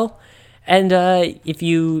 oh well. And if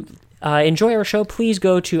you enjoy our show, please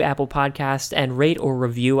go to Apple Podcasts and rate or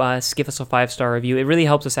review us. Give us a 5-star review. It really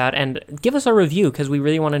helps us out. And give us a review because we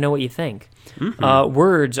really want to know what you think. Mm-hmm.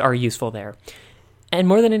 Words are useful there. And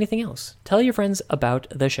more than anything else, tell your friends about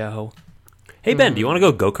the show. Hey, Ben, do you want to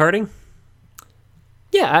go go-karting?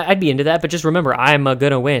 Yeah, I'd be into that. But just remember, I'm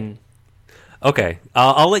going to win. Okay.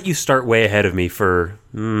 I'll let you start way ahead of me for...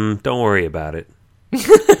 don't worry about it.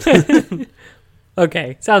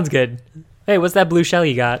 Okay, sounds good. Hey, what's that blue shell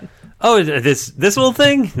you got? Oh, this little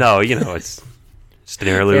thing? No, it's just an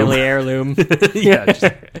heirloom. Family heirloom.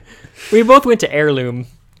 Yeah. We both went to heirloom.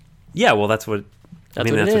 Yeah, well, that's what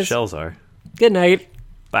shells are. Good night.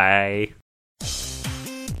 Bye.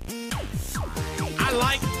 I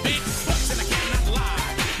like big books and I cannot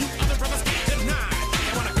lie. You other brothers can't deny.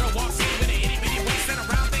 And when a girl walks in with a itty bitty waist and a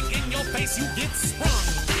round thing in your face, you get